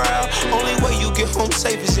me proud. Only way you get home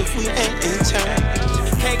safe is if we ain't in town.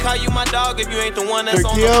 Can't call you my dog if you ain't the one that's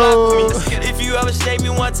on the block with me. If you ever shaved me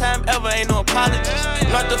one time ever, ain't no apologies.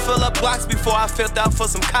 Learned to fill up blocks before I filled out for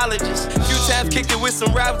some colleges. Few times kicked it with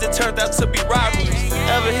some rappers that turned out to be robberies.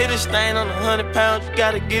 Ever hit a stain on 100 pounds, you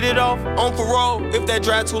gotta get it off. On parole, if that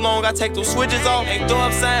drive too long, I take those switches off. Ain't throw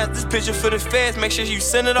up signs, this picture for the feds, make sure you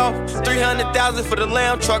send it off. 300,000 for the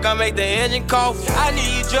lamb truck, I make the engine cough. I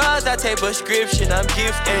need drugs, I take prescription, I'm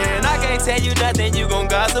gifted. And I can't tell you nothing, you gon'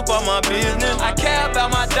 gossip on my business. I care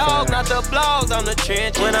about my dog, not the blogs on the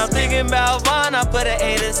trench. When I'm thinking about Vaughn, I put an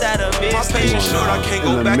 8 inside a Mystic. My patience short, I can't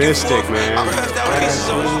go back and forth. Man.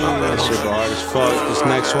 That shit hard as fuck. This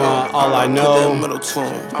next one, All I Know,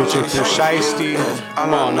 pitching through Shiesty.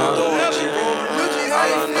 Come on now.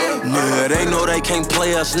 Nigga, they know they can't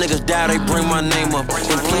play us. Niggas die, they bring my name up.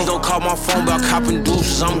 And please don't call my phone about copping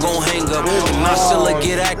deuces, I'm gon' hang up. And I still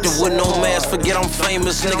get active with no mask, forget I'm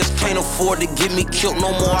famous. Niggas can't afford to get me killed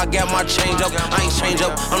no more, I got my change up. I ain't change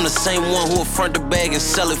up, I'm the same one who'll front the bag and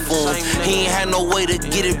sell it for him. He ain't had no way to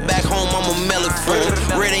get it back home, I'ma mail it for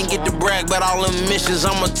him. Red ain't get to brag, but all them missions,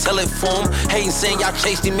 I'ma tell it for him. Hating saying y'all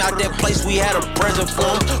chased him out that place, we had a present for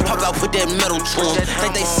him. Pop out, put that metal to him.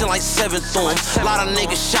 Think they send like 7 through him. A lot of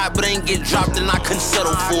niggas shot, but ain't get dropped and I couldn't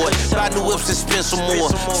settle for it. Buy new whips and spend some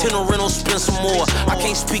more. 10 rentals, spend some more. I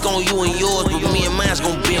can't speak on you and yours, but me and mine's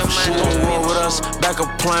gon' be for sure. Roll with us, back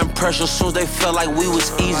applying pressure, soon as they felt like we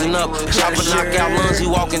was easing up. Chopper knock out lungs, he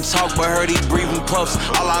walk and talk, but heard he breathing puffs.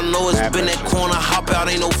 All I know is been that corner, hop out,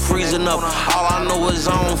 ain't no freezing up. All I know is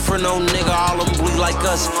I don't for no nigga, all them bleed like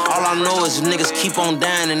us. All I know is niggas keep on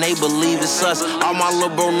dying and they believe it's us. All my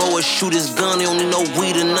little bro know is shoot his gun, he don't need no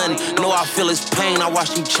weed or nothing. Know I feel his pain, I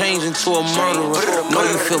watch him change change into a murderer. Know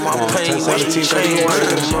you feel my pain when you change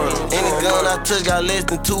murder. Any gun I touch got less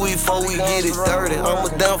than 2 weeks before we get it dirty. I'm a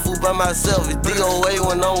damn fool by myself. It's DOA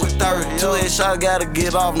when I'm with 30. 2 headshots gotta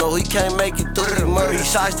get off. No, he can't make it through the murder. He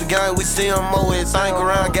shots the gang, we see him more. It's ain't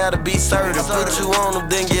around, gotta be certain. Put you on him,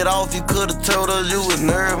 then get off. You could've told us you was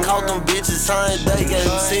nerve. Caught them bitches, same day, gave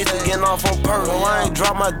them 60, getting off on purpose. I ain't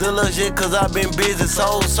dropped my dealers yet, cause I been busy,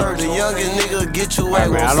 soul searching. The youngest nigga get you out.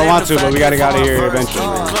 Man, I don't want to, but we gotta get out of here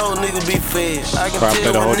eventually. Close nigga be fed. I can Probably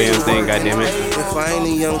play the whole damn thing, goddammit. If I ain't a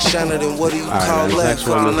young Shanna, then what do you call that? next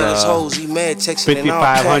One is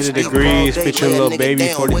 5500 degrees, featuring Lil Baby,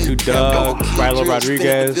 42 Doug, Rilo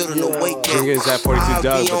Rodriguez. I think it's at 42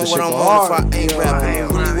 Doug, but the shit go hard.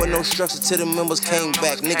 Really with no structure till the members came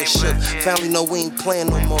back. Nigga shook. Family know we ain't playing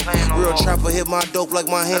no more. Real trapper hit my dope like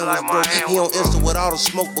my hand was broke. He on Insta with all the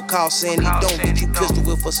smoke, but call saying he don't. Get you pistol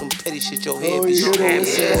whip for some petty shit. Your head be so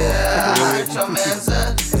heavy. Your man's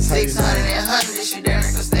up 600 and 100. You damn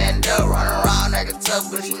nigga stand up, run around like a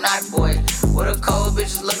tough booty night boy. With a cold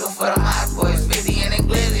bitches looking for them hot boys. 50 in the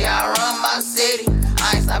glizzy, I run my city.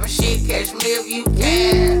 I ain't stopping shit, catch me if you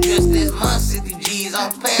can. Just this month, 60 G's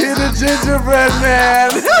on pants. Get a gingerbread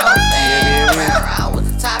man. Around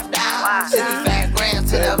with the top down. 65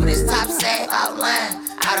 grams to the this top sack outline.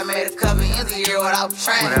 I done made a couple ends a year without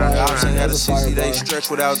training. Y'all ain't had a 60-day stretch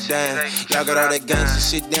without dying. Y'all got all that gangsta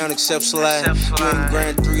shit down except slide. You ain't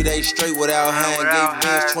grand 3 days straight without hang. Gave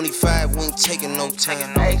bands 25, we ain't taking no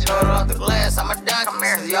time. Hey, total off the glass, I'm a dunk.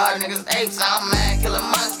 Y'all niggas apes, I'm mad. Killing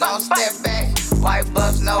months, don't step back. White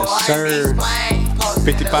bucks, no sir.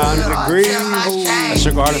 5500 degrees. That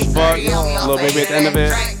shit go hard as fuck. Lil Baby at the end of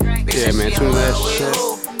it. Yeah, man, tune to that shit.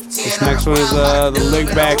 This next one is the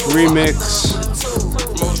Lick Back remix.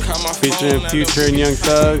 Featuring Future and Young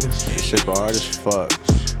Thug. This shit go hard as fuck.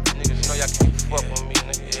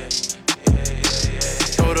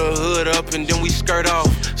 Throw the hood up and then we skirt off.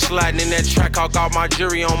 Sliding in that track, I got my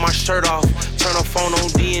jury on my shirt off. Turn the phone on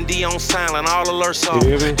D&D on silent, all alerts off.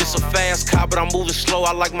 This a fast car, but I'm moving slow,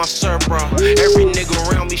 I like my surf, bro. Every nigga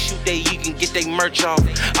around me shoot they you can get they merch off.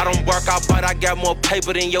 I don't bark out, but I got more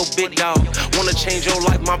paper than your big dog. Wanna change your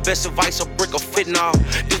life, my best advice, a brick of fitting off.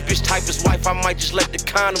 This bitch type is wife, I might just let the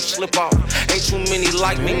condom slip off. Ain't too many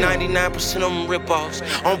like me, 99% of them rip-offs.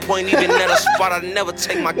 On point, even at a spot, I never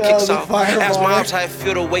take my kicks off. Ask my ops how it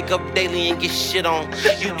feel to wake up daily and get shit on.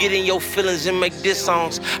 You get in your feelings and make diss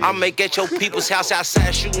songs. I make at your people's house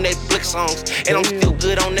outside shooting they blick songs. And I'm still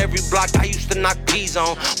good on every block I used to knock peas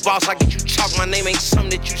on. Boss, I get you chalk, my name ain't something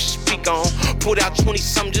that you should speak on. Pulled out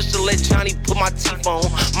 20-something just to let Johnny put my teeth on.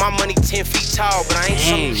 My money 10 feet tall, but I ain't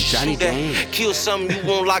something you should shoot at. Kill something you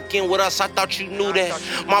won't lock in with us, I thought you knew that.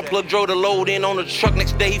 My plug drove the load in on the truck,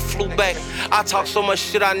 next day he flew back. I talk so much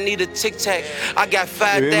shit, I need a tic-tac. I got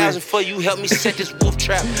 5,000 for you, help me set this wolf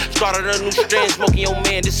trap. Started a new strand, smoking your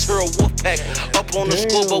man, this here a wolf pack. Up on the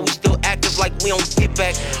school, but we still active like we don't get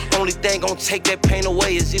back. Only thing gon' take that pain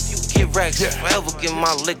away is if you get racks. Forever get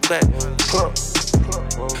my lick back.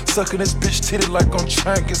 Sucking this bitch titty like I'm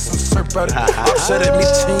trying to get some surf out it. Upset at me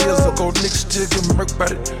 10 years ago, niggas still get murk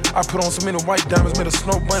about it. I put on so many white diamonds, made a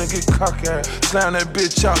snow bunny get cocky. Slam that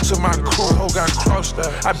bitch out till my crew hoe got crossed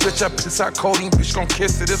out. I bet I piss out codeine, bitch gon'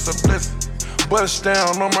 kiss it, it's a blessing. Bust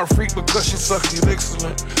down on my freak because she suck it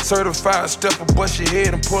excellent. Certified stepper, bust your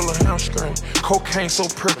head and pull a hamstring. Cocaine so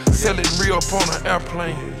pure, sell it real up on an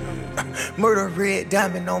airplane. Murder red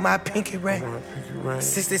diamond on my pinky ring.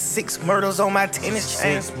 66 murders on my tennis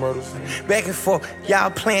chain. Back and forth,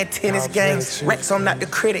 y'all playing tennis games. Racks on not the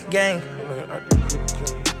credit gang.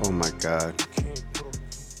 Oh my god.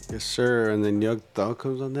 Yes, sir. And then Young Thug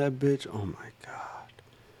comes on that bitch. Oh my god.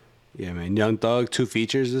 Yeah, man. Young Thug, 2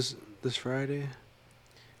 features this Friday.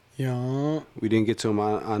 Yeah. We didn't get to him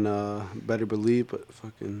on Better Believe, but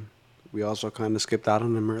fucking we also kind of skipped out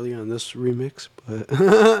on him earlier on this remix.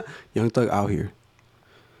 But Young Thug out here.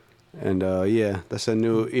 And yeah, that's a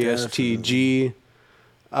new ESTG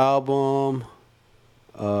album.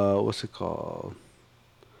 What's it called?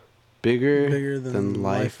 Bigger than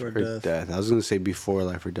Life or Death. I was gonna say Before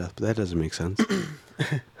Life or Death, but that doesn't make sense.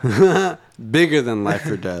 Bigger than Life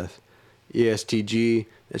or Death. ESTG.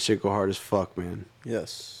 That shit go hard as fuck, man.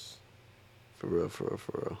 Yes. For real.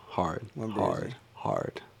 Hard.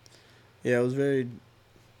 Hard. Yeah, it was very...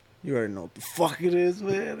 You already know what the fuck it is,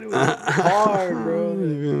 man. It was hard,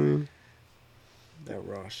 bro. That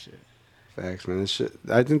raw shit. Facts, man. This shit.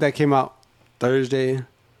 I think that came out Thursday.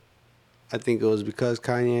 I think it was because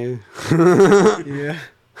Kanye. Yeah.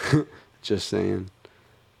 Just saying.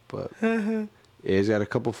 But yeah, he's got a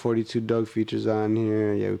couple 42 Doug features on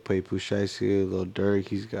here. Yeah, we played Pooh Shiesty, Lil Durk.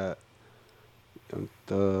 He's got Young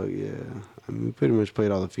Thug. Yeah. we pretty much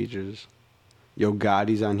played all the features. Yo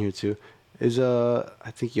Gotti's on here too. Is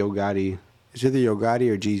I think Yo Gotti. It's either Yo Gotti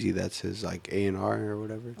or Jeezy. That's his like A&R or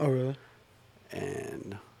whatever. Oh really?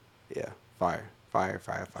 And yeah, fire.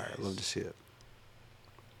 Love to see it.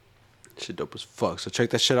 Shit dope as fuck. So check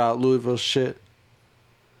that shit out. Louisville shit.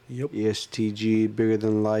 Yep. ESTG, Bigger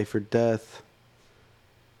Than Life or Death.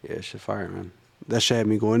 Yeah, shit fire, man. That shit had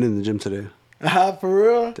me going in the gym today. For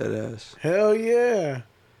real? Dead ass. Hell yeah.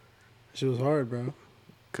 Shit was hard, bro.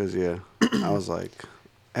 Cause yeah, I was like,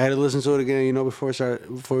 I had to listen to it again, you know, before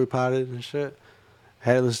we potted and shit. I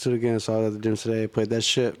had to listen to it again, so I was at the gym today, played that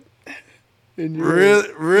shit.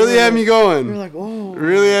 Really had me going. You're like, oh.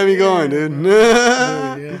 Really had me going, dude.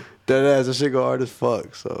 Yeah. Dead ass, that shit go hard as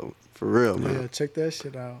fuck. So for real, man. Yeah, check that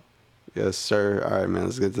shit out. Yes, sir. All right, man.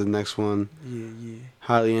 Let's get to the next one. Yeah.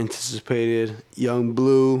 Highly anticipated. Young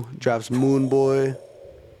Blue drops Moon Boy.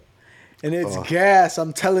 And it's gas.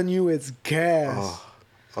 I'm telling you, it's gas.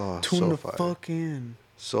 Oh, Tune so the fire. fuck in.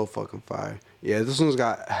 So fucking fire. Yeah, this one's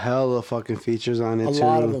got hella fucking features on it, A too.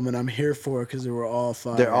 lot of them, and I'm here for it because they were all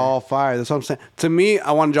fire. They're all fire. That's what I'm saying. To me,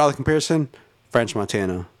 I want to draw the comparison. French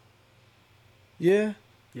Montana. Yeah.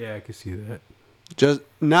 Yeah, I can see that. Just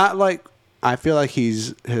not like I feel like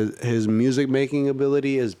his music making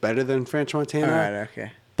ability is better than French Montana. All right,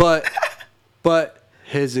 okay. But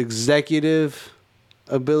his executive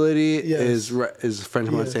ability is French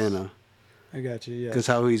Yes. Montana. I got you. Yeah. Because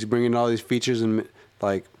how he's bringing all these features and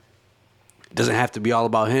like it doesn't have to be all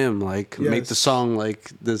about him. Like make the song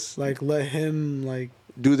like this. Like let him like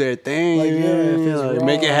do their thing. Like if it's like, raw,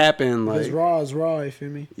 make it happen. If Like it's raw, it's raw. You feel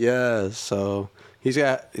me? yeah. So he's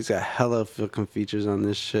got hella fucking features on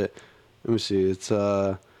this shit. Let me see. It's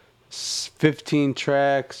 15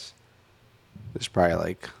 tracks. There's probably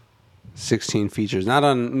like 16 features. Not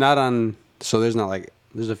on. So there's not like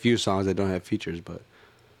there's a few songs that don't have features, but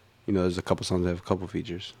you know there's a couple songs that have a couple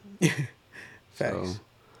features. Facts. So,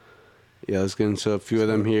 yeah, let's get into a few of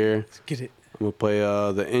them here. Let's get it. I'm gonna play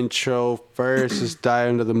the intro first. It's Die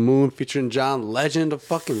Under the Moon featuring John Legend, a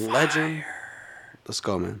fucking legend. Let's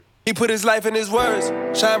go, man. He put his life in his words,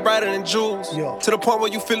 shine brighter than jewels. To the point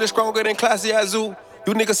where you feel it stronger than Classy Azul.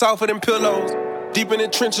 You niggas softer than pillows. Deep in the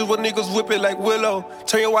trenches where niggas whip it like Willow.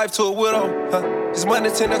 Turn your wife to a widow. This money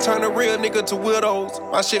tend to turn a real nigga to widows.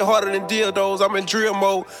 My shit harder than dildos. I'm in drill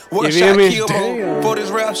mode. One shot kill mode. For this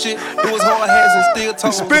rap shit, it was hard hands and steel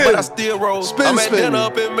toes. But I still rose. I'm at dinner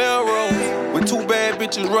up in Melrose. With two bad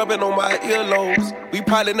bitches rubbing on my earlobes. We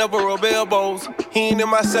probably never rub elbows. He ain't in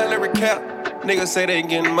my salary cap. Niggas say they ain't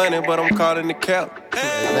getting money, but I'm calling the cap.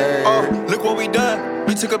 Look what we done.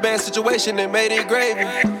 We took a bad situation and made it gravy.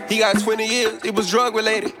 He got 20 years, it was drug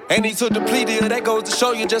related. And he took the plea deal, that goes to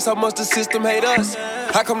show you just how much the system hate us.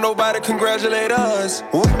 How come nobody congratulate us?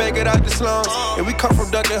 When we make it out the slums, and we come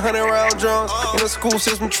from ducking 100-round drums. And the school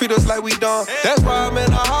system treat us like we dumb. That's why I'm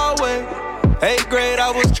in the hallway. 8th grade,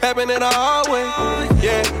 I was trapping in the hallway.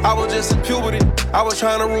 Yeah, I was just in puberty. I was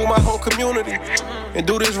trying to rule my whole community and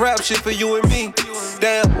do this rap shit for you and me.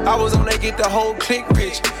 Damn, I was on that get the whole clique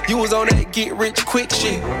rich. You was on that get rich quick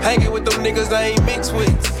shit. Hanging with them niggas I ain't mixed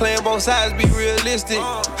with. Playing both sides, be realistic.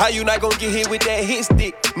 How you not gonna get hit with that hit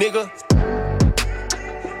stick, nigga?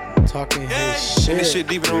 Talking his shit. And this shit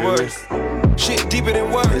deeper than words. Shit deeper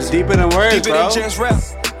than words. It's deeper than words, deeper bro. Than just rap.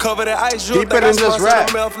 Cover the ice, you deeper than just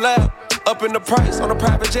rap. Up in the price, on a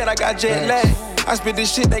private jet, I got jet lag. I spit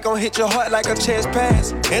this shit, they gon' hit your heart like a chest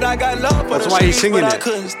pass. And I got love for That's the why he's streets, singing but it. I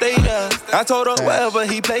couldn't stay there. I told her wherever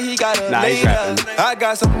he play, he gotta lay there. I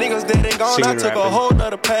got some niggas that ain't gone, I took a whole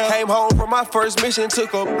nother path. Came home from my first mission,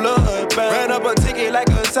 took a blood bath. Ran up a ticket like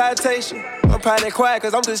a citation. I'm probably quiet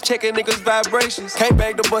cause I'm just checking niggas' vibrations. Came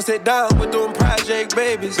back to bust it down with them project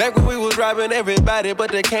babies. Back when we was robbing everybody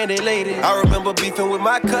but the candy lady. I remember beefing with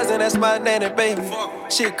my cousin, that's my nanny baby.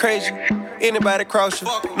 Shit crazy, anybody cross you.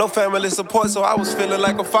 No family support, so I was feeling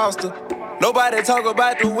like a foster. Nobody talk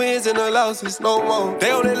about the wins and the losses no more.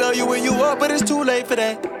 They only love you when you up, but it's too late for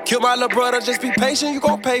that. Kill my little brother, just be patient, you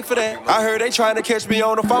gon' pay for that. I heard they trying to catch me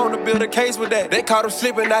on the phone to build a case with that. They caught him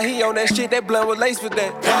slipping, now he on that shit, that blunt was laced with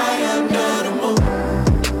that. Die under the moon.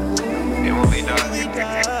 And when we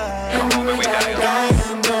die, I'm hoping we die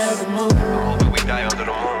under the moon. I'm hoping we die under the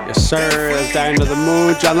moon. Yes, sir. Let's Die Under the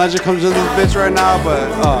Moon. John Legend comes in this bitch right now, but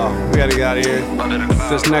we gotta get out of here.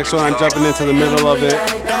 This next one, I'm jumping into the middle of it.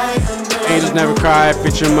 Angels Never Cry,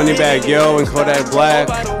 featuring Moneybagg Yo and Kodak Black.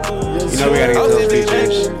 You know we gotta get to those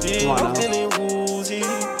features. Come on now.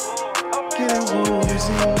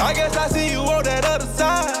 I guess I see you on that other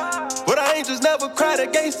side. But our angels never cry, the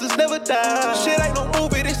gangsters never die. Shit ain't no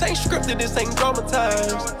movie, this ain't scripted, this ain't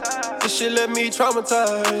dramatized. This shit left me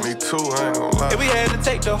traumatized. Me too, I ain't gon' lie. And we had to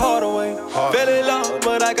take the heart away. Fell in love,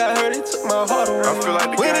 but I got hurt, it took my heart away. I feel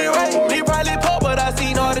like the when game it rained, over. me probably poor, but I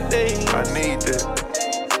seen all the days. I need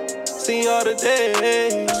that. Seen all the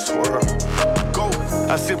days. Swear. Go.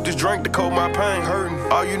 I sip this drink to cope my pain. Hurting.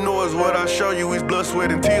 All you know is what I show you is blood,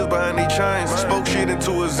 sweat, and tears behind these chains. Spoke shit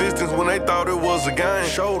into existence when they thought it was a game.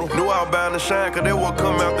 Showed them. Knew I was bound to shine, cause they would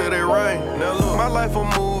come after they rain. Now look, my life a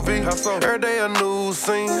movie. Every day a new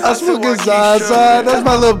scene. That's fucking Zaza. That's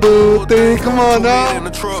my little boo thing. Come on now. You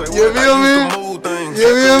feel me?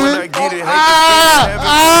 You feel me?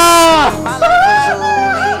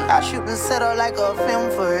 I shoot the setup like a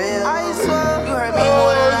film for real. I swear, you heard me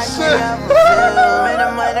more than I can ever feel. Made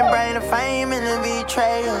the money, bring the fame, and the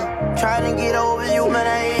betrayal. Trying to get over you, but I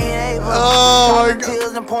ain't able. Oh my God.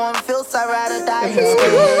 Tears and pouring filth, I'd rather die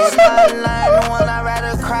instead. I learned the one, I'd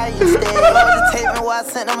rather cry instead. Love the tape and why I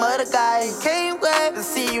sent them other guys. Came glad to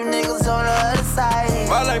see you niggas on the other side.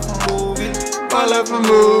 My life a movie. My life a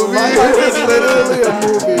movie. My life is literally a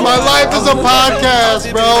movie. My life is a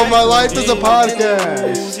podcast, bro. My life is a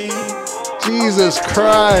podcast. Jesus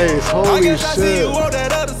Christ. Holy shit.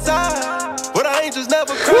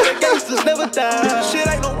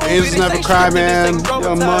 Angels never cry, man.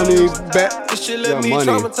 Your money back. Your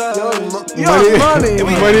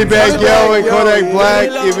money back, yo, and Kodak Black.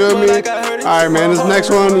 You feel me? Alright, man. This next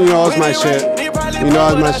one, you know, it's my shit. You know,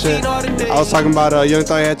 it's my shit. I was talking about Young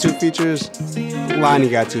Thug had 2 features. Lonnie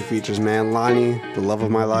got 2 features, man. Lonnie, the love of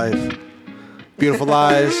my life. Beautiful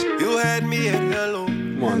Eyes. You had me at hello.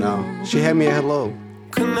 Come on now. She had me at hello.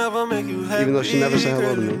 Even though she never said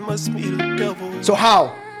hello to me. So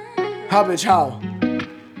how? How, bitch, how?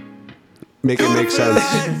 Make it make sense.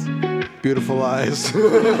 Beautiful Eyes.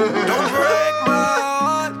 Don't break my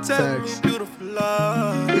heart. Tell me beautiful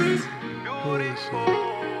lies.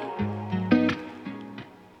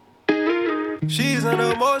 She's an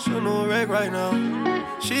emotional wreck right now.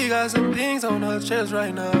 She got some things on her chest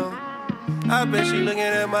right now. I bet she looking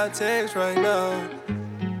at my text right now.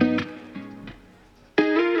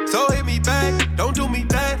 So hit me back, don't do me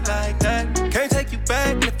bad like that. Can't take you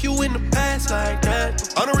back if you in the past like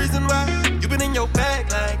that. On the reason why you been in your bag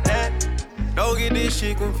like that. Don't get this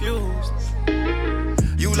shit confused.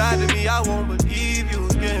 You lied to me, I won't believe you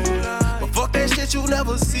again. But fuck that shit, you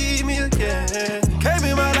never see me again. Came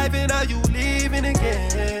in my life and now you leaving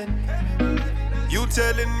again. You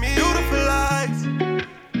telling me beautiful lies.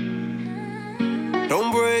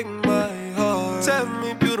 Don't break my heart. Tell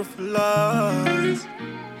me beautiful lies.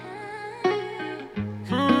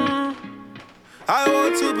 I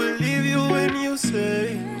want to believe you when you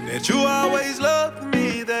say that you always loved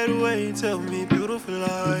me that way. Tell me beautiful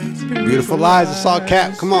lies. Beautiful Lies. It's all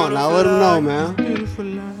cap. Come on now, let them know, man.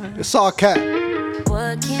 It's all cap.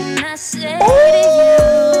 What can I say to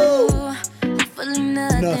you? Hopefully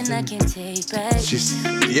nothing I can take back. She's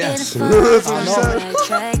yes. Nothing.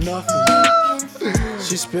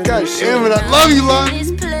 She's spinning. God damn it, I love you, Lonnie.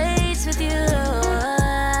 This place with you,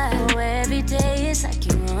 every day it's like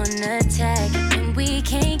you're on attack, and we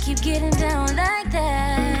can't keep getting down like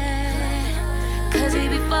that. Cause we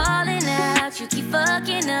be falling out, you keep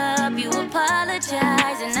fucking up, you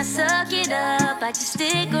apologize, and I suck it up. I just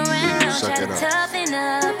stick around, try to toughen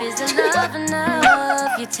up. Is the love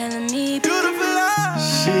enough? You're telling me beautiful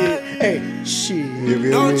lies. Shit, hey,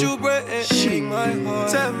 shit. Don't you break my heart.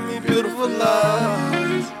 Tell me beautiful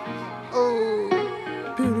lies. Oh,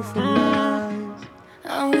 beautiful lies.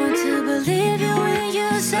 I want to believe you when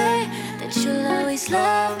you say that you'll always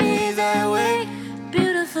love me that way.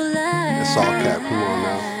 Beautiful lies. It's all cap. Come on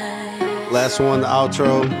now. Last one, the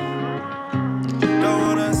outro.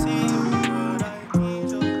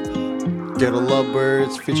 Get a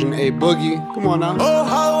Lovebirds featuring A Boogie. Come on now. Oh,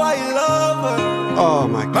 how I love her. Oh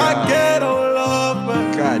my God. My ghetto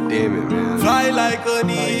lover. God damn it, man. Fly like an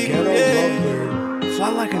eagle. Yeah. Fly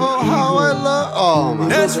like an eagle. Oh, how I love. Oh my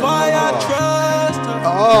God. That's why I trust her.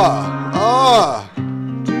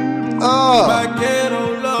 My ghetto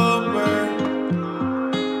lover.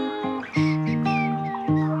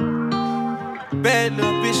 Bad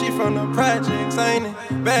little bitch, she from the projects, ain't it?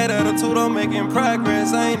 Bad attitude, I'm making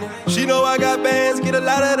progress, ain't it? She know I got bands, get a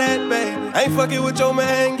lot of that, baby. Ain't fucking with your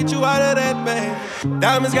man, get you out of that, baby.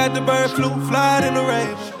 Diamonds got the bird flu, fly in the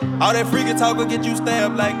raven. All that freaking talk will get you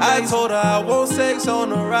stabbed like I told her I want sex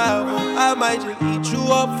on arrival. I might just eat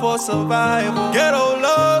you up for survival. Ghetto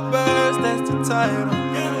Lovebirds, that's the title.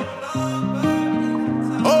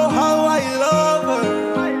 Oh, how I love her.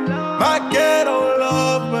 My ghetto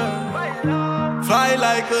lover. Fly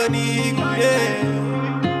like an eagle, yeah.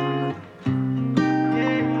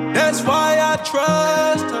 That's why I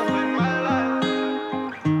trust her.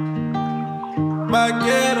 my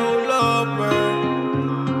ghetto lover.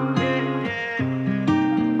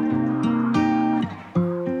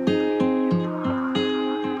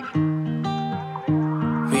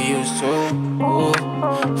 We used to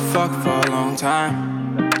fuck for a long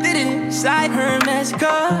time. Didn't slide her mess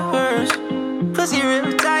covers. Pussy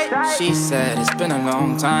real tight. She said it's been a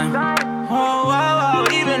long time. Whoa, whoa, whoa.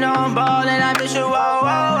 Even though I'm ballin', I miss you. Whoa,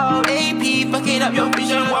 whoa, whoa. AP fucking up your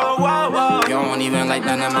vision. Whoa, whoa, whoa. You don't even like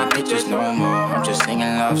none of my pictures no more. I'm just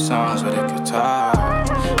singing love songs with a guitar.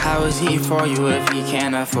 How is he for you if he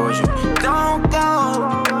can't afford you? Don't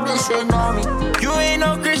go, this ain't on me. You ain't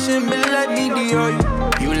no Christian, but let me Dior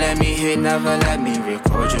you. You let me hit, never let me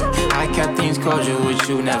record you. I kept things cordial with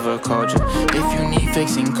you, never called you. If you need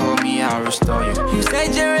fixing, call me, I'll restore you. You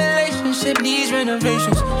said your relationship needs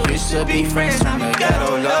renovations. Used to be friends, now we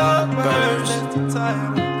ghetto lovers.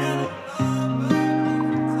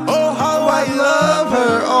 Oh, how I love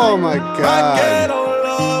her. Oh my God.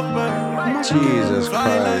 Jesus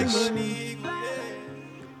Christ.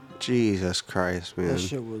 Jesus Christ, man. That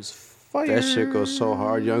shit was fire. That shit goes so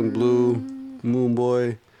hard. Young Blue, Moon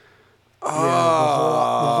Boy. Yeah, the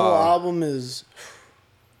whole album is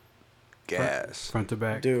gas. Front to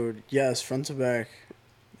back. Dude, yes, front to back.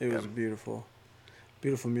 It was beautiful.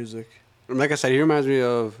 Beautiful music. Like I said, he reminds me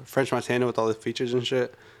of French Montana with all the features and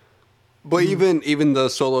shit. But even the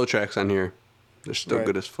solo tracks on here, they're still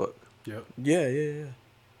good as fuck. Yep. Yeah.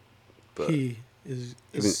 But he is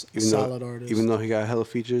a even solid artist. Even though he got hella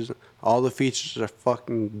features, all the features are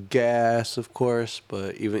fucking gas, of course.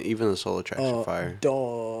 But even the solo tracks are fire.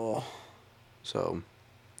 Duh. So,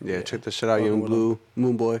 yeah, check this shit out, Young Blue,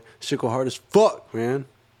 Moon Boy. Shit go hard as fuck, man.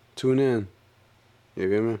 Tune in. You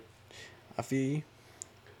get me? I feel you.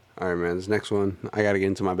 All right, man. This next one, I gotta get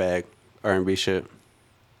into my bag. R&B shit.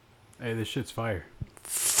 Hey, this shit's fire.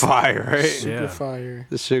 Fire, right? Super fire.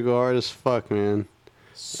 This shit go hard as fuck, man.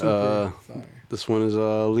 Super fire. This one is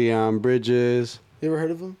Leon Bridges. You ever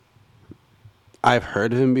heard of him? I've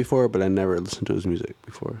heard of him before, but I never listened to his music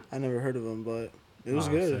before. I never heard of him, but it was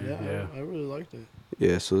good. Yeah. I really liked it.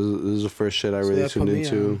 Yeah, so this is the first shit I really tuned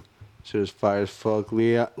into. Shit is fire as fuck.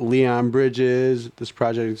 Leon Bridges. This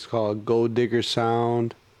project is called Gold Digger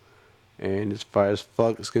Sound. And it's fire as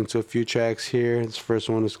fuck. Let's get into a few tracks here. This first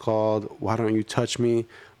one is called Why Don't You Touch Me?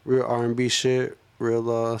 Real R&B shit. Real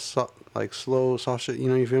like slow, soft shit. You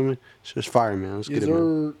know, you feel me? It's just fire, man. Let's get it,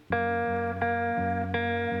 man.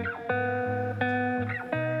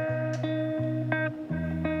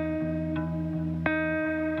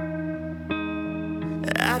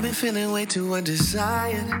 I've been feeling way too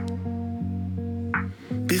undesired.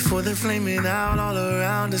 Before the flaming out all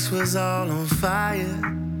around us was all on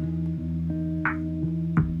fire.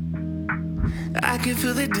 I can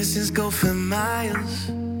feel the distance go for miles.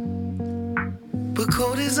 But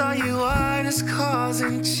cold is all you are, and it's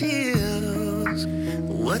causing chills.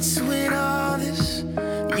 What's with all this?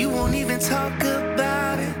 You won't even talk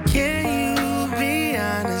about it. Can you be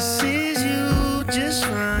honest? Is you just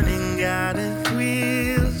running out of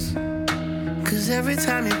thrills? Cause every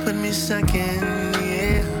time you put me second,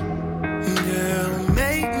 yeah. Girl,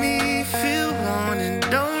 make me feel wanted.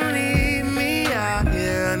 Don't leave me out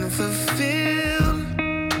here unfulfilled.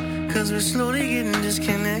 Cause we're slowly getting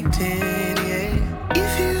disconnected, yeah.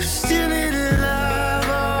 If you still in love,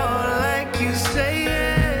 or like you say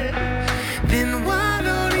it, then why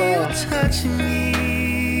don't you touch me?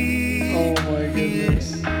 Oh my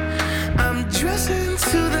goodness. I'm dressing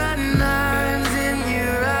to the nines in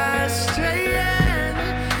your eyes straight.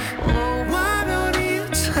 Oh, why don't you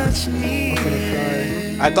touch me?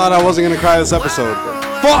 I thought I wasn't gonna cry this episode.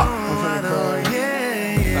 Fuck!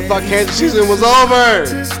 I thought cancer season was over.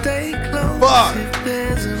 Fuck!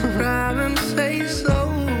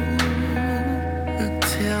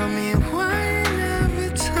 Tell me why you never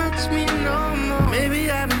touch me no more. Maybe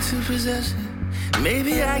I've been too possessive.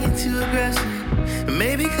 Maybe I get too aggressive.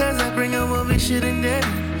 Maybe cause I bring up what we shouldn't do.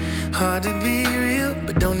 Hard to be real,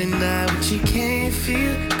 but don't deny what you can't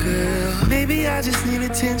feel, girl. Maybe I just need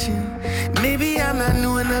attention. Maybe I'm not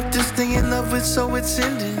new enough to stay in love with, so it's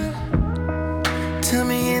ending. Tell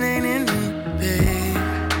me it ain't ending, babe.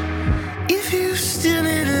 If you still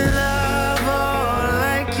in love, or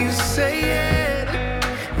like you say it,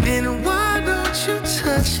 then why don't you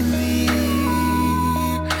touch me?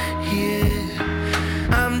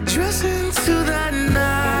 Yeah, I'm dressing to the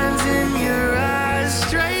nines in your eyes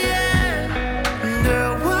straight.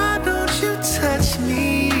 Girl, why don't you touch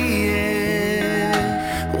me?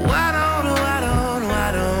 Yeah. Why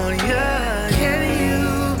don't you? Can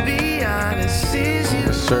you be honest? Is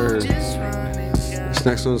you Yes, sir. This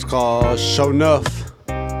next one's called Show Nuff.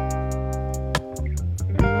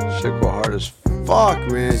 Shit go hard as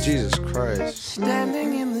Fuck, man. Jesus Christ.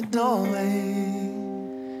 Standing in the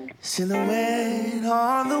doorway, silhouette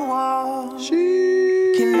on the wall,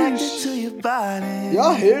 connected to your body.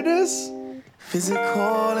 Y'all hear this?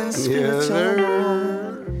 Physical and spiritual.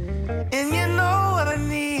 And you know what I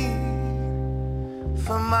need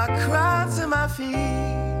from my crown to my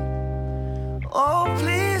feet. Oh,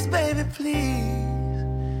 please, baby, please.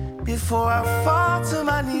 Before I fall to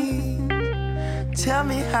my knees, tell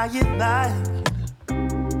me how you like it.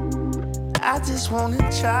 I just wanna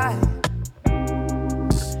try it.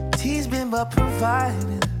 Tease been but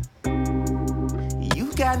provided.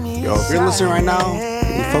 You got me. Yo, if you're listening right now,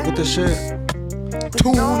 you fuck with this shit,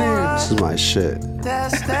 tune in. This is my shit.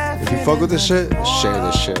 If you fuck with this shit, share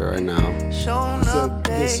this shit right now. So,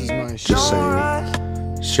 this is my shit. Just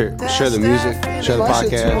saying. Share the music, share the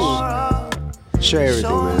podcast, share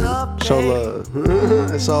everything, man. Show love.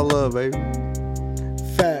 It's all love, baby.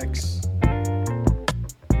 Facts.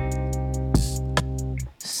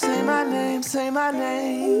 Say my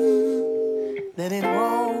name. Let it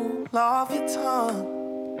roll off your tongue.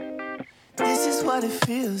 This is what it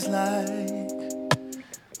feels like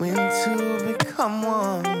when two become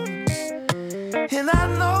one. And I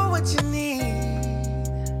know what you need,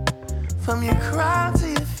 from your crown to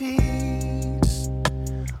your feet.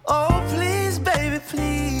 Oh, please, baby,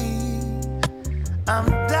 please. I'm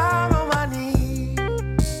down on my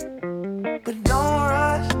knees, but don't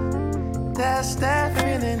rush. That's that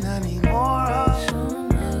feeling I need more of.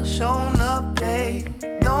 Showing up, babe.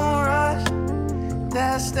 Don't rush.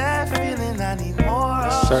 That's that feeling I need more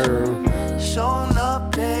of. Sir. Showing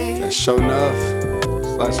up, babe. That's show enough.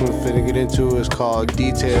 This last one we're finna get into is called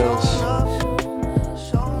Details.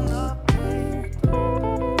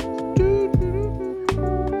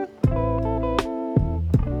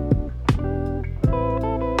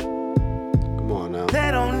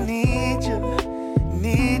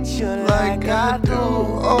 Like I do.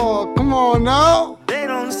 Oh, come on now. They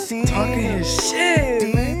don't see talking his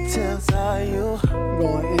shit, man. Details are you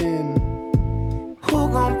going in. Who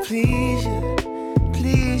gon' please you?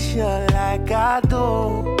 Please you like I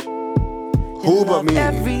do. Who but me?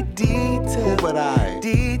 Every detail. Who but I?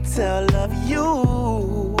 Detail of you.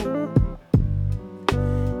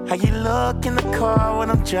 How you look in the car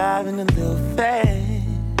when I'm driving a little fast.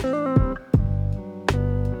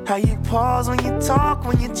 How you pause when you talk,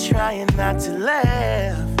 when you're trying not to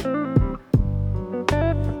laugh.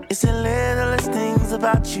 It's the littlest things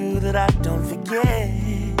about you that I don't forget.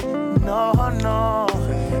 No, no.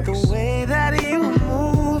 The way that you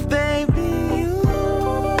move, baby, you.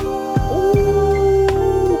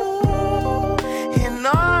 And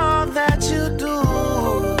all that you do.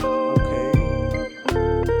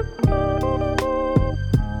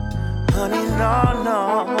 Honey, no, no.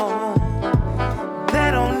 They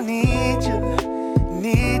don't need you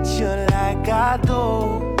like I do.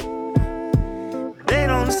 They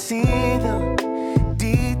don't see the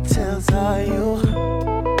details of you.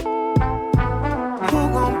 Who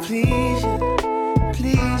gon' please you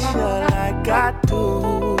like I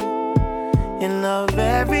do? And love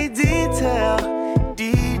every detail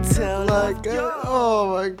like you.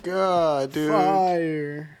 Oh my god, dude.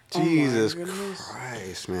 Fire. Jesus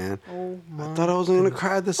Christ, man. I thought I wasn't gonna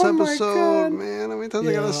cry this episode, man. How many times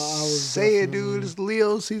I gotta say it, dude? It's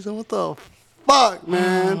Leo season. What the fuck,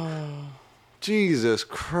 man? Jesus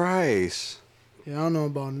Christ. Yeah, I don't know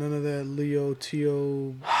about none of that Leo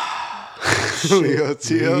Tio. Leo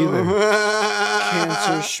Tio.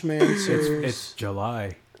 Cancer schmancer. It's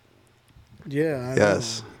July. Yeah. I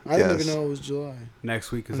yes. know. I didn't even know it was July.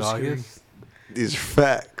 Next week is August. These are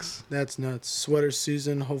facts. That's nuts. Sweater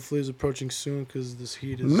season hopefully is approaching soon because this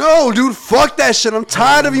heat is. No, dude, fuck that shit. I'm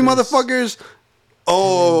tired of you motherfuckers.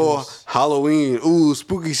 Oh, Halloween. Ooh,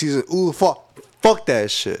 spooky season. Ooh, fuck that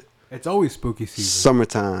shit. It's always spooky season.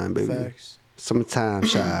 Summertime, baby. Facts. Summertime,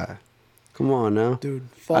 shy. Come on now. Dude,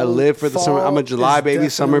 I live for the summer. I'm a July baby,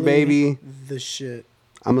 summer baby. The shit.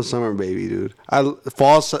 I'm a summer baby, dude.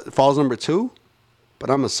 Fall's number 2, but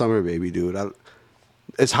I'm a summer baby, dude.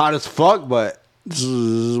 It's hot as fuck, but this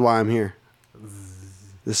is why I'm here.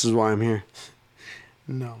 This is why I'm here.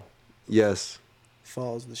 No. Yes.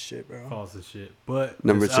 Fall's the shit, bro. Fall's the shit. But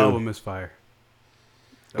number this 2 album is fire.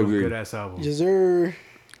 That was a good ass album. Yes, sir.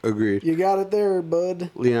 Agreed. You got it there, bud.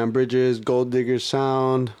 Leon Bridges, Gold Digger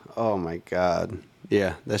Sound. Oh my god.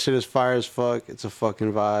 Yeah, that shit is fire as fuck. It's a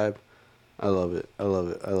fucking vibe. I love it. I love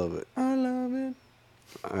it. I love it. I love it.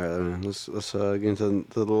 All right, man. Let's get into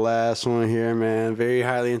the last one here, man. Very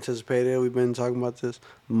highly anticipated. We've been talking about this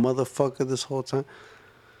motherfucker this whole time.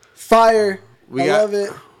 Fire. I love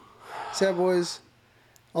it. Sad boys.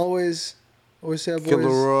 Always Always Sad Boys. Kid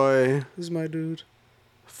Laroi. This is my dude.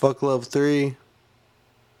 Fuck Love 3.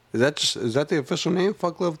 Is that the official name?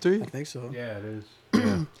 Fuck Love 3? I think so. Yeah, it is.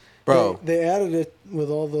 Yeah. Bro. They added it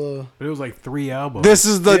with all the... But it was like 3 albums. This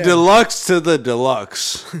is the deluxe to the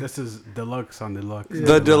deluxe. This is deluxe on deluxe. Yeah.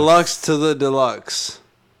 The deluxe to the deluxe.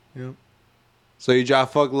 Yep. So you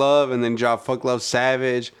drop Fuck Love, and then you drop Fuck Love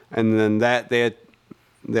Savage, and then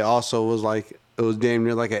they also was like, it was damn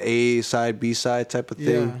near like an A side, B side type of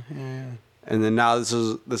thing. Yeah. And then now this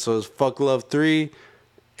was Fuck Love 3,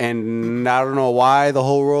 and I don't know why the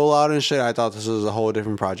whole rollout and shit. I thought this was a whole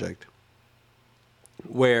different project,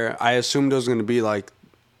 where I assumed it was gonna be like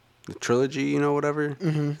the trilogy, you know, whatever.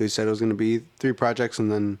 Mm-hmm. He said it was gonna be 3 projects,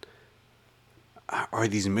 and then are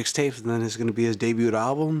these mixtapes, and then it's gonna be his debut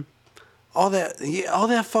album. All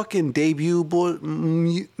that fucking debut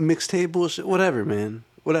mixtape bullshit. Whatever, man.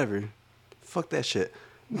 Whatever. Fuck that shit.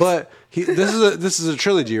 But this is a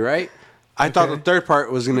trilogy, right? I thought the third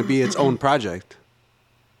part was gonna be its own project,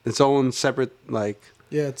 its own separate like.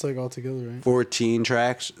 Yeah, it's like all together, right? 14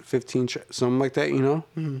 tracks, 15 tracks, something like that. You know?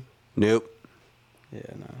 Mm-hmm. Nope. Yeah,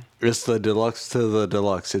 no. It's the deluxe to the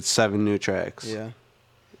deluxe. It's 7 new tracks. Yeah.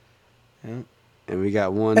 Yeah. And we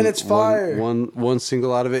got one. And it's fire. One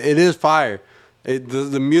single out of it. It is fire.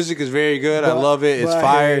 The music is very good. I love it. It's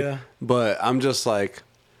fire. Yeah. But I'm just like,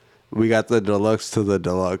 we got the deluxe to the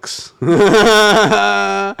deluxe.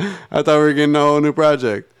 I thought we were getting a whole new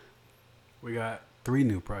project. We got 3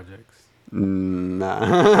 new projects. Nah.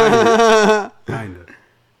 Kinda.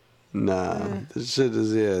 Nah. This shit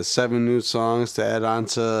is 7 new songs to add on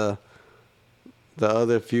to the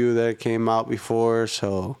other few that came out before.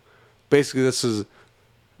 So basically, this is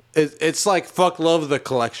it's like Fuck Love the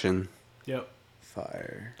collection. Yep.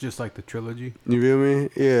 Fire. Just like the trilogy. You feel me?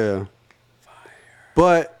 Yeah. Fire.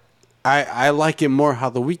 But I like it more how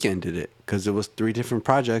The Weeknd did it, because it was 3 different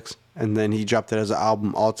projects, and then he dropped it as an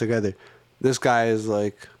album altogether. This guy is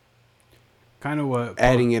like kind of what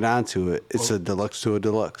adding it onto it. It's a deluxe to a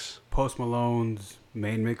deluxe. Post Malone's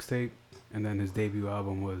main mixtape, and then his debut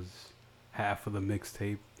album was half of the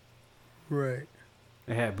mixtape. Right.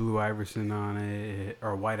 It had Blue Iverson on it,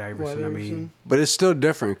 or White Iverson, I mean. But it's still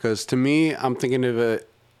different, because to me, I'm thinking of it,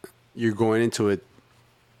 you're going into it,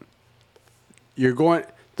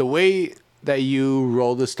 the way that you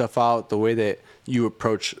roll this stuff out, the way that you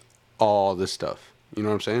approach all this stuff. You know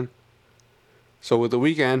what I'm saying? So with The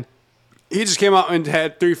Weeknd, he just came out and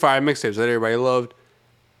had 3 fire mixtapes that everybody loved.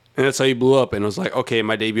 And that's how he blew up. And it was like, okay,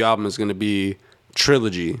 my debut album is going to be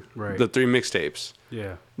trilogy. Right. The 3 mixtapes.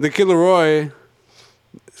 Yeah. The Kid Laroi,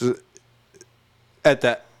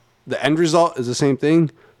 the end result is the same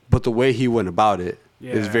thing, but the way he went about it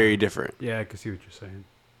is very different. Yeah, I can see what you're saying.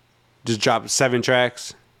 Just dropped 7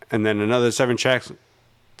 tracks, and then another 7 tracks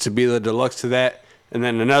to be the deluxe to that, and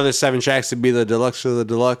then another 7 tracks to be the deluxe to the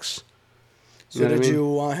deluxe. So did you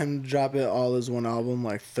want him to drop it all as one album,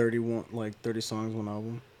 like 30 songs, one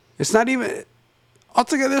album? It's not even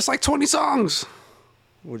altogether. It's like 20 songs.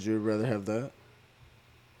 Would you rather have that?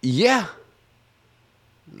 Yeah.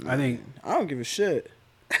 I think I don't give a shit.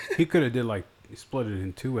 He could have split it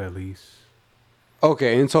in 2 at least.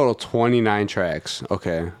 Okay, in total 29 tracks.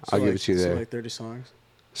 Okay, I'll give it to you there. So like 30 songs.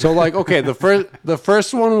 So like, okay, the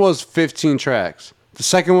first one was 15 tracks. The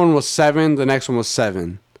second one was 7. The next one was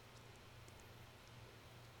 7.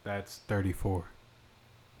 That's 34.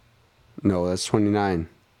 No, that's 29.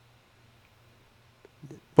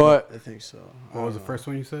 But I think so. What was the first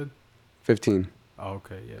one you said? 15. Oh,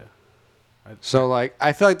 okay, yeah. So like,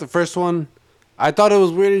 I feel like the first one, I thought it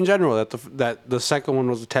was weird in general that the second one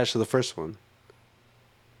was attached to the first one.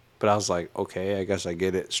 But I was like, okay, I guess I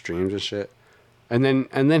get it, streams and shit. And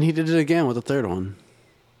then he did it again with the third one.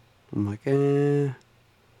 I'm like, Dude,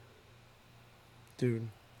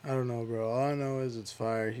 I don't know, bro. All I know is it's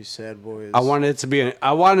fire. He's Sad Boys. I wanted it to be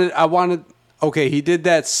I wanted. Okay, he did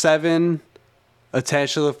that 7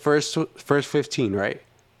 attached to the first 15, right?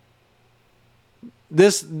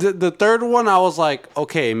 The third one, I was like,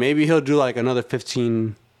 okay, maybe he'll do like another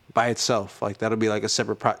 15 by itself. Like that'll be like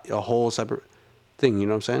a whole separate thing. You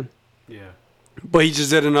know what I'm saying? Yeah. But he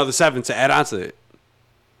just did another 7 to add on to it.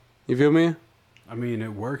 You feel me? I mean,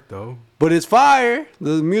 it worked though. But it's fire.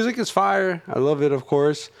 The music is fire. I love it, of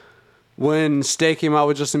course. When Stay came out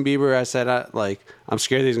with Justin Bieber, I said, I'm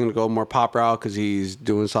scared he's going to go more pop route because he's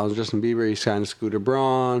doing songs with Justin Bieber. He's kind of Scooter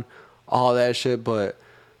Braun, all that shit. But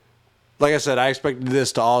like I said, I expected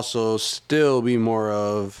this to also still be more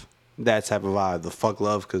of that type of vibe. The Fuck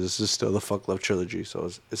Love, because this is still the Fuck Love trilogy.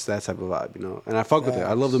 So it's that type of vibe, you know. And I fuck with it.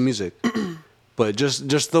 I love the music. But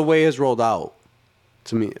just the way it's rolled out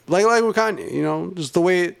to me. Like with Kanye, you know, just the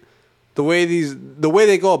way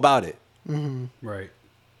they go about it. Mm-hmm. Right.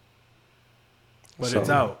 But it's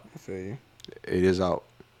out. I feel you. It is out.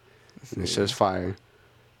 And it says fire.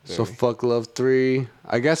 So Fuck Love 3.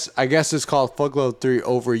 I guess it's called Fuck Love 3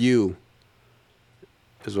 Over You.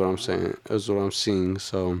 Is what I'm saying. Is what I'm seeing.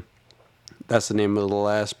 So that's the name of the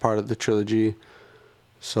last part of the trilogy.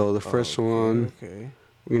 So the first one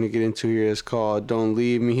we're gonna get into here is called Don't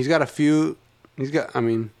Leave Me. He's got a few. He's got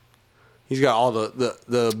all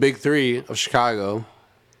the big three of Chicago.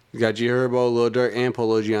 He's got G Herbo, Lil Durk, and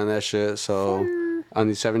Polo G on that shit. So on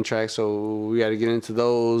these 7 tracks, so we got to get into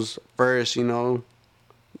those first. You know,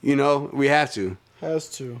 we have to. Has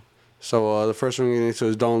to. So the first one we're getting into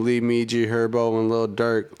is Don't Leave Me, G Herbo and Lil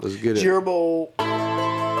Durk. Let's get it. G Herbo.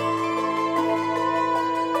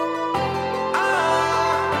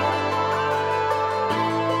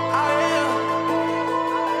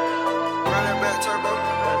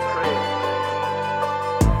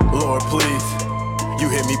 Lord, please, you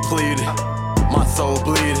hear me pleading, my soul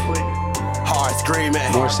bleeding, heart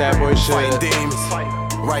screaming, more sad boy shit. Fighting demons.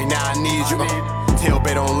 Right now I need you. Tell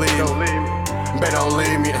Bay don't leave me. Bay don't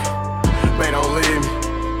leave me. Bay don't leave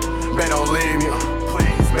me. Bay don't leave me.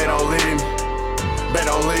 Please, Bay don't leave me. Bay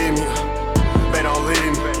don't leave me. Bay don't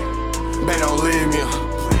leave me. Bay don't leave me.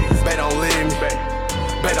 Bay don't leave me.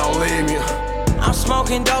 Bay don't leave me. I'm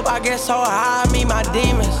smoking dope, I get so high, I meet my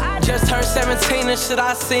demons. Just turned 17 and shit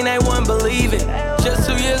I seen, they wouldn't believe it. Just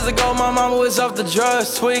 2 years ago, my mama was off the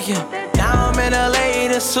drugs tweaking. Now I'm in LA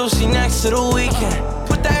eating sushi next to the weekend.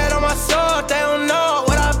 Put that on my soul, they don't know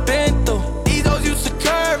what I've been through. These hoes used to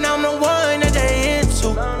curve, now I'm the one that they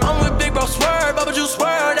into. I'm with Big Bro Swerve, Bubba Juice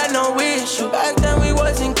Swerve, that no issue. Back then we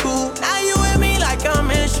wasn't cool, now you with me like I'm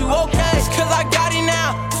issue. Okay, it's cause I got it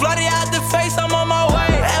now, flooded out the face, I'm on my way.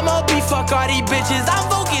 MOB, fuck all these bitches, I'm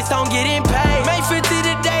focused on getting paid. Make 50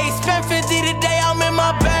 today, spend 50 today, I'm in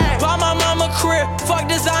my bag. Buy my mama crib, fuck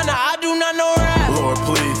designer, I do not know rap. Lord,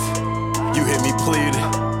 please, you hear me pleading,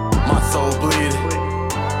 my soul bleeding,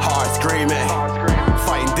 heart screaming,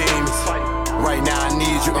 fighting demons. Right now I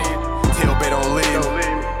need you. Tell Bay don't leave me.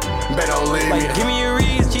 Bay don't leave me. Like, give me a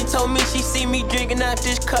reason. She told me she see me drinking out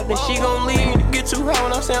this cup, then she gon' leave me to get too high.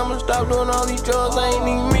 When I say I'ma stop doing all these drugs, I ain't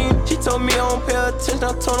even mean. She told me I don't pay attention.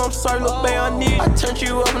 I told her I'm sorry, little babe, I need it. I turned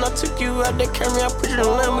you up and I took you out that Camry. I put you in a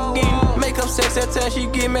Lamborghini. Make up sex that time she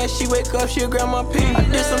get mad. She wake up, she'll grab my pee. I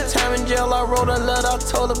did some time in jail. I wrote a letter. I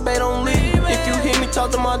told her, babe, don't leave. If you hear me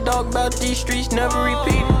talk to my dog about these streets, never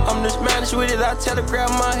repeat it. I'm just managed with it. I tell her grab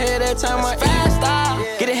my head every time I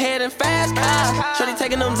eat. Get ahead and fast cars. Shorty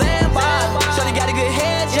taking them Zambars. Shorty got a good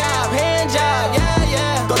hand job,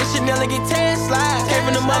 yeah. Go to Chanel and get 10 slides. Came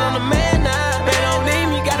from the mud on the man now. They don't leave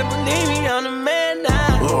me, gotta believe me on the man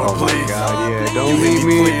now. Lord, please. Yeah, Don't Leave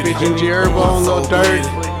Me, featuring G Herbo and Lil Durk.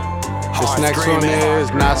 This next one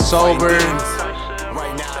is Not Sober,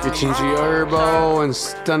 featuring G Herbo and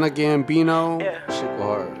Stunna Gambino. Shit go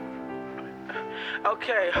hard.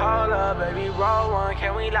 Okay, hold up, baby, roll one.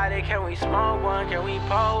 Can we light it? Can we smoke one? Can we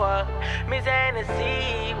pull up? Miss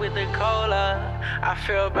Hennessy with the cola. I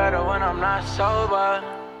feel better when I'm not sober.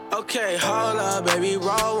 Okay, hold up, baby,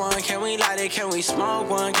 roll one. Can we light it? Can we smoke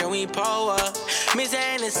one? Can we pull up? Miss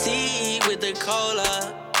Hennessy with the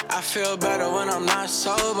cola. I feel better when I'm not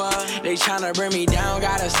sober. They tryna bring me down,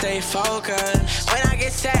 gotta stay focused. When I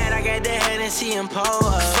get sad, I get the Hennessy and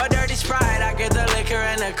Pola. For dirty Sprite, I get the liquor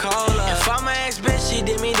and the cola. If I'm an ex-bitch, she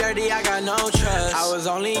did me dirty, I got no trust. I was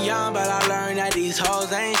only young, but I learned that these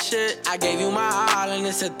hoes ain't shit. I gave you my all, and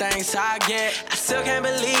it's the thanks I get. I still can't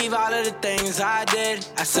believe all of the things I did.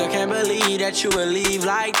 I still can't believe that you would leave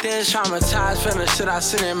like this. Traumatized from the shit I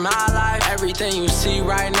seen in my life. Everything you see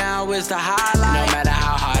right now is the highlight. No matter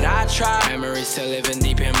how hard I try, memories still living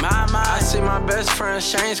deep in my mind. I see my best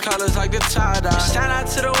friends change colors like the tie-dye. Shout out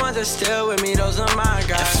to the ones that still with me, those are my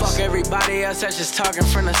guys. And fuck everybody else that's just talking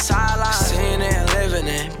from the sideline. Seeing it and living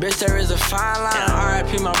it, bitch, there is a fine line. And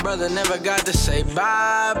RIP, my brother never got to say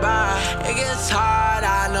bye-bye. It gets hard,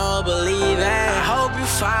 I know, believe it. I hope you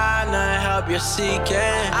find the help you're seeking.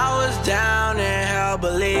 I was down in hell,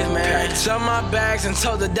 believe me. Packed up my bags and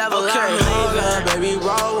told the devil I'm leaving. Baby,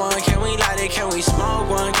 roll one, can we light it, can we smoke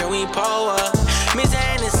one? Can we pull up? Miss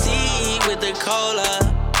Hennessy with the cola.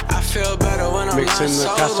 I feel better when I'm mixing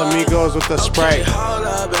not the sober. Casamigos with the Sprite. Okay, hold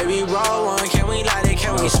up, baby, roll one. Can we light it?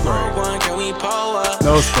 Can we smoke one? Can we pull up?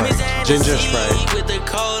 No Sprite. Ginger Sprite. With the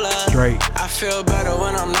cola. Straight. I feel better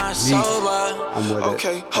when I'm not sober. I'm with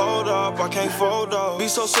Okay, hold up, I can't fold up. Be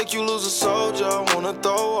so sick you lose a soldier, I wanna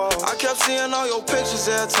throw up. I kept seeing all your pictures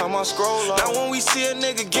every time I scroll up. Now when we see a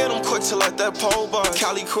nigga get him quick to let that pole bar.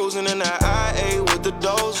 Cali cruising in that IA with the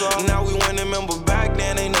dozer. Now we went and remember back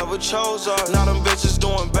then they never chose us. Now them bitches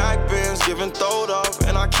doing back bends, giving throwed up.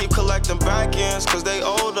 And I keep collecting back ends, cause they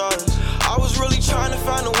owed us. I was really trying to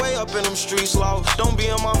find a way up in them streets, lost. Don't be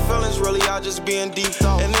in my feelings, really, I just be in deep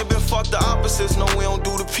thought. And they been fuck the opposites, no, we don't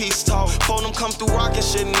do the peace talk. Phone them come through rockin'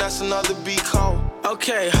 shit, and that's another beat call.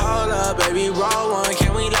 Okay, hold up, baby, roll one.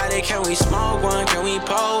 Can we light it? Can we smoke one? Can we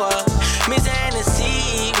pull up? Miss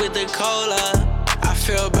Hennessy with the cola. I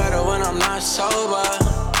feel better when I'm not sober.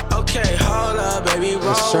 Okay, hold up, baby, roll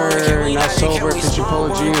yes, sir. one. Can we Not light it? sober. Can we Christian smoke Polo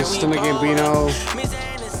one? Genius, Can we Stomach pull Gambino.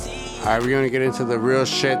 Alright, we're gonna get into the real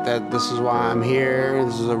shit. That this is why I'm here.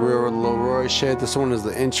 This is a real Lil Roy shit. This one is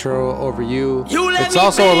the intro over you. It's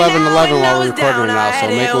also 11:11 while we're recording it now, so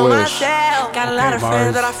make a wish. Got a lot of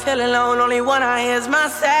friends that I feel alone. Only one I hear is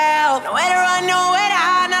myself. Nowhere to run, nowhere to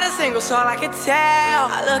hide. Not a single soul I can tell.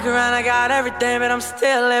 I look around, I got everything, but I'm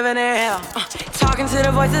still living in hell. Talking to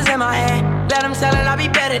the voices in my head. Let them tell it I'll be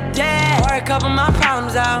better dead. Or a couple of my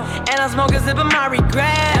problems out. And I smoke a zip of my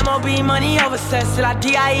regret. MOB money over sex till I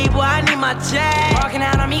DIE, boy, I need my jet. Walking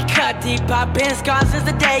out on me cut deep. I've been scarred since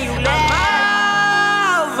the day you left.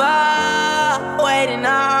 I'm over, waiting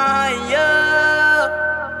on you.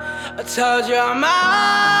 I told you I'm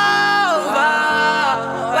over,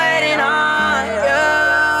 waiting on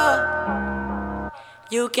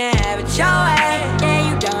you. You can have it your way. Yeah,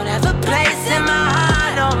 you don't have a place in my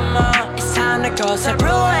heart no more. It's time to go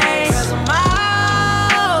separate ways. 'Cause I'm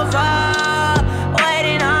over,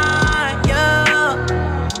 waiting on you.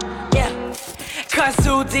 Yeah. Cut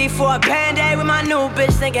too deep for a band-aid with my new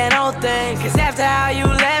bitch thinking old things. 'Cause after how you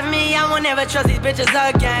left me, I won't never trust these bitches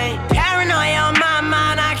again. Paranoia on my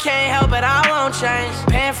mind, I can't help it, I won't change.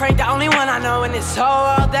 Pan Frank, the only one I know in this whole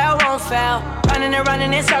world that won't fail. Running and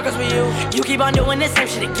running in circles with you. You keep on doing the same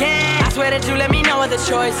shit again. I swear that you let me know other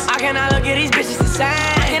choice. I cannot look at these bitches the same.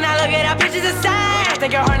 I cannot look at our bitches the same. I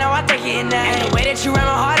think you're hard, now I think you're name. And the way that you ran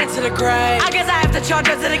my heart into the grave, I guess I have to charge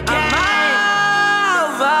us to the game. I'm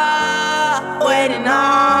over, waiting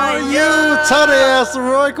on you. Tell the ass,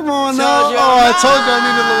 Leroy. Come on now. Oh, I told you I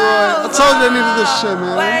needed Leroy. I told you I needed this shit,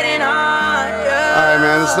 man. Waiting on you. Alright,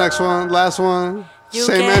 man. This next one, last one.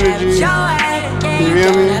 Same energy. You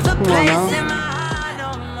feel me? Come on now.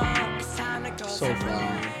 So far.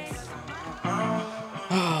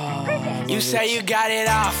 You say you got it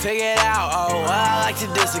all figured out. Oh, well, I like to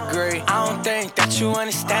disagree. I don't think that you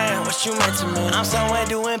understand what you meant to me. I'm somewhere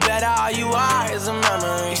doing better. All you are is a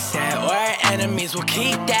memory. You said we're enemies, we'll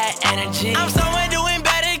keep that energy. I'm somewhere doing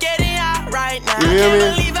better, getting out right now. You hear me?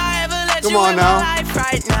 Can't believe I ever let Come you on in now. my life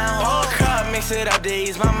right now. Whole cup, mix it up to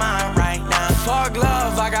ease my mind right now. Fuck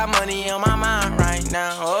love, I got money on my mind right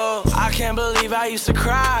now. Oh, I can't believe I used to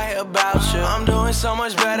cry about you. I'm doing so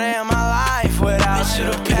much better in my life without you.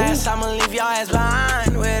 The past, I'ma leave your ass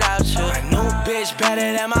behind without you. A new bitch better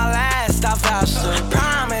than my last, I vouch to.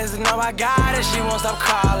 Promise, know I got it, she won't stop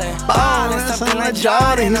calling. Oh, something like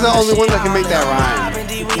Jordan. He's the only one that can make that rhyme.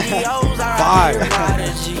 Fire.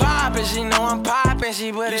 Poppin', she know I'm poppin',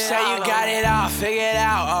 she put it. You say you got it all figured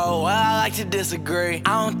out. Oh, well, I like to disagree.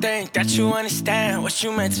 I don't think that you understand what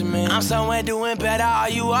you meant to me. I'm somewhere doing better, all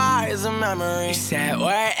you are is a memory. You said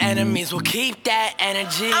we're enemies, we'll keep that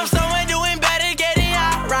energy. I'm somewhere doing better, getting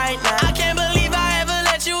out right now. I can't believe I ever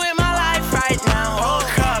let you in my life right now. Whole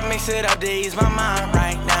cup, mix it up to ease my mind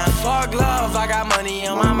right now. Fuck love, I got money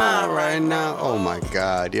on my mind right now. Oh my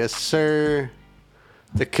God, yes sir.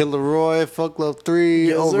 The Killer Roy, Fuck Love 3,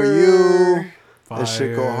 Yes, over sir. you. That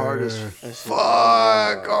shit go hard as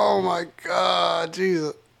fuck. Oh my God,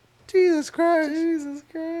 Jesus Christ. Jesus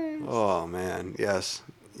Christ. Oh man, yes.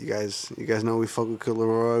 You guys know we fuck with Killer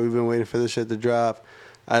Roy. We've been waiting for this shit to drop.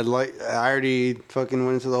 I already fucking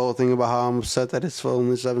went into the whole thing about how I'm upset that it's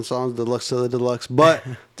only 7 songs, deluxe to the deluxe. But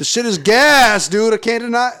the shit is gas, dude. I can't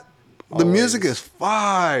deny. The music is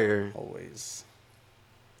fire. Always.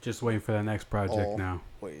 Just waiting for that next project now.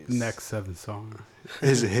 Next 7 songs.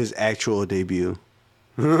 His actual debut.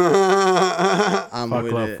 I'm Fuck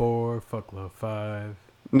with Love it. 4, Fuck Love 5.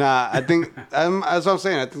 Nah, I think that's what I'm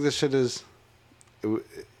saying. I think this shit is.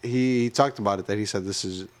 He talked about it, that he said this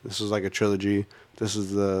is like a trilogy. This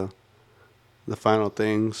is the final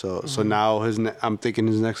thing. So now I'm thinking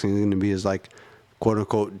his next thing is gonna be his like quote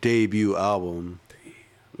unquote debut album.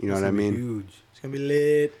 You know what I mean? Huge. It's gonna be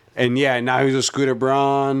lit. And yeah, now he's a Scooter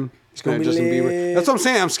Braun. He's gonna be Justin lit. Bieber. That's what I'm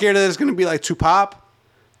saying. I'm scared that it's gonna be like Tupac,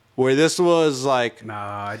 where this was like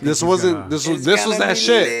I think this he's wasn't gonna- this was that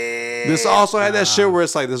shit. This also had that shit where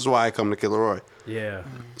it's like, this is why I come to Killer Roy. Yeah.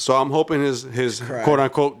 So I'm hoping his quote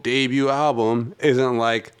unquote debut album isn't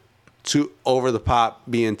like too over the top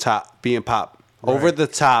being pop. Over the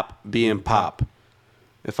top being pop.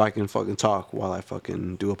 If I can fucking talk while I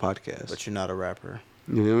fucking do a podcast. But you're not a rapper.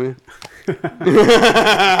 You know what I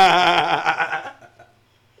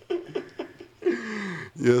mean?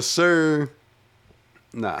 Yes, sir.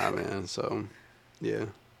 Nah, man. So, yeah.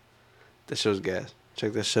 That shit was gas.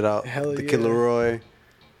 Check that shit out. Hell the yeah. Kid Leroy.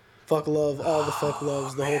 Fuck Love, all the Fuck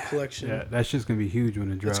Loves, the whole collection. Yeah, that shit's gonna be huge when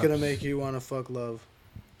it drops. It's gonna make you want to fuck love.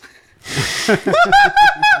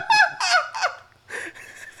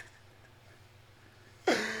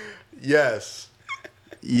 Yes.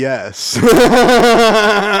 Yes.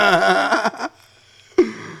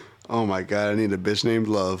 Oh my god, I need a bitch named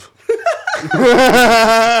Love.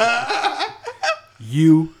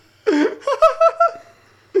 You.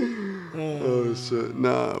 Oh shit.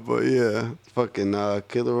 Nah, but yeah. Fucking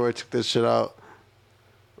Kid Leroy, check this shit out.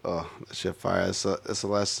 Oh, that shit fire. That's the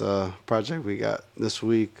last project we got this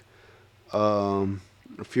week. A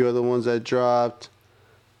few other ones that dropped.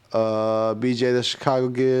 BJ the Chicago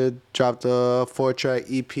Kid dropped a 4-track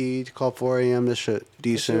EP called 4 AM. This shit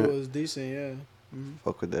decent. That shit was decent, yeah. Mm-hmm.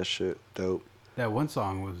 Fuck with that shit. Dope. That one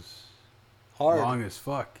song was hard, long as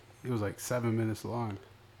fuck. It was like 7 minutes long.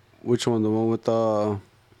 Which one? The one with I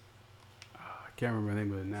can't remember the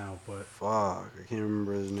name of it now, but fuck, I can't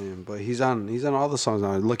remember his name. But he's on all the songs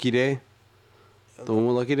now. Lucky Day. The one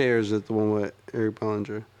with Lucky Day, or is it the one with Eric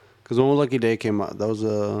Bellinger? Because the one with Lucky Day came out. That was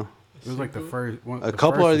a. It was like the first one. A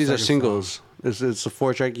couple of these are singles. It's a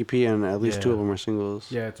 4-track EP, and at least 2 of them are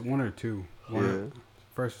singles. Yeah, it's 1 or 2.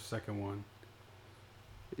 First or second one.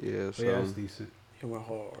 Yeah, so yeah, it's decent. It went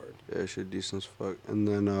hard. Yeah, shit decent as fuck. And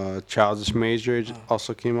then Childish Major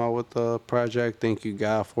also came out with the project. Thank You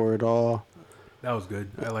God for It All. That was good.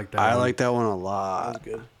 I like that. I like that one a lot. That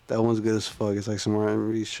was good. That one's good as fuck. It's like some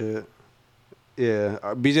R&B shit. Yeah,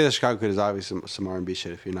 BJ the Chicago Kid is obviously some R&B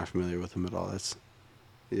shit. If you're not familiar with him at all, that's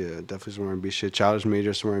definitely some R&B shit. Childish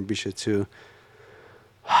Major, some R&B shit too.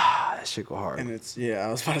 That shit go hard. And it's I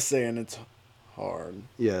was about to say, and it's hard.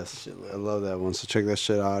 Yes, I love that one. So check that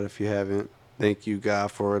shit out if you haven't. Thank You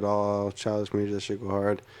God for It All. Childish Major, that shit go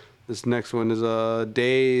hard. This next one is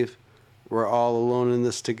Dave. We're All Alone in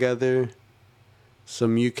This Together.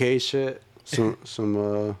 Some UK shit. Some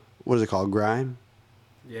what is it called? Grime?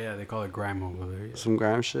 Yeah, they call it grime over there. Yeah. Some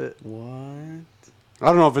grime shit. What? I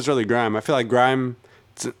don't know if it's really grime. I feel like grime,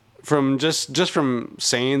 from just from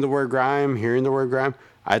saying the word grime, hearing the word grime,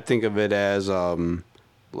 I think of it as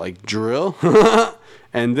like drill.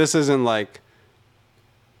 And this isn't like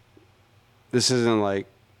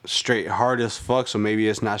straight hard as fuck, so maybe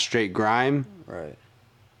it's not straight grime. Right.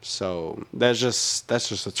 So that's just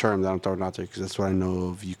a term that I'm throwing out there because that's what I know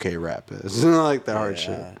of UK rap is. It's not like the hard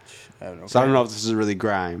shit. So I don't know if this is really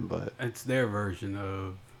grime, but it's their version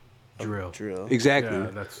of drill. Exactly. Yeah,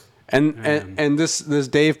 that's and this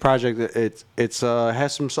Dave project, it's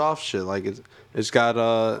has some soft shit. Like it's got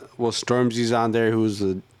Stormzy's on there, who's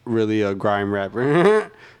really a grime rapper,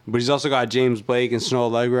 but he's also got James Blake and Snow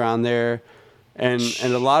Allegra on there, and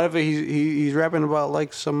a lot of it he's rapping about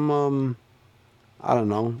like some I don't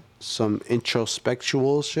know, some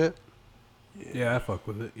introspectual shit. Yeah, I fuck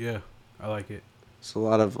with it. Yeah, I like it. It's a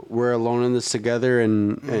lot of we're alone in this together,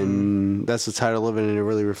 and that's the title of it, and it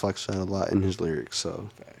really reflects that a lot in his lyrics. So,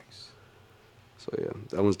 so yeah,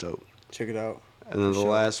 that one's dope. Check it out. And then the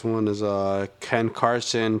last one is Ken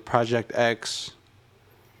Carson, Project X.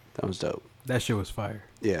 That was dope. That shit was fire.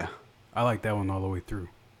 Yeah, I like that one all the way through.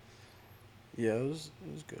 Yeah, it was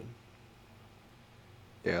good.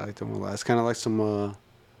 Yeah, I like that one a lot. It's kind of like some.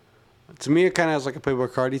 To me, it kind of has like a Playboi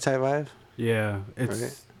Carti type vibe. Yeah, it's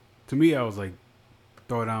right? To me, I was like,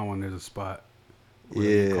 throw it on when there's a spot.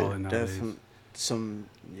 Yeah, definitely. Okay.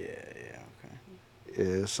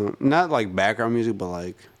 Yeah, some not like background music, but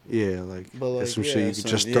like there's some shit you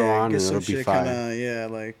could just throw on and it'll be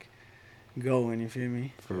fine. Like going. You feel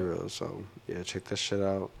me? For real. So yeah, check that shit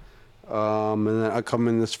out. And then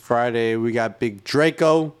upcoming this Friday, we got Big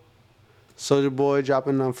Draco, Soulja Boy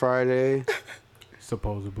dropping on Friday.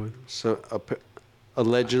 Supposedly. So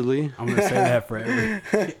allegedly. I'm gonna say that for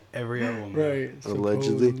every other one. Right.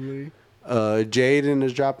 Allegedly. Jaden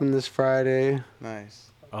is dropping this Friday.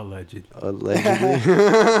 Nice. Allegedly.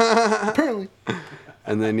 Apparently.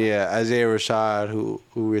 And then Isaiah Rashad, who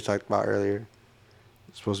we were talking about earlier,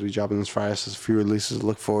 is supposed to be dropping this Friday. So there's a few releases to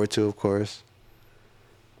look forward to, of course.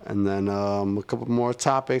 And then a couple more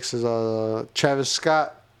topics is Travis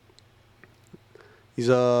Scott. He's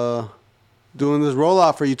doing this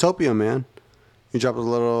rollout for Utopia, man. He dropped a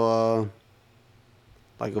little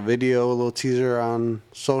like a video, a little teaser on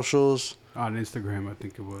socials. On Instagram, I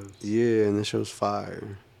think it was. Yeah, and the show's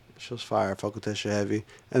fire. The show's fire. Fuck with that shit heavy.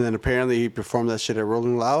 And then apparently he performed that shit at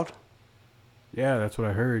Rolling Loud. Yeah, that's what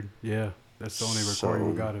I heard. Yeah, that's the only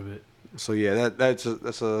recording we got of it. So yeah, that's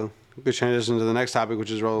we could transition to the next topic,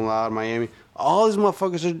 which is Rolling Loud, Miami. All these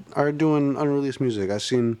motherfuckers are doing unreleased music. I've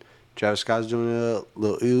seen Travis Scott's doing it,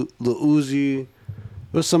 Lil Uzi.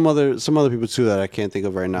 There's some other people too that I can't think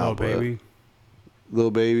of right now.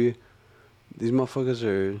 Lil Baby. These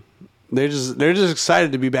motherfuckers they're just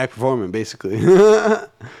excited to be back performing, basically.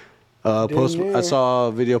 I saw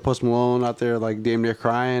a video of Post Malone out there like damn near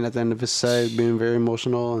crying at the end of his set, being very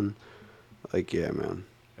emotional and like, yeah, man.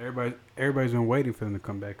 Everybody's been waiting for them to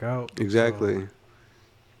come back out. Exactly.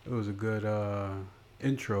 So it was a good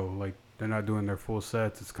intro. Like, they're not doing their full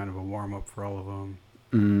sets. It's kind of a warm up for all of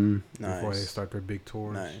them before they start their big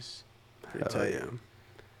tours. Nice. Pretty tight. Yeah,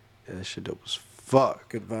 that shit dope as fuck.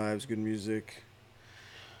 Good vibes, good music.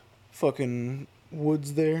 Fucking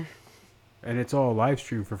Woods there. And it's all live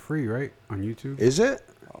streamed for free, right? On YouTube? Is it?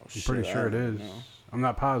 Oh, I'm pretty sure it is. I'm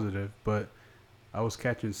not positive, but I was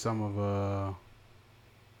catching some of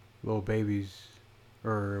Lil Baby's,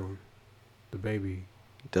 or the baby.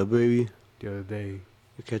 The baby? The other day.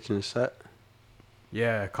 You catching a set?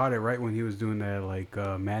 Yeah, I caught it right when he was doing that, like,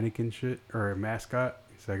 mannequin shit, or mascot.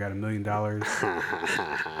 He said, I got $1 million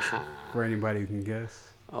for anybody who can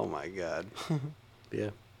guess. Oh, my God.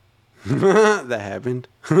 Yeah. That happened.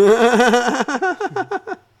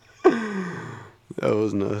 That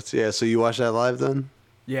was nuts. Yeah, so you watched that live then?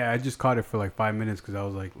 Yeah, I just caught it for like 5 minutes because I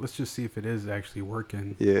was like, let's just see if it is actually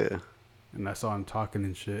working. Yeah. And I saw him talking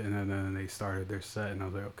and shit, and then they started their set, and I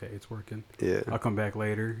was like, okay, it's working. Yeah. I'll come back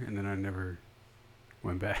later, and then I never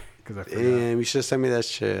went back because I forgot. Damn, you should have sent me that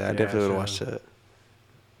shit. I definitely would have watched that.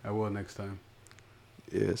 I will next time.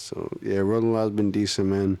 Yeah, so, yeah, Rolling Loud's been decent,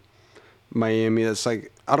 man. Miami, that's like,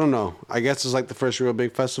 I don't know. I guess it's like the first real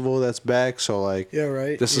big festival that's back, so like, yeah,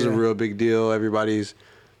 right. This is a real big deal. Everybody's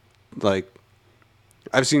like,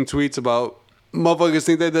 I've seen tweets about motherfuckers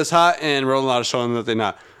think they're this hot, and Rolling Loud is showing them that they're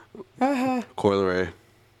not. Coi Leray.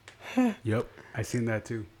 Yep, I seen that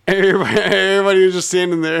too. Everybody was just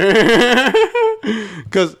standing there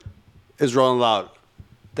because it's Rolling Loud.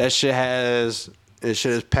 That shit is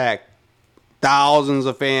packed. Thousands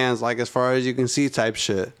of fans, like as far as you can see, type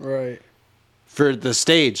shit. Right. For the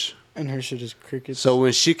stage. And her shit is crickets. So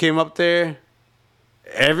when she came up there,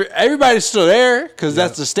 everybody's still there because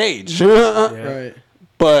that's the stage. Right.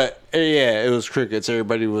 But yeah, it was crickets.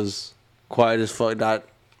 Everybody was quiet as fuck, not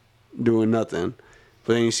doing nothing.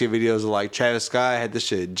 But then you see videos of like Travis Scott had this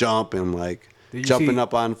shit jumping, like jumping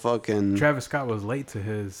up on fucking. Travis Scott was late to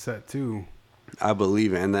his set too. I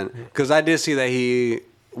believe it, and then because I did see that he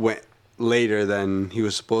went later than he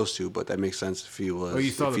was supposed to, but that makes sense if he was. Oh,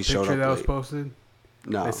 you saw the picture that was posted?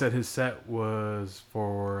 No. They said his set was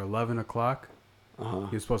for 11 o'clock.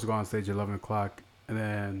 He was supposed to go on stage at 11 o'clock, and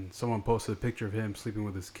then someone posted a picture of him sleeping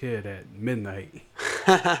with his kid at midnight.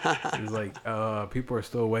 It was like, people are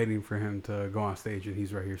still waiting for him to go on stage, and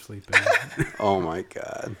he's right here sleeping. Oh my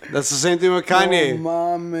God. That's the same thing with Kanye.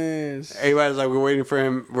 Oh, mames. Everybody's like, we're waiting for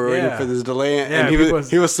him. We're waiting for this delay. Yeah, and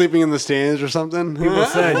he was sleeping in the stands or something. People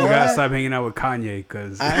said you gotta stop hanging out with Kanye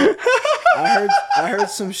because I heard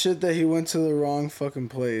some shit that he went to the wrong fucking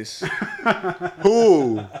place.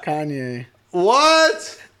 Who? Kanye.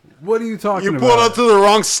 What? What are you talking about? You pulled up to the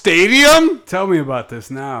wrong stadium? Tell me about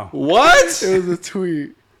this now. What? It was a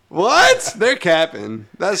tweet. What? They're capping.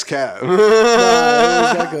 That's cap. Nah, it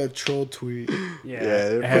was like a troll tweet.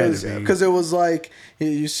 Yeah, because it was like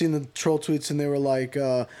you seen the troll tweets and they were like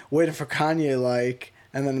waiting for Kanye, like,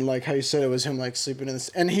 and then like how you said it was him like sleeping in this,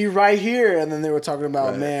 and he right here, and then they were talking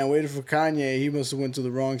about man waiting for Kanye. He must have went to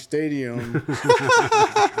the wrong stadium.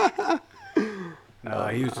 No,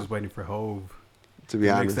 he was just waiting for Hove. To be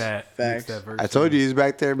honest, Facts. I told you he's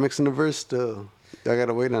back there mixing the verse still. Y'all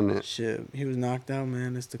gotta wait on it. Shit, he was knocked out,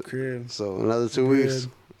 man. It's the crib. So another 2 weeks,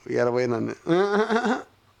 we gotta wait on it.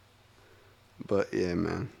 But yeah,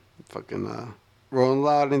 man, fucking Rolling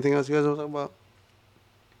Loud. Anything else you guys want to talk about?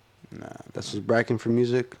 Nah, that's what's bracking for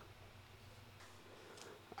music.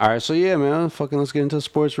 All right, so yeah, man, fucking let's get into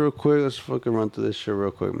sports real quick. Let's fucking run through this shit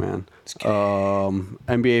real quick, man.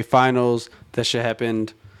 NBA Finals. That shit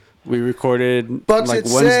happened. We recorded Bucks like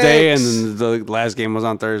at Wednesday, 6. and then the last game was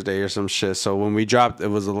on Thursday or some shit. So when we dropped, it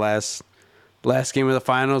was the last game of the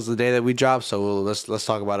finals, the day that we dropped. So let's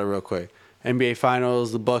talk about it real quick. NBA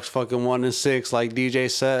Finals, the Bucks fucking 1-6, like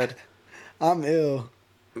DJ said. I'm ill.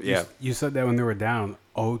 Yeah, you said that when they were down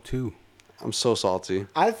 0-2. I'm so salty.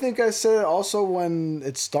 I think I said it also when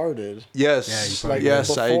it started. Yes, like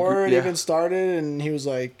yes, before it even started, and he was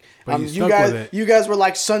like, you guys were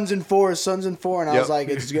like Suns and 4, and I was like,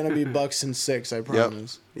 it's gonna be Bucks and 6, I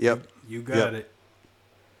promise." Yep. You got it.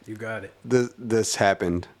 You got it. This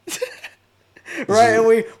happened. Right,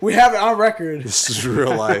 and we have it on record. This is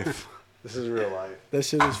real life. This is real life. That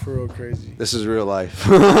shit is for real crazy. This is real life.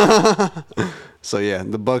 So yeah,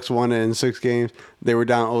 the Bucks won it in 6 games. They were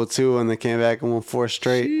down 0-2 and they came back and won 4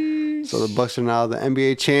 straight. Sheesh. So the Bucks are now the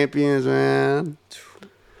NBA champions, man.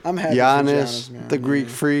 I'm happy Giannis, for Giannis, man. the Greek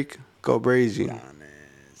freak, go crazy.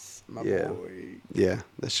 Giannis, my Yeah. boy. Yeah,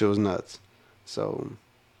 that shit was nuts. So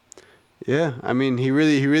yeah, I mean, he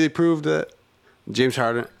really proved that. James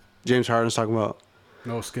Harden's talking about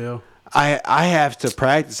No skill. I have to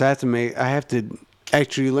practice. I have to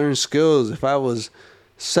actually learn skills. If I was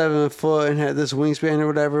 7 foot and had this wingspan or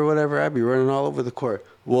whatever, I'd be running all over the court.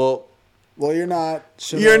 Well, you're not.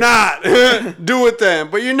 You're not. Do it then,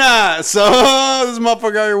 but you're not. So this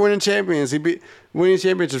motherfucker out here winning champions. Winning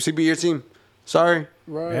championships. He beat your team. Sorry.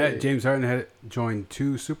 Right. Yeah, James Harden had joined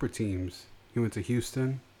 2 super teams. He went to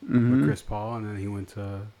Houston with Chris Paul, and then he went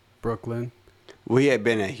to Brooklyn. Well, he had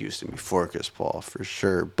been at Houston before Chris Paul, for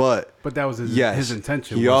sure. But that was his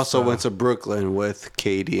intention. He also went to Brooklyn with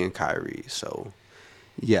KD and Kyrie. So,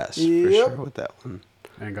 yes, for sure with that one.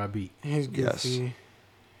 And got beat. He's goofy.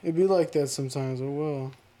 It'd be like that sometimes. Oh,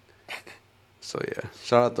 well. So, yeah.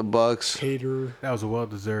 Shout out the Bucks. Hater. That was a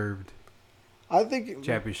well-deserved I think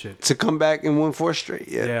championship. To come back and win 4 straight,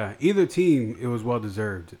 Yeah, either team, it was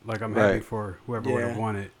well-deserved. Like, I'm happy for whoever would have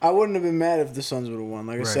won it. I wouldn't have been mad if the Suns would have won.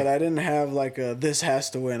 Like I said, I didn't have like a this has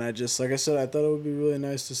to win. I just, like I said, I thought it would be really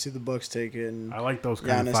nice to see the Bucks take it. And I like those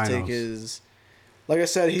kind of finals. take his. Like I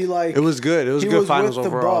said, he like. It was good. It was good finals with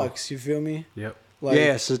overall. The Bucks, you feel me? Yep. Like,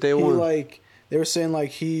 yeah, since day one. They were saying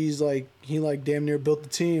like he damn near built the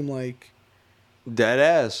team like. Dead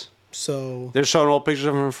ass. So they're showing old pictures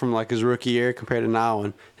of him from like his rookie year compared to now,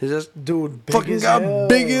 and he's just dude fucking got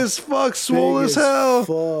big as fuck, swole as hell.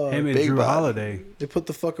 Fuck. Him and big Drew body. Holiday. They put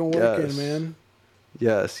the fucking work in, man.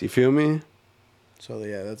 Yes, you feel me? So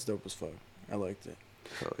yeah, that's dope as fuck. I liked it.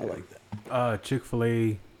 I like that.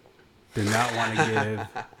 Chick-fil-A did not want to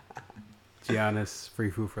give Giannis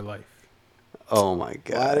free food for life. Oh my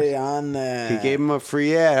god! Why they on that? He gave him a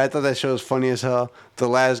free ad. I thought that show was funny as hell. The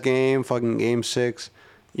last game, fucking game 6,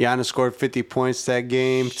 Giannis scored 50 points that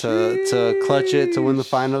game to clutch it to win the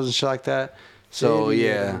finals and shit like that. So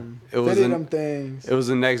it was it was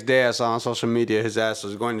the next day I saw on social media his ass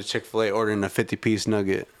was going to Chick-fil-A ordering a 50-piece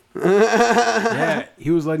nugget. Yeah,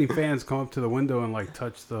 he was letting fans come up to the window and like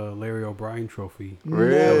touch the Larry O'Brien trophy.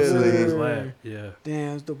 Really? That was sitting in his lap. Yeah.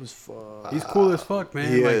 Damn, that's dope as fuck. He's cool as fuck,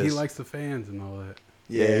 man. He He is. likes the fans and all that.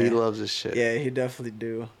 Yeah, he loves his shit. Yeah, he definitely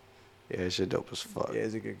do. Yeah, his shit dope as fuck. Yeah,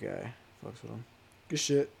 he's a good guy. Fucks with him. Good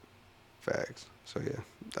shit. Facts. So yeah,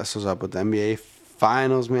 that's what's up with the NBA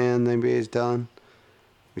finals, man. The NBA's done.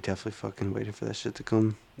 We definitely fucking waiting for that shit to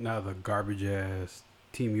come. Now the garbage ass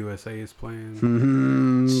Team USA is playing.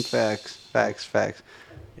 Facts.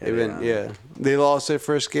 They lost their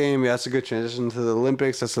first game. Yeah, that's a good transition to the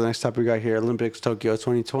Olympics. That's the next topic we got here. Olympics, Tokyo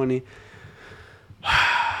 2020.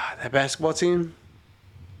 That basketball team,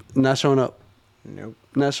 not showing up. Nope.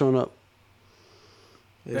 Not showing up.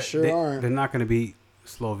 They aren't. They're not going to beat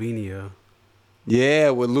Slovenia. Yeah,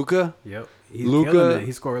 with Luka. Yep. He's killing it.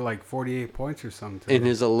 He scored like 48 points or something. In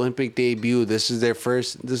his Olympic debut, this is the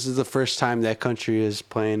first time that country is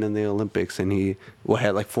playing in the Olympics, and he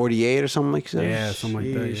had like 48 or something like that. Yeah, something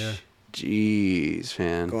like that. Yeah. Jeez,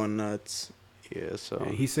 man. Going nuts. Yeah. So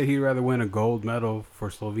he said he'd rather win a gold medal for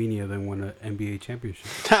Slovenia than win an NBA championship.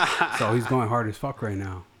 So he's going hard as fuck right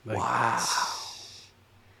now. Like, wow.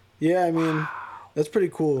 Yeah, I mean, that's pretty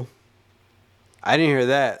cool. I didn't hear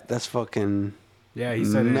that. That's fucking. Yeah, he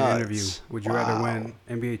said nuts. in an interview, would you rather win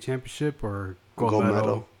NBA championship or gold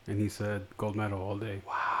medal? And he said gold medal all day.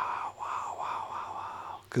 Wow.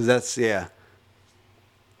 Because that's,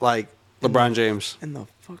 like LeBron James. In the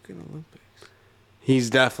fucking Olympics. He's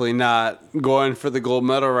definitely not going for the gold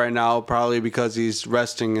medal right now, probably because he's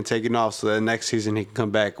resting and taking off so that next season he can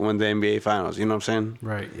come back and win the NBA Finals. You know what I'm saying?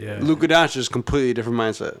 Right, yeah. Luka Doncic is completely different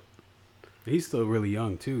mindset. He's still really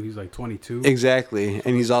young, too. He's like 22. Exactly.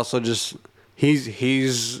 And he's also just...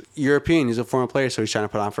 He's European. He's a former player, so he's trying to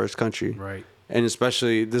put on for his country. Right. And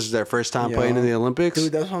especially, this is their first time playing in the Olympics.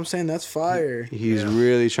 Dude, that's what I'm saying. That's fire. He's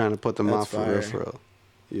really trying to put them on for fire. real.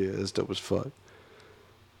 Yeah, it's dope as fuck.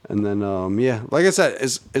 And then, like I said,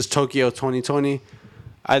 it's Tokyo 2020.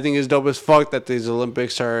 I think it's dope as fuck that these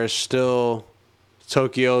Olympics are still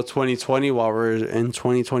Tokyo 2020 while we're in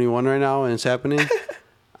 2021 right now and it's happening.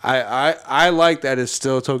 I like that it's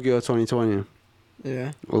still Tokyo 2020.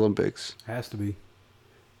 Yeah. Olympics. Has to be.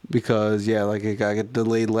 Because, like it got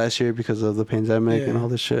delayed last year because of the pandemic and all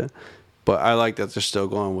this shit. But I like that they're still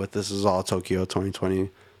going with this is all Tokyo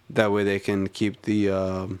 2020. That way they can keep the,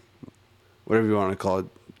 whatever you want to call it,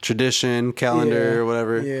 tradition calendar or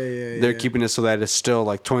whatever. They're yeah. keeping it so that it's still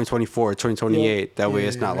like 2024, 2028. Yep. That way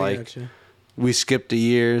it's not like we skipped a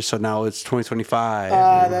year, so now it's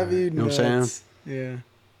 2025. That'd be you know what I'm saying? Yeah.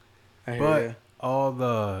 I hear But ya. all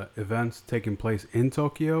the events taking place in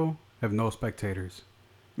Tokyo have no spectators.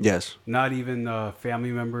 Yes. Not even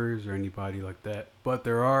family members or anybody like that. But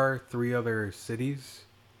there are 3 other cities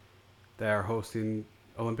that are hosting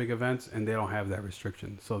Olympic events, and they don't have that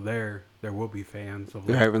restriction. So there will be fans. Of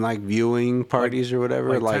They're having like viewing parties or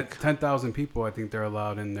whatever. Like 10,000 people, I think they're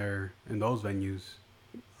allowed in those venues.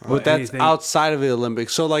 But that's outside of the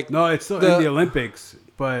Olympics. So like no, it's still in the Olympics.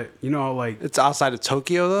 But you know, like it's outside of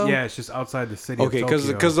Tokyo though. Yeah, it's just outside the city. Okay, because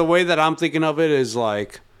because the way that I'm thinking of it is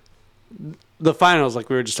like the finals, like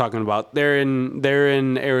we were just talking about. They're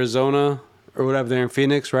in Arizona or whatever. They're in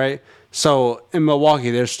Phoenix, right? So in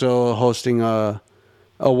Milwaukee, they're still hosting a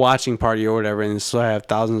watching party or whatever, and still have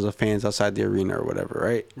thousands of fans outside the arena or whatever,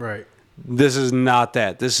 right? Right. This is not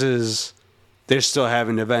that. This is they're still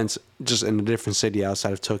having events just in a different city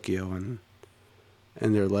outside of Tokyo, and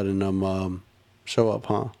they're letting them show up,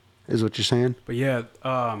 huh? Is what you're saying? But yeah,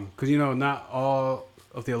 because you know, not all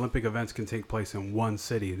of the Olympic events can take place in one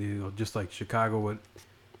city. You know, just like Chicago would,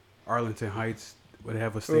 Arlington Heights would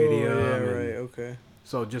have a stadium. Oh, yeah, right. Okay.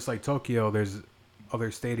 So just like Tokyo, there's other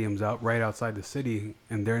stadiums right outside the city,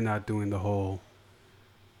 and they're not doing the whole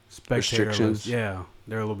spectator restrictions. Yeah,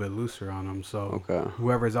 they're a little bit looser on them. So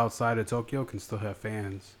whoever's outside of Tokyo can still have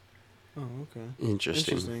fans. Oh, okay.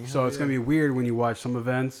 Interesting. So it's gonna be weird when you watch some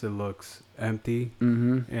events. It looks empty,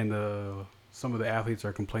 and some of the athletes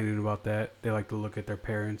are complaining about that. They like to look at their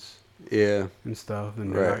parents, and stuff,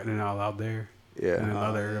 and they're not allowed there. Yeah. And in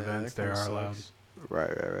other events, they are allowed.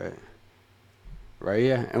 Right.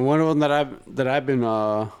 Yeah. And one of them that I've been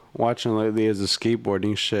watching lately is the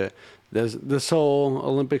skateboarding shit. This whole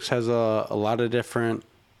Olympics has a lot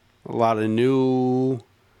of new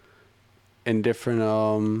and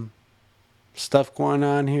different stuff going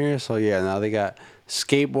on here. So yeah, now they got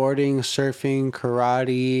skateboarding, surfing,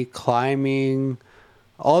 karate, climbing,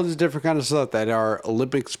 all these different kind of stuff that are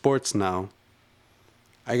Olympic sports now.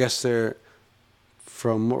 I guess they're,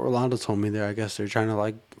 from what Rolando told me there, I guess they're trying to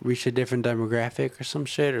like reach a different demographic or some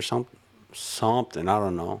shit or something. I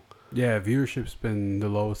don't know. Yeah, viewership's been the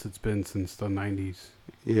lowest it's been since the 90s.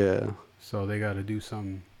 Yeah. So they got to do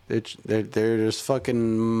something. They're just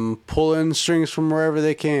fucking pulling strings from wherever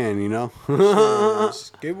they can, you know.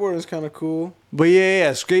 Skateboarding is kind of cool. But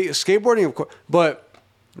yeah, skateboarding of course. But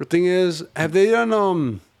the thing is, have they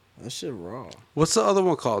done that shit raw? What's the other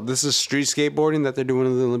one called? This is street skateboarding that they're doing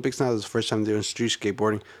in the Olympics now. This is the first time they're doing street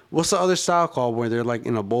skateboarding. What's the other style called where they're like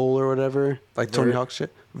in a bowl or whatever, like Tony Hawk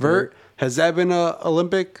shit? Vert. Has that been a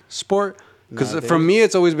Olympic sport? Because for me,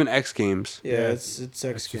 it's always been X Games. Yeah, it's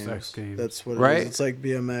X Games. X Games. That's what it right? is. It's like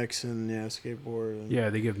BMX and skateboard. And yeah,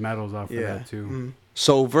 they give medals out for that too. Mm-hmm.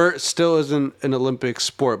 So vert still isn't an Olympic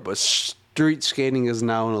sport, but street skating is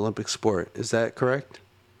now an Olympic sport. Is that correct?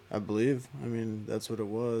 I believe. I mean, that's what it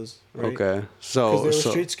was. Right? Okay, so they were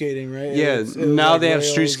street skating, right? Yeah, it was now like they have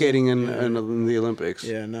street rails skating in the Olympics.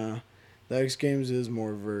 Yeah, no, the X Games is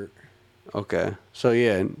more vert. Okay, so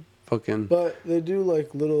yeah, fucking. But they do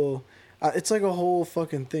like little. It's like a whole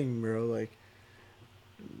fucking thing, bro. Like,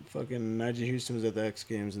 fucking Nigel Houston was at the X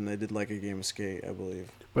Games and they did like a game of skate, I believe.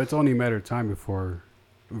 But it's only a matter of time before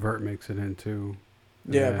vert makes it in too.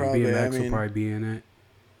 Yeah, probably. BMX will probably be in it.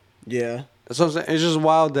 Yeah. That's what I'm saying. It's just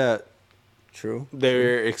wild that. True.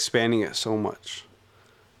 They're expanding it so much.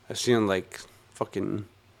 I've seen like fucking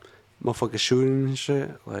motherfuckers shooting and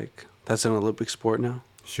shit. Like that's an Olympic sport now.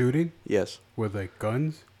 Shooting? Yes. With like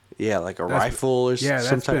guns? Yeah, like a rifle or some type of shit.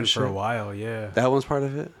 Yeah, that's been for a while, yeah. That one's part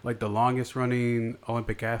of it? Like the longest running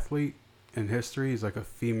Olympic athlete in history is like a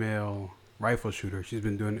female rifle shooter. She's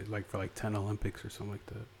been doing it like for like 10 Olympics or something like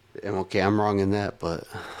that. And okay, I'm wrong in that, but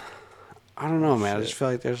I don't know, man. I just feel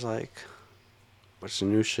like there's like what's the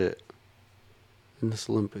new shit in this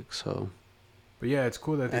Olympics, so. But yeah, it's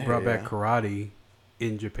cool that they brought back karate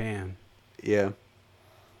in Japan. Yeah.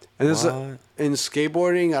 And this in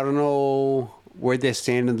skateboarding, I don't know where they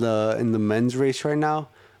stand in the men's race right now,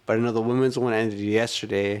 but I know the women's one ended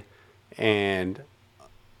yesterday, and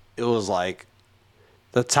it was like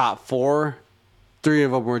the top 4, 3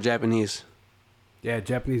 of them were Japanese. Yeah,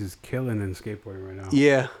 Japanese is killing in skateboarding right now.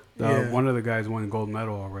 Yeah. One of the guys won gold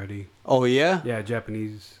medal already. Oh yeah. Yeah,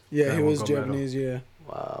 Japanese. Yeah, he was Japanese. Medal. Yeah.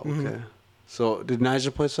 Wow. Okay. Mm-hmm. So did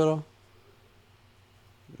Nigel play at all?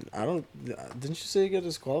 Didn't you say he got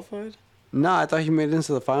disqualified? No, I thought he made it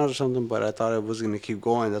into the finals or something, but I thought it was gonna keep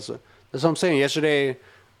going. That's what I'm saying. Yesterday,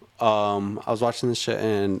 I was watching this shit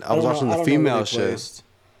and I was watching the female shit.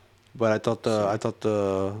 But I thought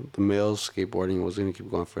the male skateboarding was gonna keep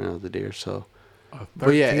going for another day or so.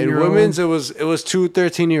 But yeah, in women's it was two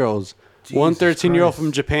 13-year-olds. One 13-year-old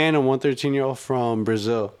from Japan and one 13-year-old from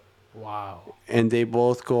Brazil. Wow. And they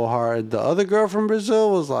both go hard. The other girl from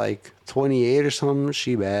Brazil was like 28 or something.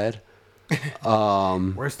 She bad.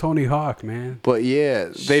 Where's Tony Hawk, man? But yeah,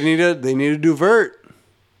 they need to do vert.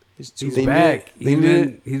 He's back. He's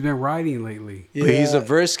been riding lately. Yeah. But he's a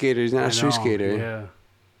vert skater. He's not a street skater. Yeah.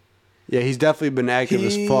 Yeah, he's definitely been active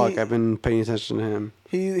as fuck. I've been paying attention to him.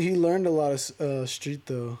 He learned a lot of street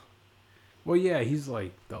though. Well, yeah, he's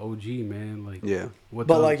like the OG, man. Like, yeah.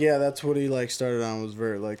 That's what he like started on was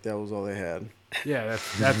vert. Like that was all they had. Yeah,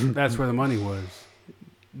 that's where the money was.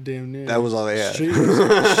 Damn near. That was all they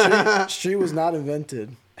had. Street was not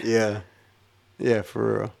invented. Yeah. Yeah,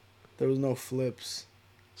 for real. There was no flips.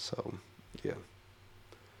 So, yeah.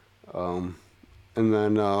 And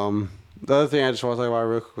then the other thing I just want to talk about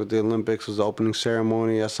real quick with the Olympics was the opening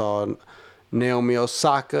ceremony. I saw Naomi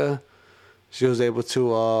Osaka. She was able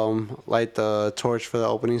to light the torch for the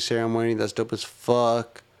opening ceremony. That's dope as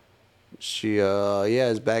fuck. She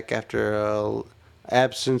is back after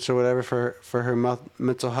absence or whatever for her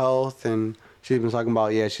mental health, and she's been talking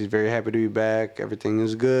about she's very happy to be back. Everything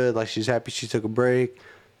is good. Like she's happy she took a break,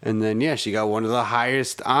 and then she got one of the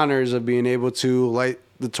highest honors of being able to light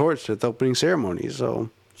the torch at the opening ceremony. So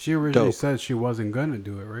she originally said she wasn't gonna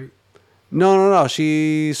do it, right? No.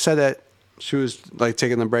 She said that she was like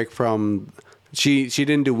taking the break from. She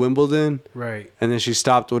didn't do Wimbledon, right? And then she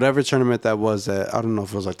stopped whatever tournament that was. That I don't know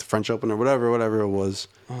if it was like the French Open or whatever it was.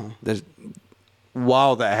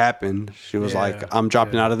 While that happened, she was like, "I'm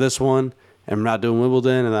dropping out of this one, and I'm not doing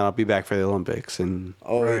Wimbledon, and then I'll be back for the Olympics." And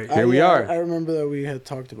here we are. I remember that we had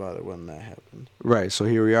talked about it when that happened. Right. So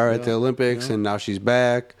here we are at the Olympics, and now she's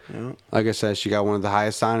back. Yeah. Like I said, she got one of the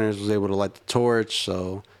highest honors. Was able to light the torch.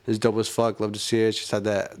 So it's dope as fuck. Love to see it. She said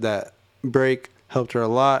that break helped her a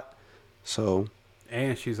lot. So,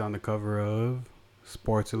 and she's on the cover of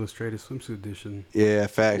Sports Illustrated Swimsuit Edition. Yeah,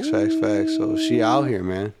 facts. So she out here,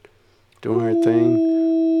 man, doing her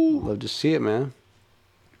thing. Love to see it, man.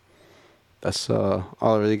 That's all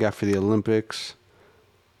I really got for the Olympics.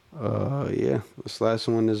 This last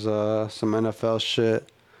one is some NFL shit.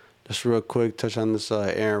 Just real quick, touch on this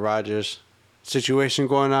Aaron Rodgers situation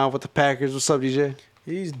going on with the Packers. What's up, DJ?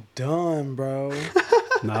 He's done, bro.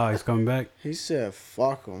 No, he's coming back. He said,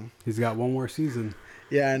 "Fuck him." He's got one more season.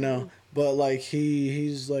 Yeah, I know, but like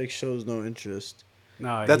he's like shows no interest.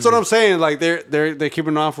 No, that's what I'm saying. Like they're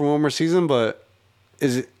keeping on for one more season, but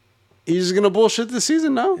he's just gonna bullshit this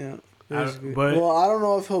season now? Yeah, well, I don't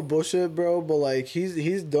know if he'll bullshit, bro, but like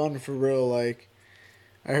he's done for real. Like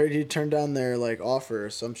I heard he turned down their like offer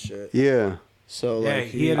or some shit. Yeah. So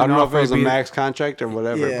like I don't know if it was a max contract or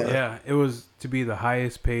whatever. Yeah, it was to be the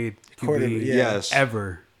highest paid QB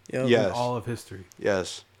ever in all of history.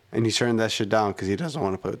 Yes. And he turned that shit down because he doesn't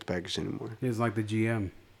want to play with the Packers anymore. He's like the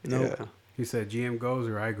GM. Nope. Yeah. He said GM goes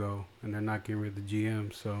or I go, and they're not getting rid of the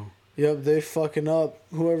GM. So. Yep, they fucking up.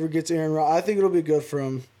 Whoever gets Aaron Rodgers, I think it'll be good for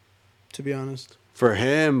him. To be honest. For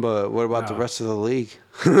him, but what about the rest of the league?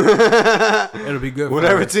 It'll be good.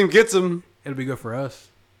 Whatever team gets him. It'll be good for us.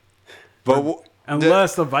 But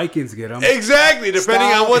unless the Vikings get him. Exactly, depending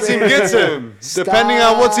on what team gets him. Depending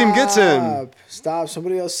on what team gets him. Stop.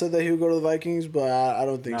 Somebody else said that he would go to the Vikings, but I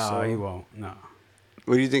don't think so. No, he won't. No.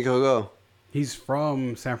 Where do you think he'll go? He's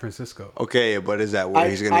from San Francisco. Okay, but is that where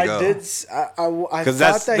he's going to go? Because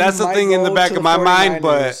that's the thing in the back of my mind,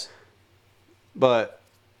 but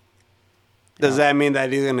does that mean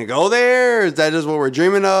that he's going to go there? Or is that just what we're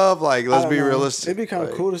dreaming of? Like, let's be realistic. It'd be kind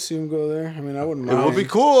of cool to see him go there. I mean, I wouldn't mind. It would be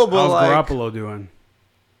cool, but how's Garoppolo doing?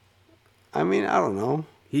 I mean, I don't know.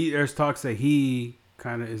 There's talks that he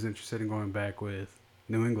kind of is interested in going back with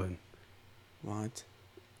New England. What?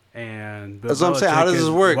 And Bill that's what I'm saying. How does this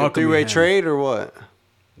work? A three-way trade or what?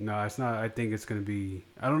 No, it's not. I think it's going to be.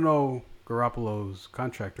 I don't know Garoppolo's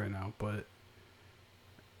contract right now, but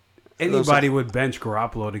anybody would bench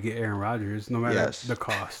Garoppolo to get Aaron Rodgers, no matter the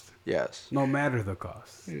cost. Yes. No matter the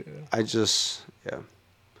cost. Yeah.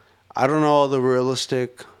 I don't know the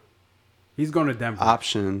realistic. He's going to Denver.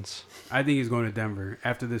 Options. I think he's going to Denver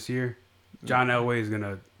after this year. John Elway is going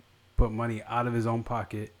to put money out of his own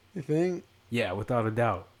pocket. You think? Yeah, without a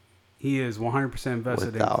doubt. He is 100%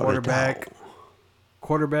 invested in quarterback.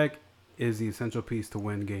 Quarterback is the essential piece to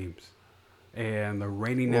win games. And the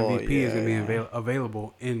reigning MVP is going to be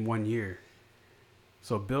available in 1 year.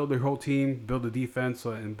 So build their whole team, build the defense,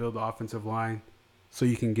 and build the offensive line so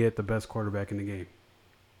you can get the best quarterback in the game.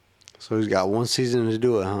 So he's got one season to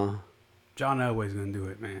do it, huh? John Elway's going to do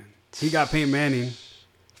it, man. He got Peyton Manning.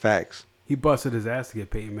 Facts. he busted his ass to get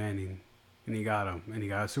Peyton Manning, and he got him, and he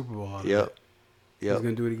got a Super Bowl out of it. He's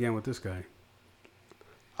gonna do it again with this guy.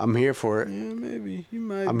 I'm here for it. Yeah, maybe you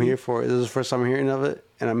might. I'm here for it. This is the first time I'm hearing of it,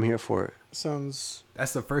 and I'm here for it. Sounds.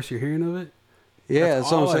 That's the first you're hearing of it. Yeah,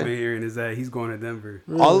 that's all what I'm I've saying. been hearing is that he's going to Denver.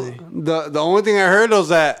 Really? All the only thing I heard was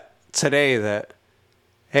that today that,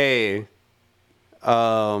 hey,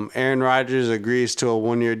 Aaron Rodgers agrees to a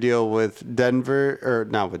 1-year deal with Denver, or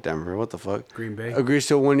not with Denver. What the fuck? Green Bay. Agrees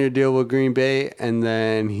to a 1-year deal with Green Bay, and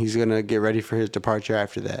then he's gonna get ready for his departure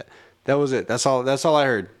after that. That was it. That's all. That's all I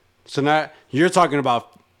heard. So now you're talking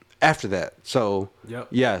about after that. So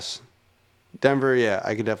yes, Denver. Yeah,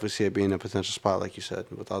 I could definitely see it being a potential spot, like you said,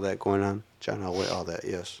 with all that going on. John Elway, all that.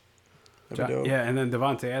 Yes. Yeah, and then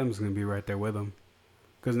Devontae Adams is going to be right there with him.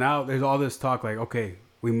 Because now there's all this talk like, okay,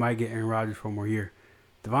 we might get Aaron Rodgers for 1 more year.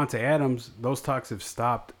 Devontae Adams, those talks have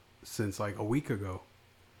stopped since like a week ago.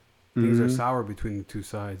 Things are sour between the two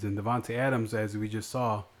sides. And Devontae Adams, as we just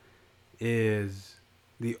saw, is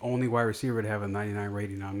the only wide receiver to have a 99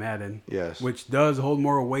 rating on Madden. Yes. Which does hold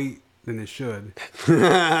more weight than it should.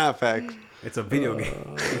 Facts. It's a video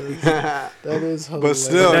game. That is hilarious. But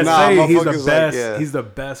still, he's the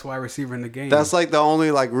best wide receiver in the game. That's like the only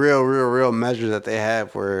like real measure that they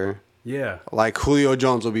have where like Julio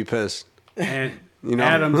Jones will be pissed. And you know,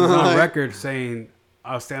 Adams is on record saying,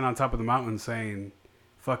 "I'll stand on top of the mountain saying,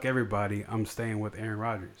 fuck everybody, I'm staying with Aaron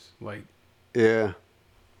Rodgers." Like, yeah.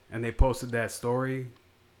 And they posted that story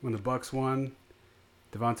when the Bucks won.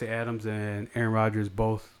 Devontae Adams and Aaron Rodgers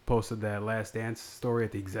both posted that Last Dance story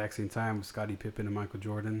at the exact same time with Scottie Pippen and Michael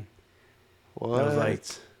Jordan. What? It was like,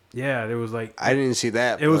 yeah, there was like... I didn't see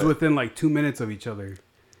that. It was within like 2 minutes of each other.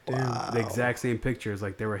 Wow. The exact same pictures.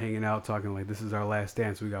 Like they were hanging out talking like, this is our last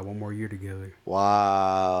dance. We got 1 more year together.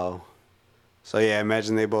 Wow. So yeah,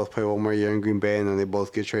 imagine they both play 1 more year in Green Bay and then they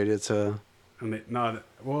both get traded to...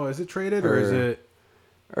 Well, is it traded or is it...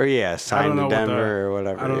 Or yeah, signed to Denver or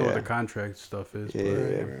whatever. I don't know what the contract stuff is.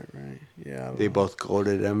 Right. Yeah. They both go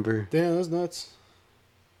to Denver. Damn, that's nuts.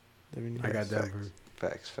 I got Denver.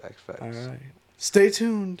 Facts. All right. Stay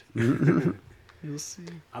tuned. You'll see.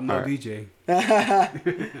 I'm no DJ.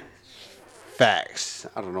 Facts.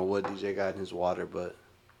 I don't know what DJ got in his water, but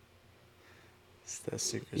it's that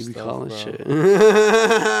secret he be stuff, calling bro. shit.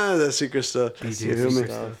 That secret stuff. You hear me?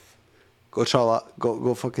 Stuff. Go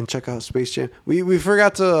fucking check out Space Jam. We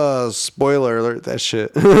forgot to spoiler alert that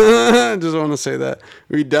shit. Just want to say that.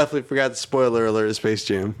 We definitely forgot to spoiler alert Space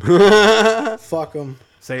Jam. Fuck them.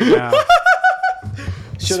 Say it now.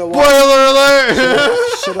 Spoiler alert!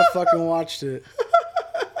 Should have fucking watched it.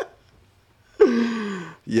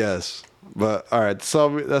 Yes. But all right,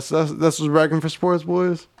 so that's what's bragging for sports,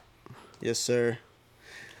 boys. Yes, sir.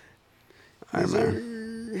 All right,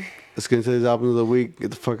 man. Let's get into this album of the week.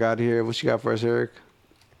 Get the fuck out of here. What you got for us, Eric?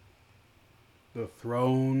 The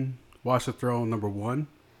Throne. Watch the Throne, number 1.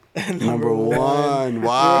 Number 1.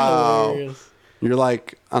 Wow. You're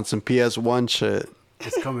like on some PS1 shit.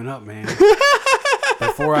 It's coming up, man.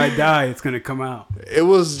 Before I die, it's going to come out. It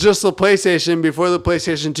was just the PlayStation before the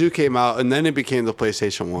PlayStation 2 came out, and then it became the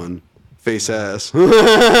PlayStation 1. Face ass.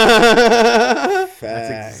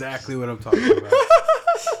 That's exactly what I'm talking about.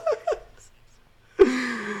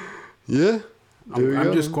 Yeah.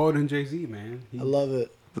 I'm just quoting Jay-Z, man. I love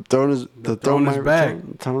it. The throne is back.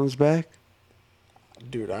 The throne is back.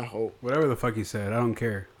 Dude, I hope. Whatever the fuck he said, I don't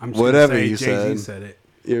care. I'm just whatever say you Jay-Z said. said it.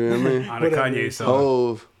 You know what I mean? On a Kanye song.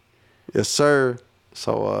 Oh, yes, sir.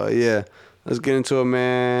 So, yeah. Let's get into it,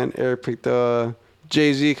 man. Eric picked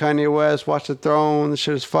Jay-Z, Kanye West, Watch the Throne. This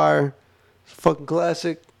shit is fire. It's a fucking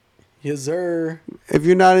classic. Yes, sir. If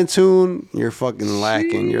you're not in tune, you're fucking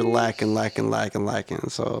lacking. You're lacking.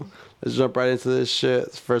 So, let's jump right into this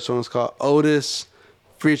shit. The first one is called Otis,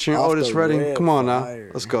 featuring Off Otis the Redding. rip, Come on now. fire.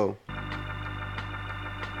 Let's go.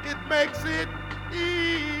 It makes it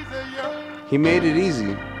easier. He made it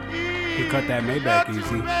easy. He cut that Maybach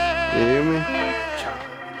easy. You hear me?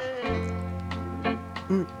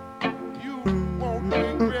 Won't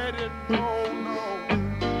regret it, no.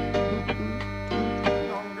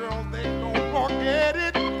 Young girls, they don't forget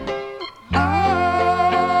it.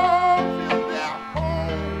 All in their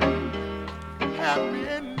home,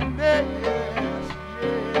 happiness,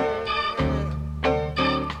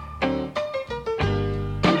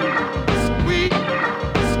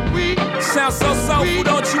 Sweet. Sounds so soulful,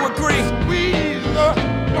 don't you agree? Squeeze her,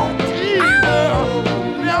 don't tease her,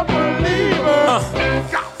 never leave her.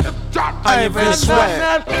 I ain't been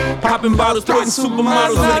sweat. Popping bottles, putting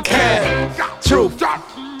supermodels in the cab. Truth.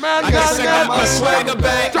 I got my swagger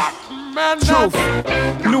back. Truth.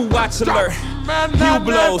 New watch alert.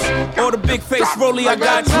 blows. Or the big face rollie, I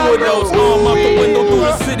got two of those. Arm out the window through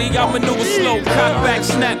the city, I maneuver slow. Cock back,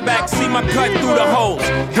 snap back, see my cut through the holes.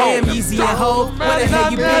 Damn, Yeezy and Hov, where the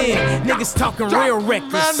hell you been? Niggas talking real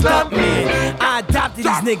reckless, stuck man. I adopted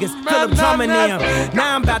these niggas, Philip drumming them.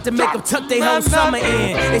 Now I'm about to make them tuck their whole summer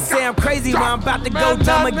in. They say I'm crazy, but I'm about to go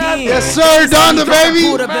dumb again. Yes, sir, Donda, baby.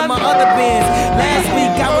 Pulled up in my other Benz. Last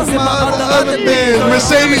week I was in my other Benz.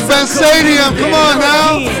 Mercedes-Benz Stadium, come on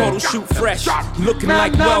now. Photo shoot fresh, looking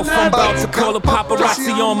like wealth. I'm about to call a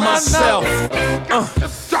paparazzi on myself.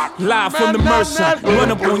 Live from the Mercer,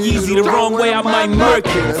 run up on Yeezy the wrong way, I might murk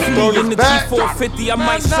it. Flee in the G450, I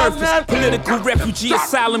might surface. Political refugee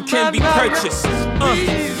asylum can be purchased.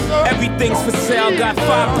 Everything's for sale, got 5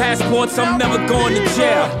 passports, I'm never going to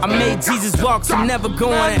jail. I made Jesus walk, so I'm never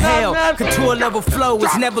going to hell. Couture level flow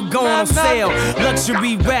is never going on sale.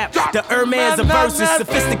 Luxury rap, the Hermes of verses.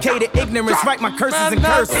 Sophisticated ignorance, write my curses in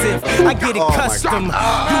cursive. I get it custom. You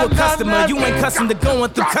a customer, you ain't custom to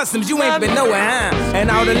going through customs. You ain't been nowhere, huh?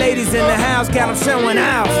 And all the ladies in the house got them showing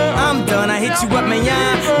out. I'm done, I hit you up, man,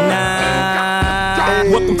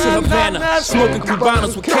 nah. Welcome to Havana, smoking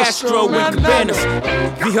Cubanos with Castro and Cabanas.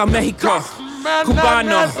 Via Mexico,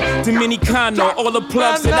 Cubano, Dominicano, all the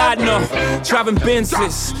plugs that I know. Driving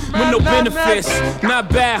Benzes with no benefits, not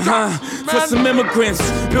bad, huh? For some immigrants,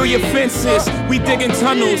 build your fences, we digging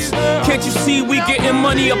tunnels. Can't you see we getting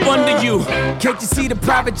money up under you? Can't you see the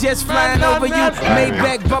private jets flying over you?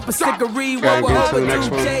 Maybach bumper stickery, what we're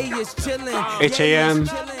overdue. Jay is chilling. H.A.M.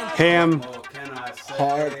 Ham.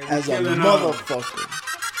 Hard as a motherfucker.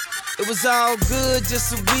 It was all good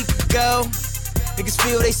just a week ago. Niggas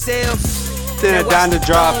feel they self. Then down the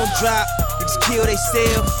drop. Niggas kill they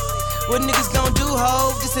self. What niggas gon' do,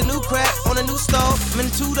 ho? Just a new crack on a new stove. I'm in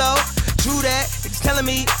the two-door. True that. Niggas telling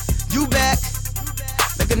me you back.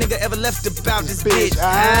 Like a nigga ever left about this bitch.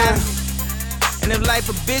 And if life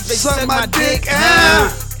a bitch, they suck my dick.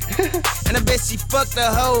 And I bet she fucked the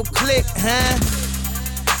whole clique, huh?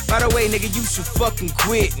 By the way, nigga, you should fucking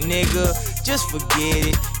quit, nigga. Just forget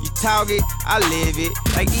it. You talk it, I live it.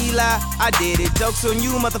 Like Eli, I did it. Jokes on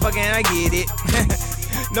you, motherfucker, and I get it.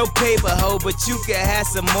 No paper hoe, but you can have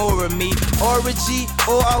some more of me. Orgy,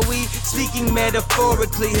 or are we speaking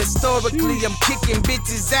metaphorically? Historically, I'm kicking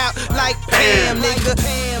bitches out like Pam, nigga.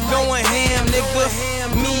 Going ham, nigga.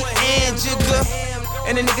 Me and Jigga.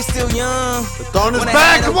 And the nigga still young. The throne is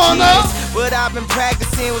back, come on now. But I've been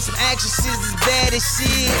practicing with some actresses as bad as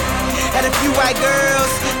shit. Had a few white girls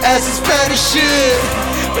as his fetish shit.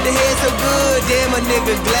 But the head so good, damn a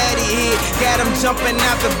nigga glad he hit. Got him jumping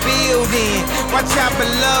out the building. Watch out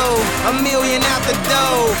below, $1 million out the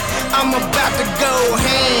door. I'm about to go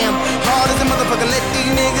ham. Hard as a motherfucker, let these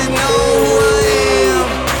niggas know who I am.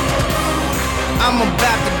 I'm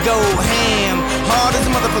about to go ham. Hard as a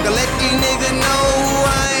motherfucker, let these niggas know who I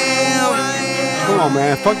am. Come on,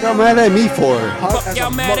 man. Fuck y'all mad at me for? Fuck y'all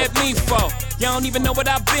mad at me for? Y'all don't even know what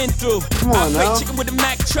I've been through. Come on I now. play chicken with a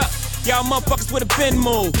Mack truck. Y'all motherfuckers would have been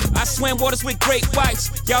moved. I swam waters with great whites.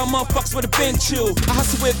 Y'all motherfuckers would have been chewed. I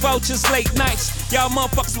hustle with vultures late nights. Y'all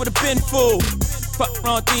motherfuckers would have been fooled. Fuck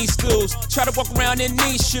around these schools. Try to walk around in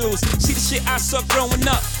these shoes. See the shit I suck growing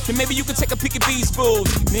up. Then maybe you can take a peek at these fools.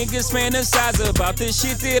 Niggas fantasize about the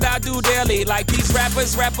shit that I do daily. Like these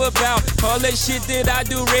rappers rap about all the shit that I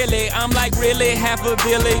do really. I'm like really half a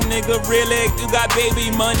billion, nigga, really. You got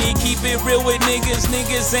baby money, keep it real with niggas.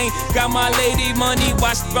 Niggas ain't got my lady money.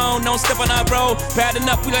 Watch the phone, don't step on our road. Bad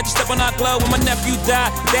enough, we let you step on our glove. When my nephew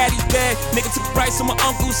died, daddy's dead. Nigga took a price on my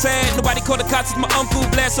uncle's head. Nobody called the cops, my uncle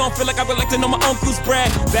blessed. So I don't feel like I would like to know my uncle's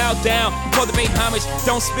bread. Bow down, cultivate homage.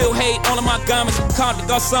 Don't spill hate all of my garments. Call the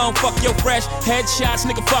garçon, fuck your fresh. Headshots,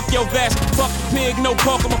 nigga, fuck your vest. Fuck the pig, no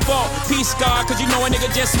pork on my fault. Peace scar, cause you know a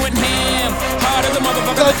nigga just went ham. Hard as a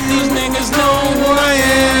motherfucker, let these niggas know who I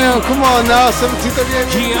am. Come on now,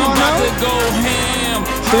 1738. Yeah, I'm about to go ham.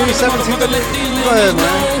 Hard as a motherfucker, let these niggas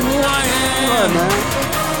know who I am. Go ahead, man.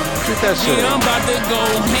 Shoot that shit. Yeah, I'm about to go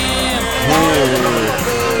ham.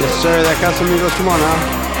 Yes, sir, that Casamigos. Come on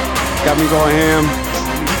now. Got me going ham.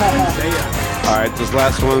 Alright, this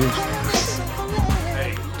last one.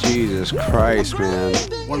 Jesus Christ, man.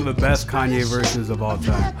 One of the best Kanye verses of all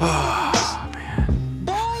time. Man.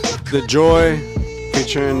 The Joy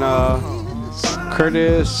featuring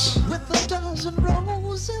Curtis.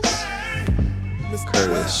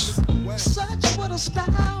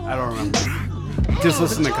 I don't remember. Just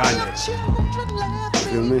listen to Kanye.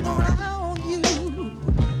 Feel me?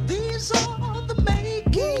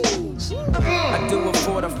 I do it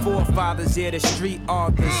for the forefathers, yeah, the street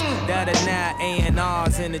authors that are now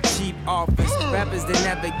A&Rs in the cheap office. Rappers that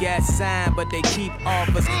never got signed, but they keep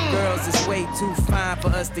offers. Girls is way too fine for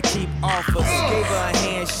us to keep offers. Gave her a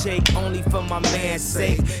handshake only for my man's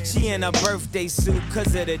sake. She in a birthday suit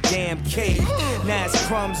cause of the damn cake. Now it's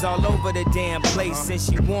crumbs all over the damn place, and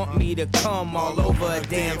she want me to come all over her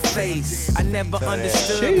damn face. I never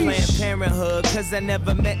understood Planned Parenthood, cause I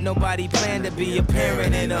never met nobody planned to be a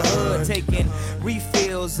parent in the hood. Taking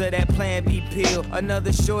refills of that Plan B pill.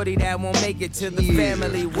 Another shorty that won't make it to the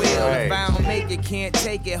family will. If I don't make it, can't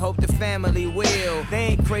take it, hope the family will. They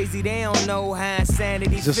ain't crazy, they don't know how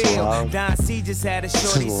insanity feel. Don C just had a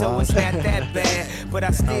shorty, so it's not that bad. But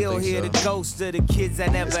I still hear the ghost of the kids I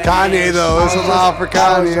never had. Kanye though, it's allowed for Kanye.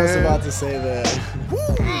 I was just about to say that.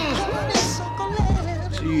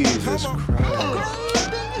 Jesus Christ.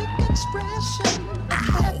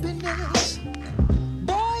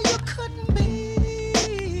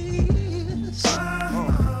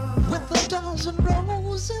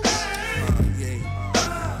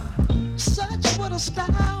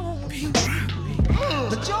 Astound me.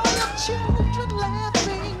 The joy of children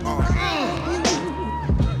laughing around you.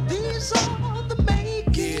 These are the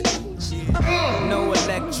makings. No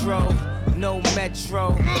electro, no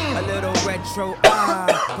metro, a little retro,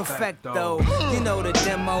 perfecto. You know the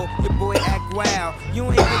demo, your boy act wild. You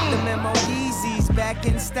ain't get the memo, Yeezys back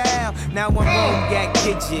in style. Now one room got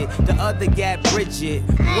Gidget, the other got Bridget.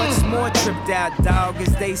 What's more tripped out, dog,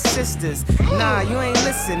 is they sisters. Nah, you ain't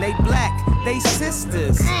listen, they black, they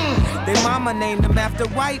sisters. They mama named them after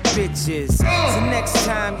white bitches. So next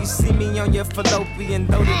time you see me on your fallopian,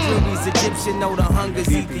 though the jury's Egyptian, know the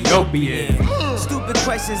hunger's Ethiopian. Stupid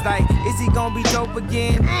questions like, is he gonna be dope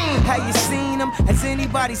again? Have you seen him? Has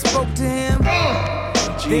anybody spoke to him?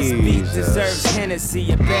 This beat deserves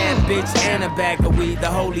Hennessy, a bad bitch and a bag of weed, the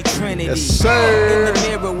holy trinity. Yes, sir. In the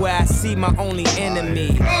mirror where I see my only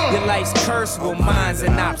enemy. Your life's curse, well mine's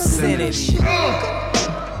an obscenity.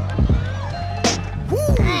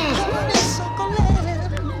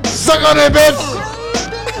 Suck on it, bitch!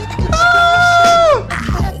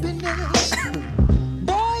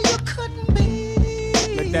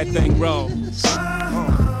 Let that thing roll.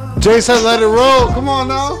 Jason, let it roll. Come on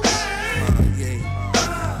now.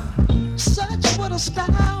 Such would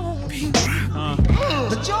astound me.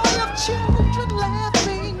 The joy of children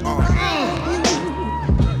laughing around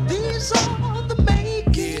you. These are the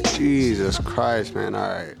makings. Jesus Christ, man. All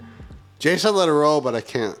right. Jason let it roll, but I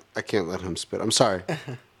can't let him spit. I'm sorry.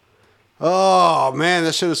 Oh man,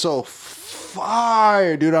 that shit is so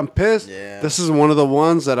fire, dude. I'm pissed. Yeah. This is one of the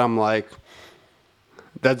ones that I'm like,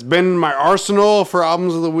 that's been in my arsenal for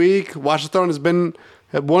albums of the week. Watch the Throne has been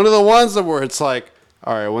one of the ones that where it's like,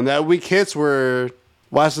 all right, when that week hits, where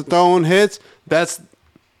Watch the Throne hits, that's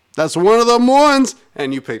one of them ones,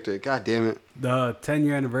 and you picked it. God damn it. The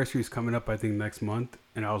 10-year anniversary is coming up, I think, next month,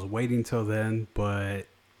 and I was waiting till then, but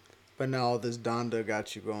now all this Donda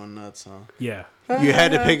got you going nuts, huh? Yeah. You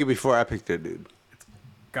had to pick it before I picked it, dude.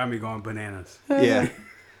 Got me going bananas. Yeah.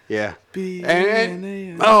 Yeah.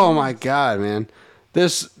 And oh my God, man.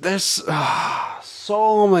 There's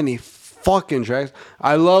so many fucking tracks.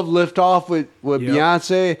 I love Lift Off with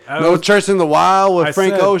Beyonce. No Church in the Wild with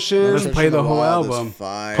Frank Ocean. Let's play the whole album.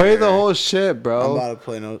 Play the whole shit, bro. I'm about to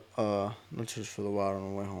play No Church for the Wild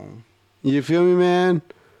on the way home. You feel me, man?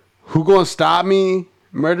 Who Gonna Stop Me?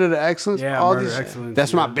 Murder to Excellence. Yeah, all Murder these, to Excellence.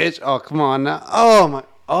 That's my bitch. Oh, come on now. Oh my,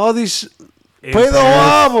 all these. Play the whole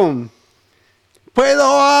album. Play the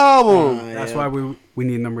whole album. That's why we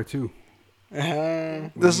need number 2.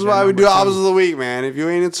 This is why we do albums of the week, man. If you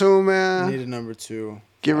ain't in tune, man, need a number 2.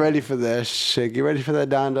 Get ready for that shit. Get ready for that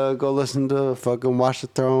Donda. Go listen to fucking Watch the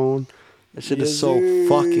Throne. That shit is so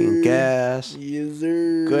fucking gas. Yes,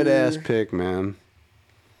 sir. Good ass pick, man.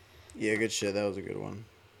 Yeah, good shit. That was a good one.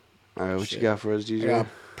 All right, what you got for us, DJ? I got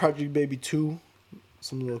Project Baby 2.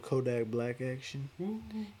 Some little Kodak Black action.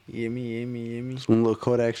 Yummy. Some little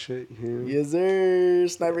Kodak shit. Yeah. Yes, sir.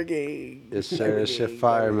 Sniper Gang. Yes, sir. That shit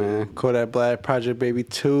fire, man. Kodak Black, Project Baby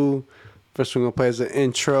 2. First we're going to play as an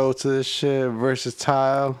intro to this shit.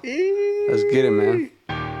 Versatile. Let's get it, man.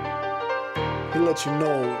 He let you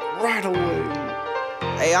know right away.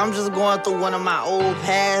 Hey, I'm just going through one of my old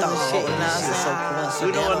pads and shit, you know what I'm saying?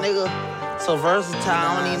 You know a nigga so versatile,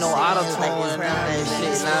 I don't need no auto-tune and that shit,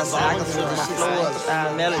 you know what I'm saying? I can switch the slower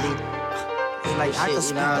style melody. It's like I can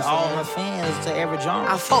speak to all my fans, to every genre.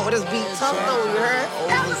 I fought with this beat tough though, you heard?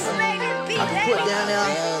 I can put down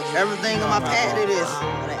there everything on my pad to this.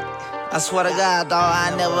 I swear to God, dog,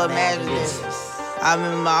 I never imagined this. I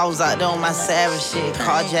remember I was out there on my savage shit,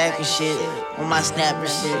 carjacking shit, on my snapper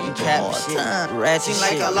shit, and trapping shit, ratchet shit.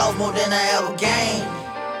 Seem like I lost more than I ever gained.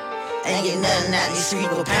 Ain't get nothing out these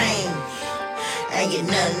streets but pain. Ain't get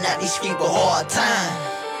nothing out these streets but hard time.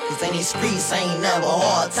 Cause in these streets ain't never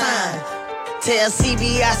hard time. Tell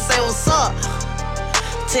CB I say what's up.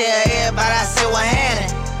 Tell everybody I say what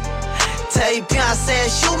happened. Tell you I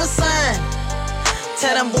said shoot my son.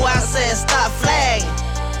 Tell them boy I said stop flagging.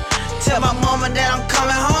 Tell my mama that I'm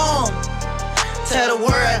coming home. Tell the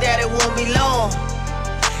world that it won't be long.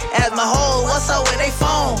 Ask my hoe what's up with they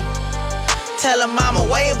phone. Tell them I'm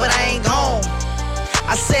away but I ain't gone.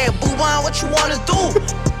 I said boo-bun what you wanna do?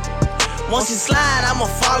 Once you slide I'ma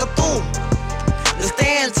follow through. The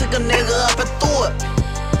stand took a nigga up and threw it.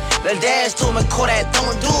 The dash told me Kodak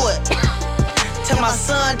don't do it. Tell my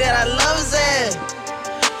son that I love his ass.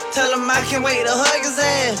 Tell him I can't wait to hug his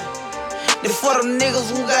ass. They for them niggas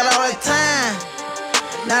who got all that time.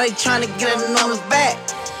 Now they tryna get them numbers back.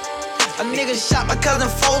 A nigga shot my cousin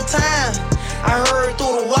 4 times. I heard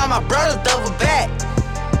through the wall my brother double back.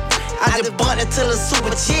 I just bumped into the super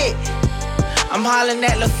chick. I'm hollering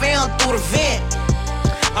at LaFam through the vent.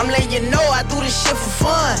 I'm letting you know I do this shit for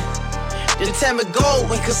fun. Just tell me go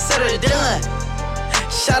when consider it done.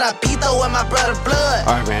 Shout out Pito and my brother Blood.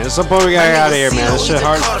 Alright, man, this is the point we gotta get out of here, man. This shit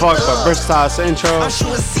hard as fuck, but Versatile's intro. This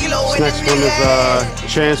next one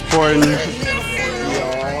is Transporting.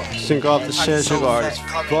 Sync off the shit, shit hard as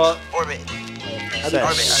fuck.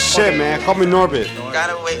 That shit, man. Call me Norbit.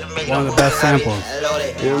 One of the best samples.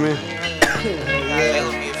 You know what I mean?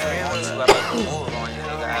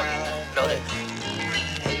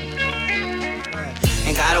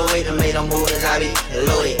 Ain't gotta wait to make them moves, I be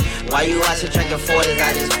loaded. Why you watching drinking 40s?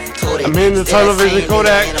 I just told it. I'm hitting the television,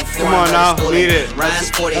 Kodak. Come on now, need it.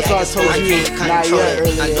 That's what I told you. Not yet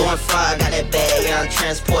earlier. I'm doing fire, I got that bag, yeah, I'm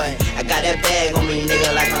transporting. I got that bag on me,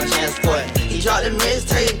 nigga, like I'm transporting. He dropped the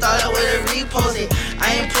mixtape, thought I would've reposted.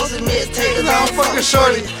 I ain't posted mixtape, cause I don't fucking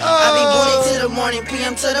shorty. I be booty to the morning,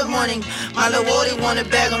 PM to the morning. My little Wody want a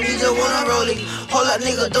bag on me, just wanna roll it. Hold up,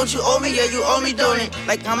 nigga, don't you owe me? Yeah, you owe me, don't it?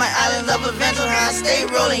 Like I'm an island of adventure, how I stay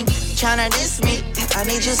rolling. Tryna diss me, I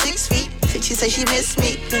need you 6 feet. She say she miss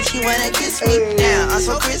me, then she wanna kiss me. Damn, I'm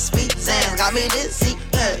so crispy, Sam got me dizzy.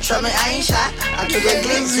 Trust me, I ain't shot, I took a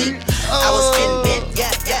glizzy. I was spin bent,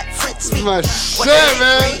 yeah, fritz me. My shit,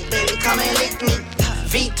 man. Baby, come and lick me.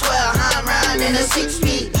 V12, I'm riding in the 6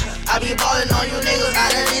 speed. I be ballin' on you niggas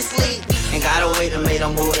out of this league. Ain't gotta wait to make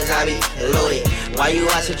them moves, I be loaded. Why you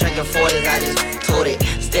watchin' drinking 40s? I just told it.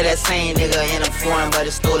 Still that same nigga in a foreign, but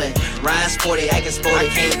it's stolen. Ryan sporty, acting sporty,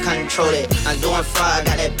 can't control it. I'm doing fire, I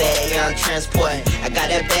got that bag, yeah, I'm transporting. I got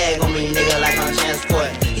that bag on me, nigga, like I'm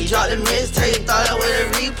transporting. He dropped the mixtape, thought I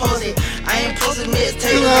would've reposted. I ain't posted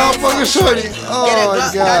mixtape. You know, fucking shorty. Oh my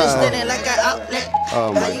god. Like an outlet.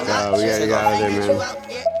 Oh my god, we gotta get out of there, man.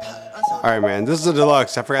 Alright, man, this is a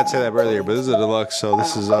deluxe. I forgot to say that earlier, but this is a deluxe. So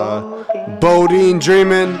this is Bodine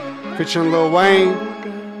Dreamin', featuring Lil Wayne.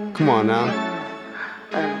 Come on now.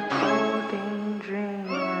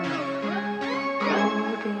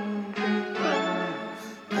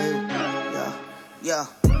 Yeah,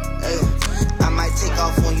 hey, I might take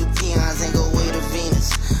off on you peons and go way to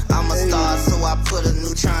Venus. I'm a star, so I put a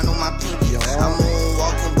neutron on my pinky. I'm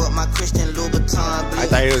moonwalking, but my Christian Louboutin. I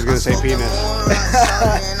thought he was gonna say penis.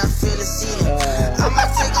 I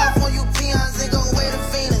might take off on you peons and go way to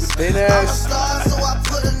Venus. I'm a star, so I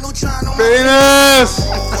put a neutron on my Venus!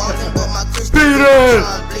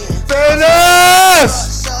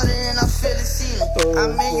 Venus!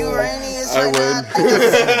 I'm in Uranus right now.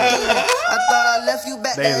 I thought I left you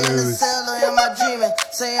back there in the cellar. Am I dreaming?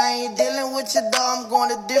 Say I ain't dealing with your dog. I'm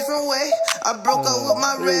going a different way. I broke up with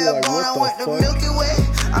my red bone. I went the Milky Way.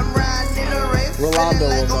 I'm riding in a Wraith, feeling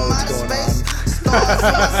like I'm out of space. Stars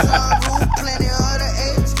in my sunroof, plenty of other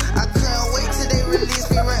apes. I couldn't wait till they release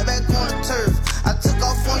me right back on the turf. I took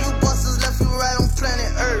off on you busters, left you right on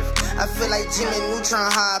planet Earth. I feel like Jimmy Neutron,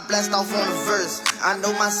 how I blast off on the verse. I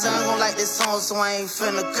know my son gon' like this song, so I ain't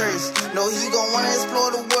finna curse. No, he gon' wanna explore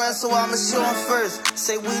the world, so I'ma show him first.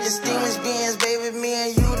 Say we distinguished beings, baby, me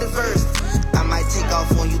and you diverse. I might take off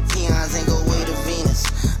on you peons and go way to Venus.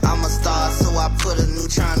 I'm a star, so I put a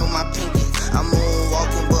neutron on my pinky. I'm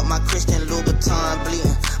moonwalking, but my Christian Louboutin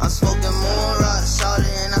bleeding. I'm smoking moon rock, shorty,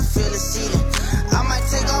 and I feel it seeding. I might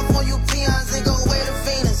take off on you peons and go way to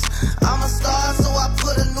Venus. I'm a star, so I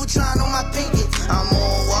put a neutron on my pinky. I'm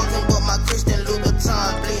moonwalking, but my Christian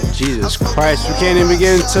Louboutin bleeding. Jesus Christ, we can't even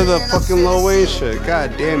get into the fucking Lil Wayne shit.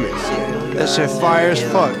 God damn it. That shit fire as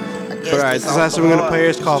fuck. Alright, this last one we're gonna play here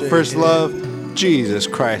is called First Love. Jesus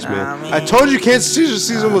Christ, man. I told you Kansas City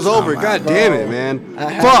season was over. God damn it, man.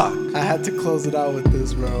 Fuck. I had to close it out with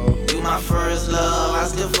this, bro. You my first love, I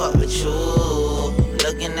still fuck with you.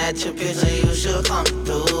 Looking at your picture, you should come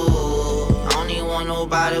through. I don't even want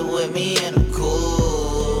nobody with me in the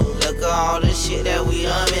cool. Look at all the shit that we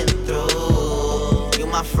done been through. You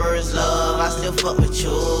my first love, I still fuck with you.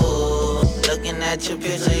 Looking at your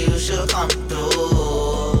picture, you should come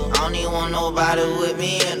through. I don't even want nobody with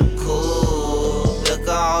me in the cool. Look at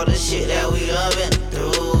all the shit that we done been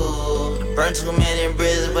through. Burn too many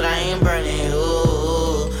bridges, but I ain't burning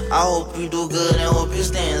you. I hope you do good and hope you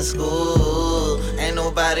stay in school. Ain't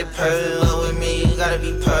nobody perfect, but with me you gotta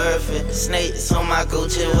be perfect. Snakes on my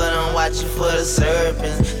Gucci, but I'm watching for the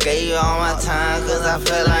serpents. Gave you all my time, cause I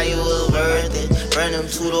felt like you was worth it. Burn them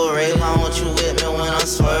to the rave, I want you with me when I'm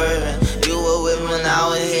swerving. You were with me when I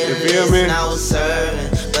was hitting this and I was serving.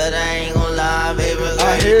 But I ain't gon' lie, baby,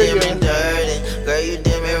 girl, you did me dirty. Girl, you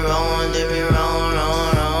did me wrong,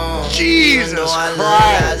 wrong. Jesus Christ.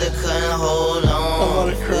 I just couldn't hold on.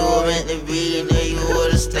 We were meant to be, then you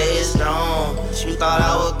would've stayed strong. But you thought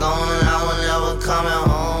I was gone, I was never coming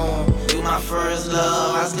home. You my first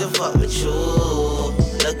love, I still fuck with you.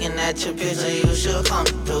 Looking at your picture, you should come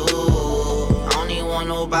through. I don't even want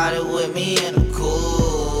nobody with me in the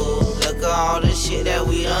cool. Look at all the shit that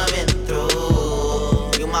we done been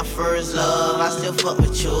through. You my first love, I still fuck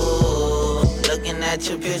with you. Looking at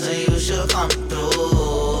your picture, you should come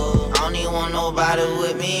through. I don't even want nobody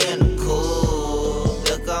with me in the cool.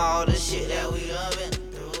 Look at all the shit that we done been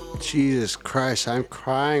through. Jesus Christ, I'm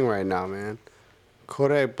crying right now, man.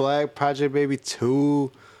 Kodak Black, Project Baby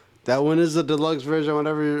 2. That one is the deluxe version,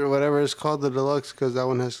 whatever it's called, the deluxe, because that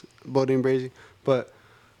one has Bodie and Brazy. But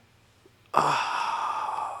why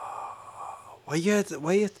you have to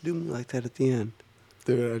do me like that at the end?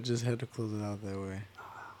 Dude, I just had to close it out that way.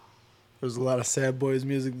 There was a lot of Sad Boys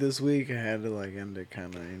music this week. I had to end it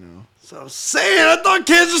kind of, So I'm saying, I thought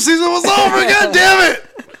cancer season was over. God damn it!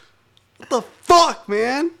 What the fuck,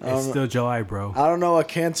 man? It's still July, bro. I don't know what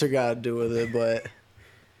cancer got to do with it, but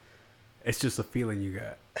it's just a feeling you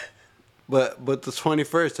got. But the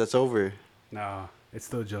 21st, that's over. Nah, it's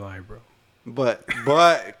still July, bro. But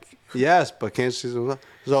yes, but cancer season was over.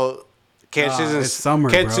 So cancer season, it's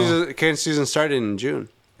summer, cancer season started in June.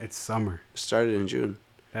 It's summer. It started in June.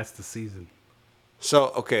 That's the season.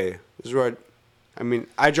 So, okay, this is where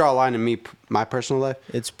I draw a line in my personal life.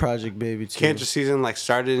 It's Project Baby 2. Cancer season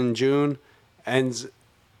started in June, ends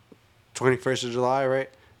 21st of July, right?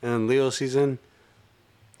 And then Leo season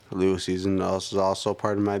is also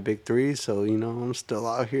part of my big three. So, I'm still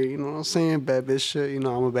out here, you know what I'm saying? Bad bitch shit.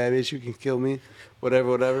 I'm a bad bitch. You can kill me.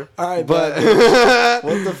 Whatever. All right, but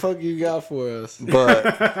what the fuck you got for us?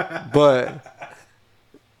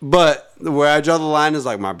 But where I draw the line is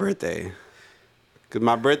my birthday, cause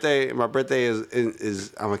my birthday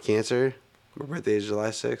is I'm a Cancer. My birthday is July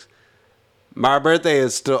 6th. My birthday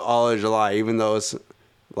is still all of July, even though it's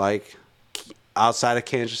outside of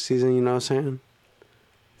Cancer season. You know what I'm saying?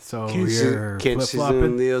 So you're Cancer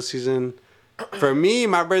season, Leo season. For me,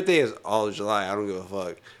 my birthday is all of July. I don't give a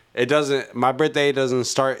fuck. It doesn't. My birthday doesn't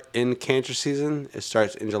start in Cancer season. It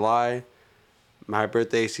starts in July. My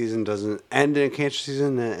birthday season doesn't end in Cancer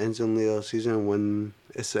season. It ends in Leo season when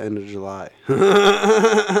it's the end of July.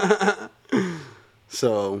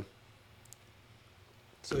 So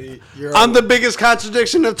you're I'm the biggest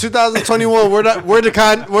contradiction of 2021. Where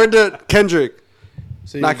the Kendrick?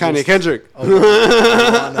 So not Kanye, Kendrick.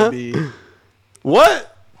 Wannabe.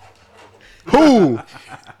 What? Who?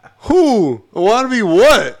 Wannabe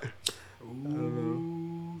what? I don't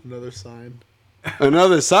know. Another sign.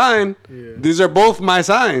 Another sign? Yeah. These are both my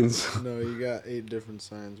signs. No, you got 8 different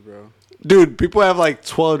signs, bro. Dude, people have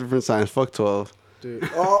 12 different signs. Fuck 12. Dude,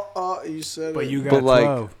 you said but it. you got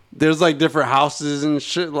 12. There's different houses and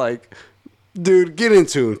shit. Dude, get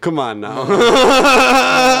into it. Come on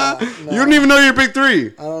now. You don't even know your big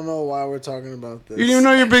three. I don't know why we're talking about this. You don't even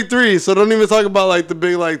know your big three, so don't even talk about the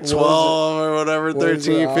big 12 or whatever,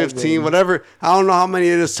 13, 15, whatever. I don't know how many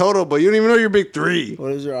it is total, but you don't even know your big three.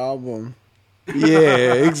 What is your album?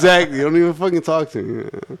 Yeah, exactly. Don't even fucking talk to me.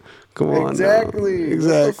 Come on. Exactly.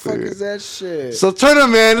 Exactly. What the fuck is that shit? So turn up,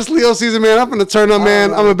 man. It's Leo season, man. I'm gonna turn up,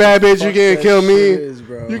 man. I'm a bad bitch. You can't kill me.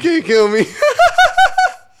 You can't kill me.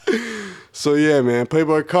 So yeah, man.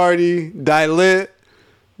 Playboy Cardi, Die Lit.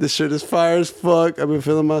 This shit is fire as fuck. I've been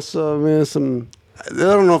feeling myself, man. I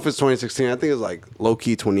don't know if it's 2016. I think it's low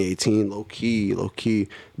key 2018. Low key.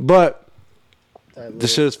 But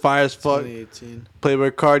this shit is fire as fuck. 2018.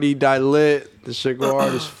 Playboy Cardi, Die Lit. This shit go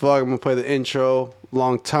hard as fuck. I'm gonna play the intro.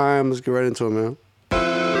 Long time. Let's get right into it, man.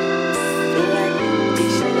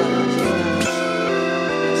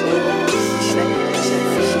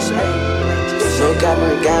 got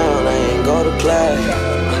me down, I ain't go to play.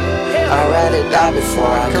 I'd rather die before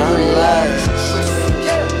I come in last.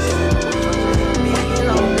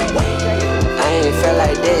 I ain't felt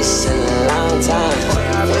like this in a long time.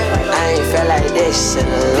 I ain't felt like this in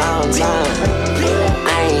a long time.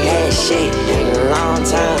 I ain't had shit in a long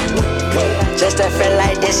time. Just to feel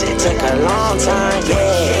like this, it took a long time,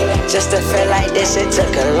 yeah. Just to feel like this, it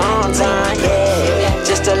took a long time, yeah.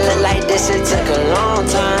 Just to look like this, it took a long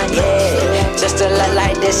time, yeah. Just to look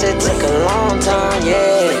like this, it took a long time,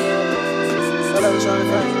 yeah.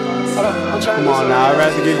 Come on now, I'd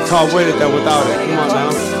rather get caught with it than without it. Come on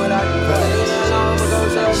now.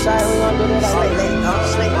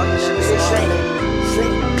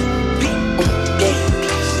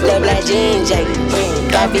 Little black jean jacket,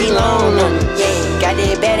 got be long on me, yeah. Got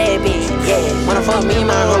that bad bitch, yeah. Wanna fuck me,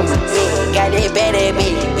 my homie, yeah. Got that bad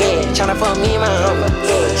bitch, yeah. Tryna fuck me, my homie,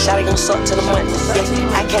 yeah. Shawty gon' suck to the money,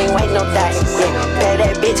 yeah. I can't wait no die, yeah. Pay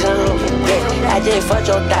that bitch to the homie, yeah. I just fucked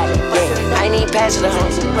your die, yeah. I ain't even pass to the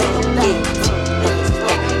homie, yeah.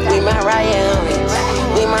 We might ride ya, homie.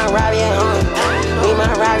 We might rob ya, homie. We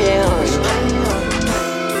might rob ya, homie.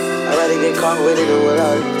 I'd rather get caught with it than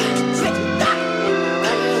without it.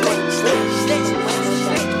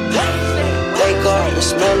 Wake up and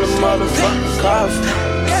smell the motherfucking coffee.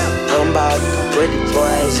 I'm about to put the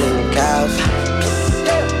boys in the coffee.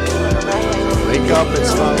 Wake up and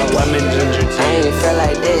smell the lemon ginger tea. I ain't felt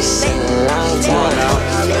like this in a long time.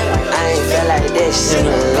 I ain't felt like this in a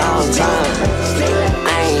long time.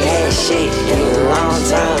 I ain't had shit in a long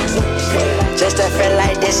time. Just to feel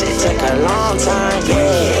like this, it took a long time,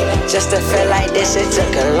 yeah. Just to feel like this, it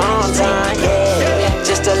took a long time, yeah.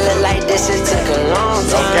 Just to look like this, it took a long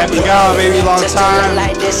time. Happy God, baby, long time.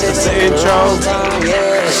 That's the intro.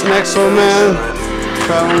 This next one, man,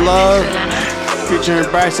 Fell in Love, featuring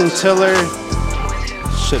Bryson Tiller.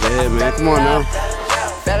 Shit ahead, man. Come on now.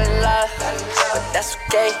 Fell in love, but that's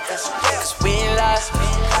okay, cause we in love.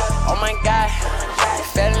 Oh my God, we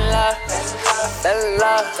fell in love. I fell in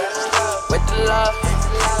love with the love.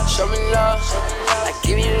 Show me love, I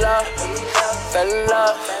give you love. Fell in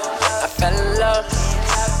love, I fell in love.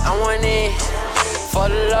 I want it for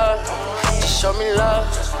the love. Just show me love,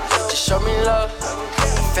 just show me love.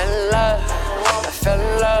 I fell in love, I fell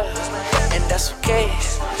in love. And that's okay,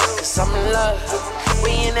 cause I'm in love.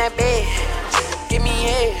 We in that bed, give me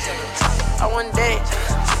head. I want that,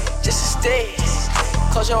 just to stay.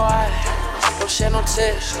 Close your eyes, don't shed no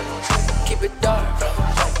tears. Keep it dark,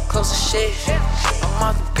 close the shade. I'm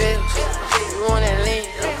out the pills, you want that lean.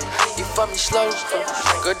 You fuck me slow,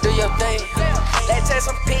 go do your thing. Let's take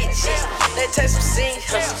some pictures, let's take some scenes.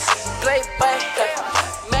 Playboy,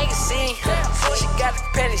 magazine. She got the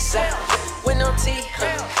panties out, with no tea.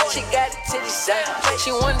 She got the titties out,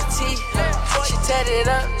 she want the tea. She tatted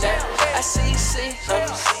up now, I see you see.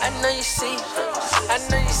 I know you see, I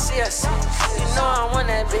know you see us. You know I want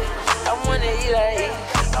that bitch, I wanna eat, I eat.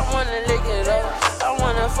 I wanna lick it up, I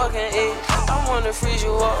wanna fucking eat. I wanna freeze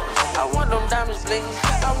you up, I want them diamonds bling.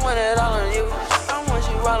 I want it all on you, I want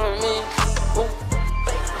you all on me. Ooh.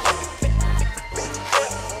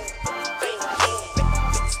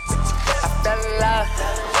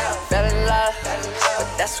 Fell in love, but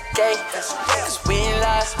that's okay, cause we in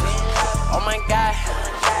love. Oh my God,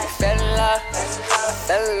 I fell in love, I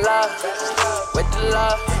fell in love with the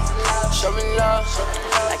love. Show me love,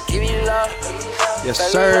 I give you love. Yes,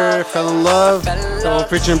 sir. Fell in love. So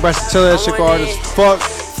featuring Bryson Tiller. That shit go hard as fuck.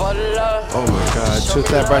 Oh my God. Truth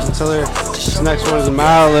that Bryson Tiller. This next one is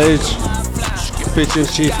Mileage, featuring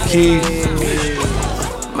Chief Keef.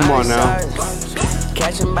 Come on now.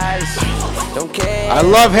 Catching bodies, don't care. I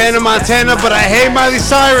love Hannah Montana, but I hate Miley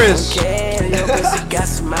Cyrus. Don't care, your pussy got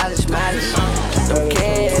some mileage, mileage. Don't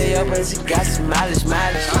care, your pussy got some mileage,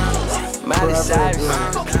 mileage. Miley Cyrus,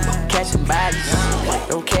 catching bodies.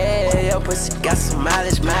 Don't care, your pussy got some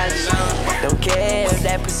mileage, mileage. Don't care if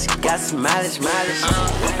that pussy got some mileage, mileage.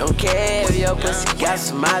 Don't care if your pussy got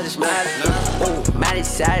some mileage, mileage. Ooh, Miley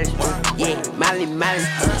Cyrus, yeah, Miley, Miley,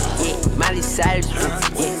 yeah, Miley Cyrus,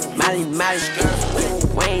 yeah, Miley, Miley,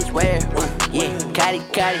 Wayne's Wear, yeah, Cali,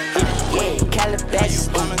 Cali, yeah, Calabasas,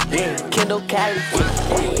 yeah, Kendall Cali,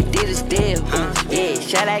 Adidas deal, yeah,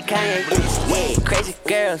 shout out Kanye, yeah, crazy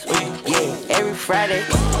girls, yeah, every Friday,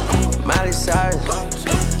 Miley Cyrus,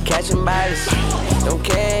 catching bodies. Don't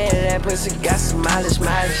care, that pussy got some mileage,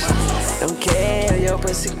 mileage. Don't care, your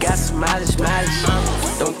pussy got some mileage, mileage.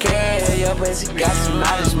 Don't care, your pussy got some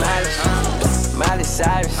mileage, mileage. Miley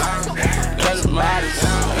Cyrus, catching bodies.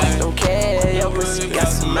 Don't care, your pussy got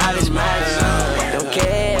some mileage, mileage. Don't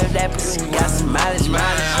care if that pussy got some mileage,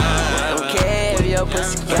 mileage. Don't care if your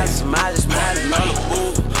pussy got some mileage, mileage.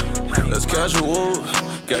 Let's casual.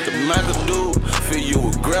 Got the McAdoo, feel you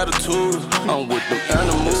with gratitude. I'm with them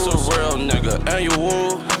animals, a real nigga,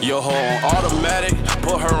 annual. Your hoe on automatic,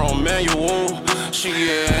 put her on manual. She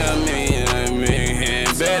and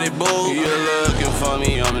Betty Boo. You're looking for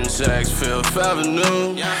me, I'm in Saks Fifth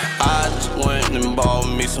Avenue. I just went and bought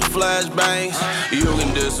me some flashbangs. You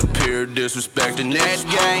can disappear, disrespecting that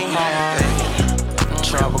gang.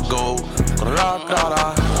 Travel gold,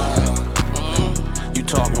 you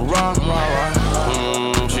talking rock,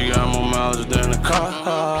 she got more mileage than a car.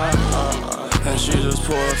 And she just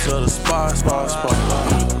pulled up to the spot.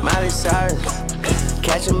 Miley Cyrus,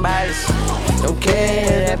 catching bodies. Don't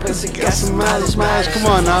care, that pussy got some mileage. Come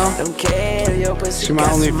on now. Don't care, your pussy She my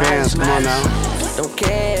got some OnlyFans. Come on now. Don't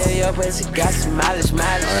care, your pussy got some mileage.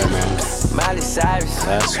 Alright, man. Miley Cyrus,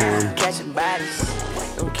 Last one. catching bodies.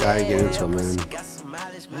 Gotta get into it, man.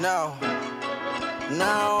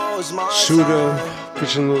 No, it's my Shooter,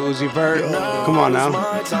 featuring Lil Uzi Vert. Come on now.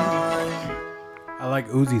 I like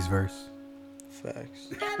Uzi's verse. Facts.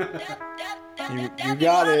 You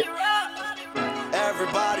got it.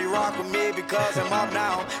 Everybody rock with me because I'm up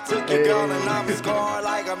now. Took your girl and I'm scoring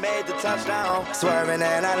like I made the touchdown. Swerving in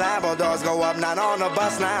a Lambo, doors go up, not on the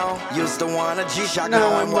bus now. Used to want a G-Shock,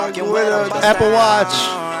 now I'm walking with a bus Apple now.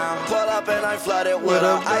 Watch. Pull up and I flood it with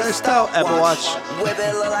a iced out Apple Watch. With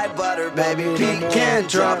it look like butter, baby. Pecan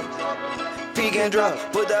drop.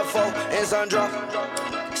 Put that phone in sun drop.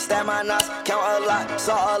 Stab my knots, count a lot,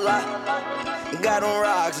 saw a lot. Got them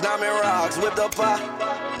rocks, diamond rocks, whip the pot.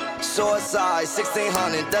 Suicide,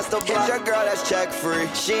 1600, that's the block. Get your girl that's check free.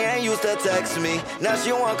 She ain't used to text me, now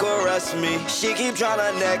she want caress me. She keep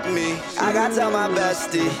tryna neck me. I gotta tell my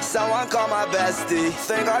bestie, someone call my bestie.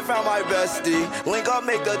 Think I found my bestie. Link up,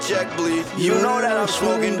 make the check bleed. You know that I'm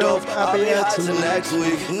smoking dope. I'll be hot till next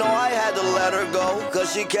week. No, I had to let her go,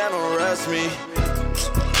 cause she can't arrest me.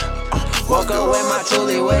 Woke up with my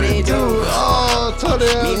toolie, what he do? Oh,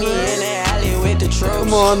 Meet me in the alley with the troops.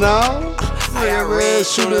 Come on now. I got red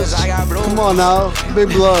shooters, I got blue. Come on now. Big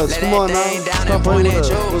Bloods. Come on now. thing down Stop and playing point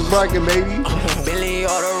with at us. you. What's bragging, baby? Billy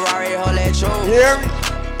or the Rari, hold that choke. Yeah.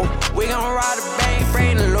 We gon' ride the bank,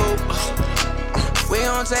 bring the loop. We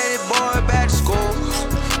gon' take this boy back to school.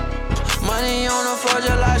 Money on the floor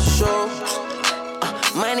just like shoes.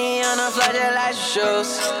 Money on the floor just like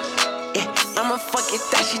shoes. Yeah, I'ma fuck it,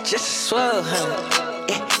 that shit just swell, huh?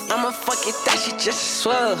 Yeah, I'ma fuck it, that shit just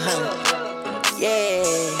swell, huh? Yeah,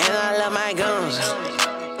 and I love my guns.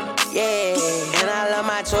 Yeah, and I love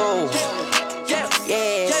my tools.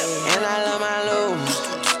 Yeah, and I love my loot.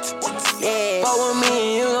 Yeah, but with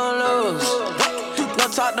me, you gon' lose.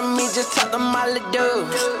 Don't talk to me, just talk to my little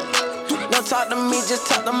dude. Don't talk to me, just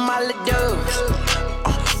talk to my little dude.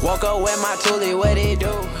 Woke up with my toolie, what it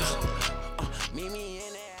do?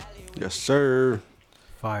 Yes, sir.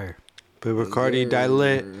 Fire. Paper Cardi, Die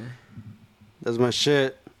Lit. That's my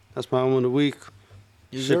shit. That's my album of the week.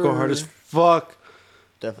 Yes, Shit go sir. hard as fuck.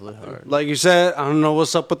 Definitely hard. Like you said, I don't know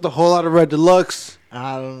what's up with the Whole Lot of Red Deluxe.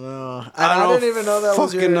 I don't know. I I didn't even know that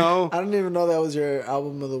was your. know. I didn't even know that was your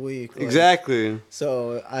album of the week. Like, Exactly.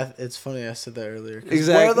 So it's funny I said that earlier. 'Cause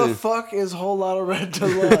Exactly. Where the fuck is Whole Lot of Red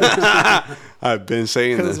Deluxe? I've been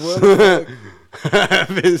saying this. 'Cause where the I've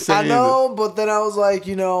been I saying know, but then I was like,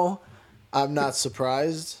 I'm not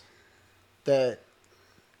surprised that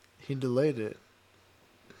he delayed it.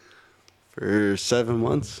 For 7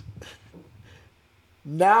 months.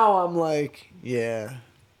 Now I'm like, yeah,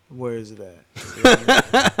 where is it at?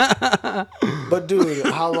 But dude,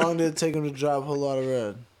 how long did it take him to drop Whole Lot of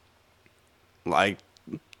Red? Like,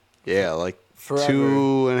 yeah, like Forever.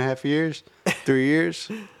 2.5 years, 3 years.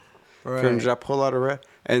 For him Right. to drop a Whole Lot of Red.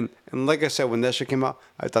 And like I said, when that shit came out,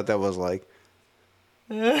 I thought that was like.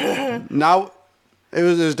 Now, it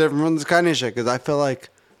was different from this Kanye shit because I feel like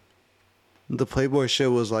the Playboy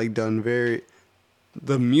shit was like done very.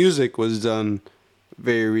 The music was done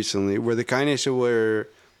very recently, where the Kanye shit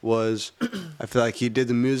was. I feel like he did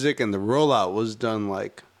the music and the rollout was done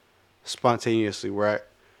like spontaneously. Where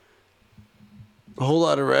A Whole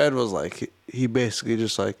Lot of Red was like he basically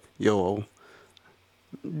just like, yo,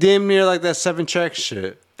 damn near like that 7-track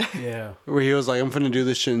shit. Yeah. Where he was like, I'm finna do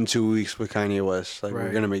this shit in 2 weeks with Kanye West. Like, we're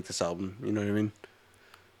Right. gonna make this album. You know what I mean?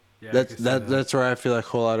 Yeah, I that's could see that. that's where I feel like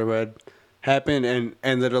Whole Lot of Red happened,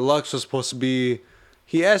 and the deluxe was supposed to be.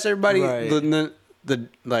 He asked everybody Right. the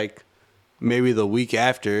like maybe the week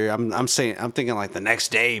after. I'm thinking like the next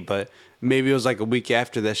day, but maybe it was like a week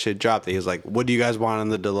after that shit dropped. He was like, "What do you guys want on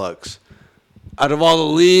the deluxe?" Out of all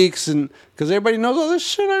the leaks, and because everybody knows all this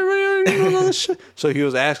shit, I already know all this shit. So he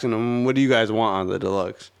was asking them, "What do you guys want on the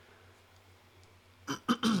deluxe?"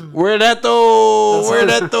 Where that though? Where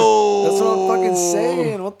that though? That's what I'm fucking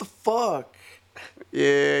saying. What the fuck?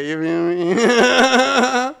 Yeah, you feel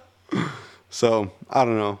me? So I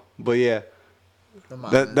don't know, but yeah,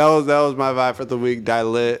 that was my vibe for the week. Die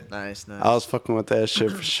Lit. Nice. I was fucking with that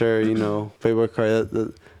shit for sure. You know, Playboy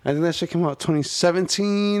Cardi. I think that shit came out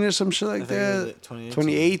 2017 or some shit like that.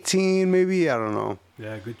 2018 maybe. I don't know.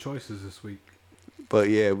 Yeah, good choices this week. But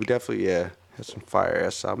yeah, we definitely had some fire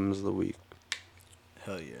ass albums of the week.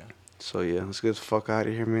 Hell yeah. So yeah, let's get the fuck out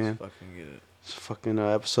of here, man. Let's fucking get it. It's fucking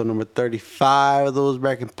episode number 35 of Those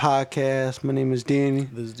Bracken Podcast. My name is Danny.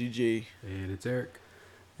 This is DJ. And it's Eric.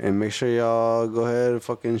 And make sure y'all go ahead and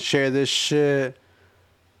fucking share this shit.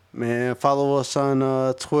 Man, follow us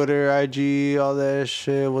on Twitter, IG, all that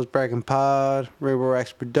shit. What's Bracken Pod, Rainbow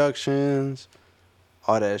Racks Productions,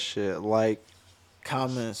 all that shit. Like,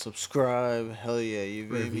 comment, subscribe. Hell yeah, you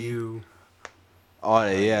baby. Review. Oh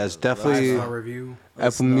yeah, it's definitely review.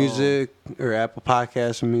 Apple Music or Apple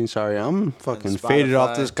Podcasts. I mean, sorry, I'm fucking faded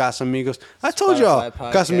off this Casamigos. I told y'all,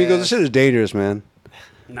 Casamigos, this shit is dangerous, man.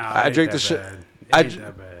 Nah, I drink this shit. Ain't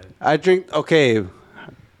that bad. I drink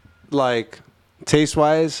like taste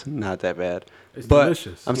wise, not that bad. It's but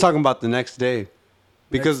delicious. I'm talking about the next day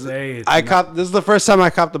because this is the first time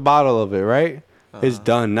I copped a bottle of it. Right, it's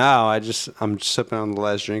done now. I'm just sipping on the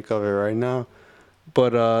last drink of it right now.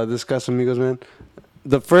 But this Casamigos, man.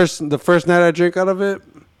 The first night I drank out of it,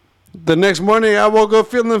 the next morning I woke up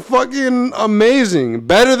feeling fucking amazing,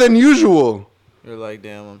 better than usual. You're like,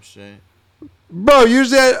 damn, I'm straight. Bro,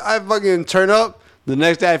 usually I fucking turn up. The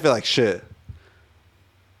next day I feel like shit.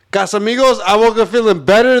 Casamigos, I woke up feeling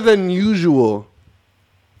better than usual.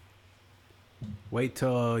 Wait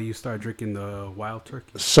till you start drinking the Wild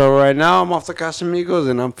Turkey. So right now I'm off the Casamigos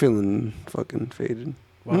and I'm feeling fucking faded.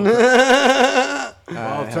 Wild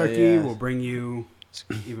Turkey will bring you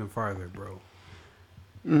even farther, bro.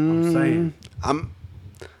 I'm saying. I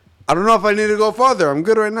don't know if I need to go farther. I'm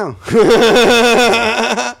good right now.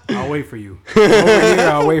 I'll wait for you. Over here,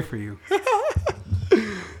 I'll wait for you.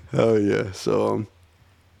 Hell yeah. So,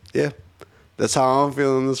 yeah. That's how I'm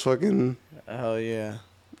feeling this fucking hell yeah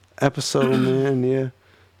episode, man. Yeah.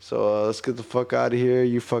 So, let's get the fuck out of here.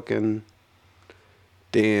 You fucking...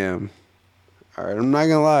 Damn. All right. I'm not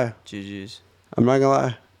going to lie. GG's. I'm not going to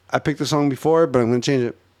lie. I picked the song before, but I'm going to change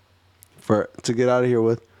it to get out of here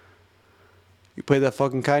with. You play that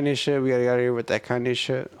fucking Kanye shit. We got to get out of here with that Kanye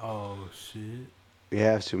shit. Oh, shit. We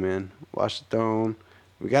have to, man. Watch the Throne.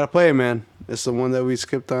 We got to play it, man. It's the one that we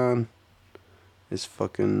skipped on. It's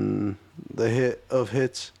fucking the hit of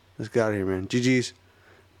hits. Let's get out of here, man. GG's.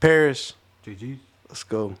 Paris. GG's. Let's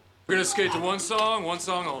go. We're going to skate to one song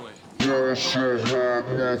only.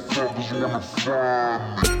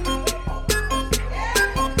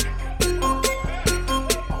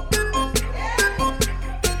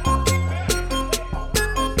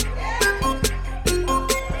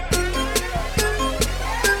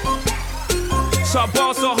 So I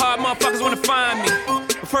ball so hard, motherfuckers wanna find me.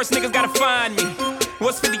 But first niggas gotta find me.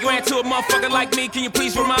 What's 50 grand to a motherfucker like me? Can you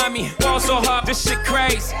please remind me? Ball so hard, this shit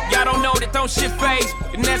crazy. Y'all don't know that don't shit phase.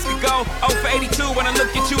 The Nets could go 0 for 82 when I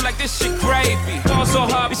look at you like this shit gravy. Ball so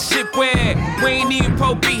hard, this shit weird. We ain't even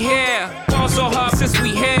po be here. Ball so hard since we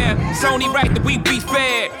here. It's only right that we be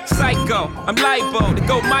fair. Psycho, I'm liable to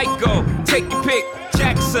go Michael. Take your pick.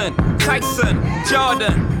 Jackson, Tyson,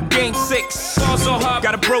 Jordan. Game 6, ball so hard,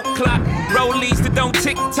 got a broke clock. Rollies that don't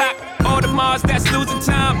tick-tock. All the Mars that's losing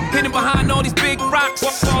time, hidden behind all these big rocks.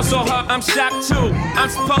 Ball so hard, I'm shocked too. I'm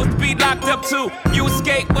supposed to be locked up too. You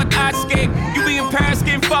escape, but I escape. You be in Paris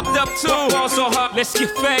getting fucked up too. Ball so hard, let's get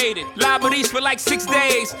faded. Liberties for like 6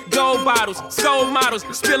 days. Gold bottles, soul models,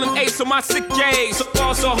 spilling ace on my sick days. So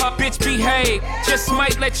ball so hard, bitch behave. Just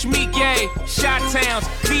might let you meet gay. Shot towns,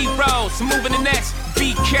 B-rolls, moving the next.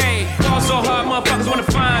 BK, ball so hard, motherfuckers wanna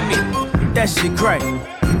find me. That shit crack.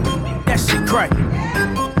 That shit crack.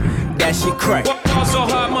 That shit crack. Ball so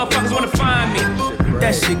hard, motherfuckers wanna find me.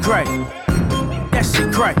 That shit crack. That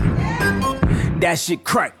shit crack. That shit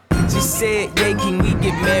crack. She said, yeah, can we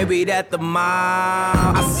get married at the mall?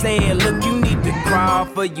 I said, look, you need to crawl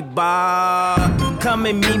for your bar. Come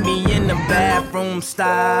and meet me in the bathroom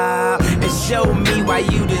style and show me why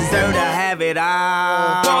you deserve to have it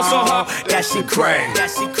all. Ball so hard, that shit crack.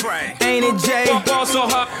 That shit crack. Ain't it, Jay? Ball so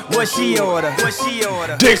hard. What she order? What she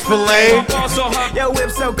order? Dick's fillet. Ball so hard. Your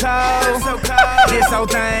whip so cold. So cold. This whole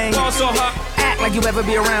thing. Ball so hard. Act like you ever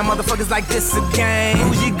be around motherfuckers like this again.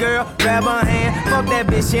 Who's your girl? Grab her hand. Fuck that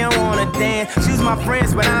bitch, she don't wanna dance. She's my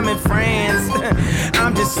friends, but I'm in France.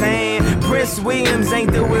 I'm just saying, Prince Williams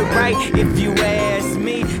ain't do it right if you ask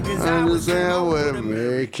me. I understand what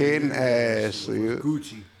Mary Kate and Ashley.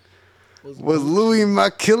 Gucci. Was Louis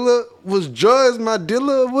my killer? Was George my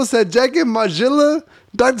dealer? What's that jacket, my Gilla?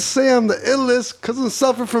 Doctors say I'm the illest because I'm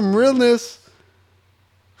suffering from realness.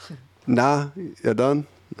 Nah, you're done?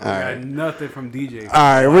 All right. Nothing from DJ. All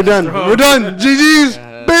right, we're done. We're done. GG's.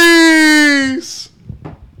 Peace.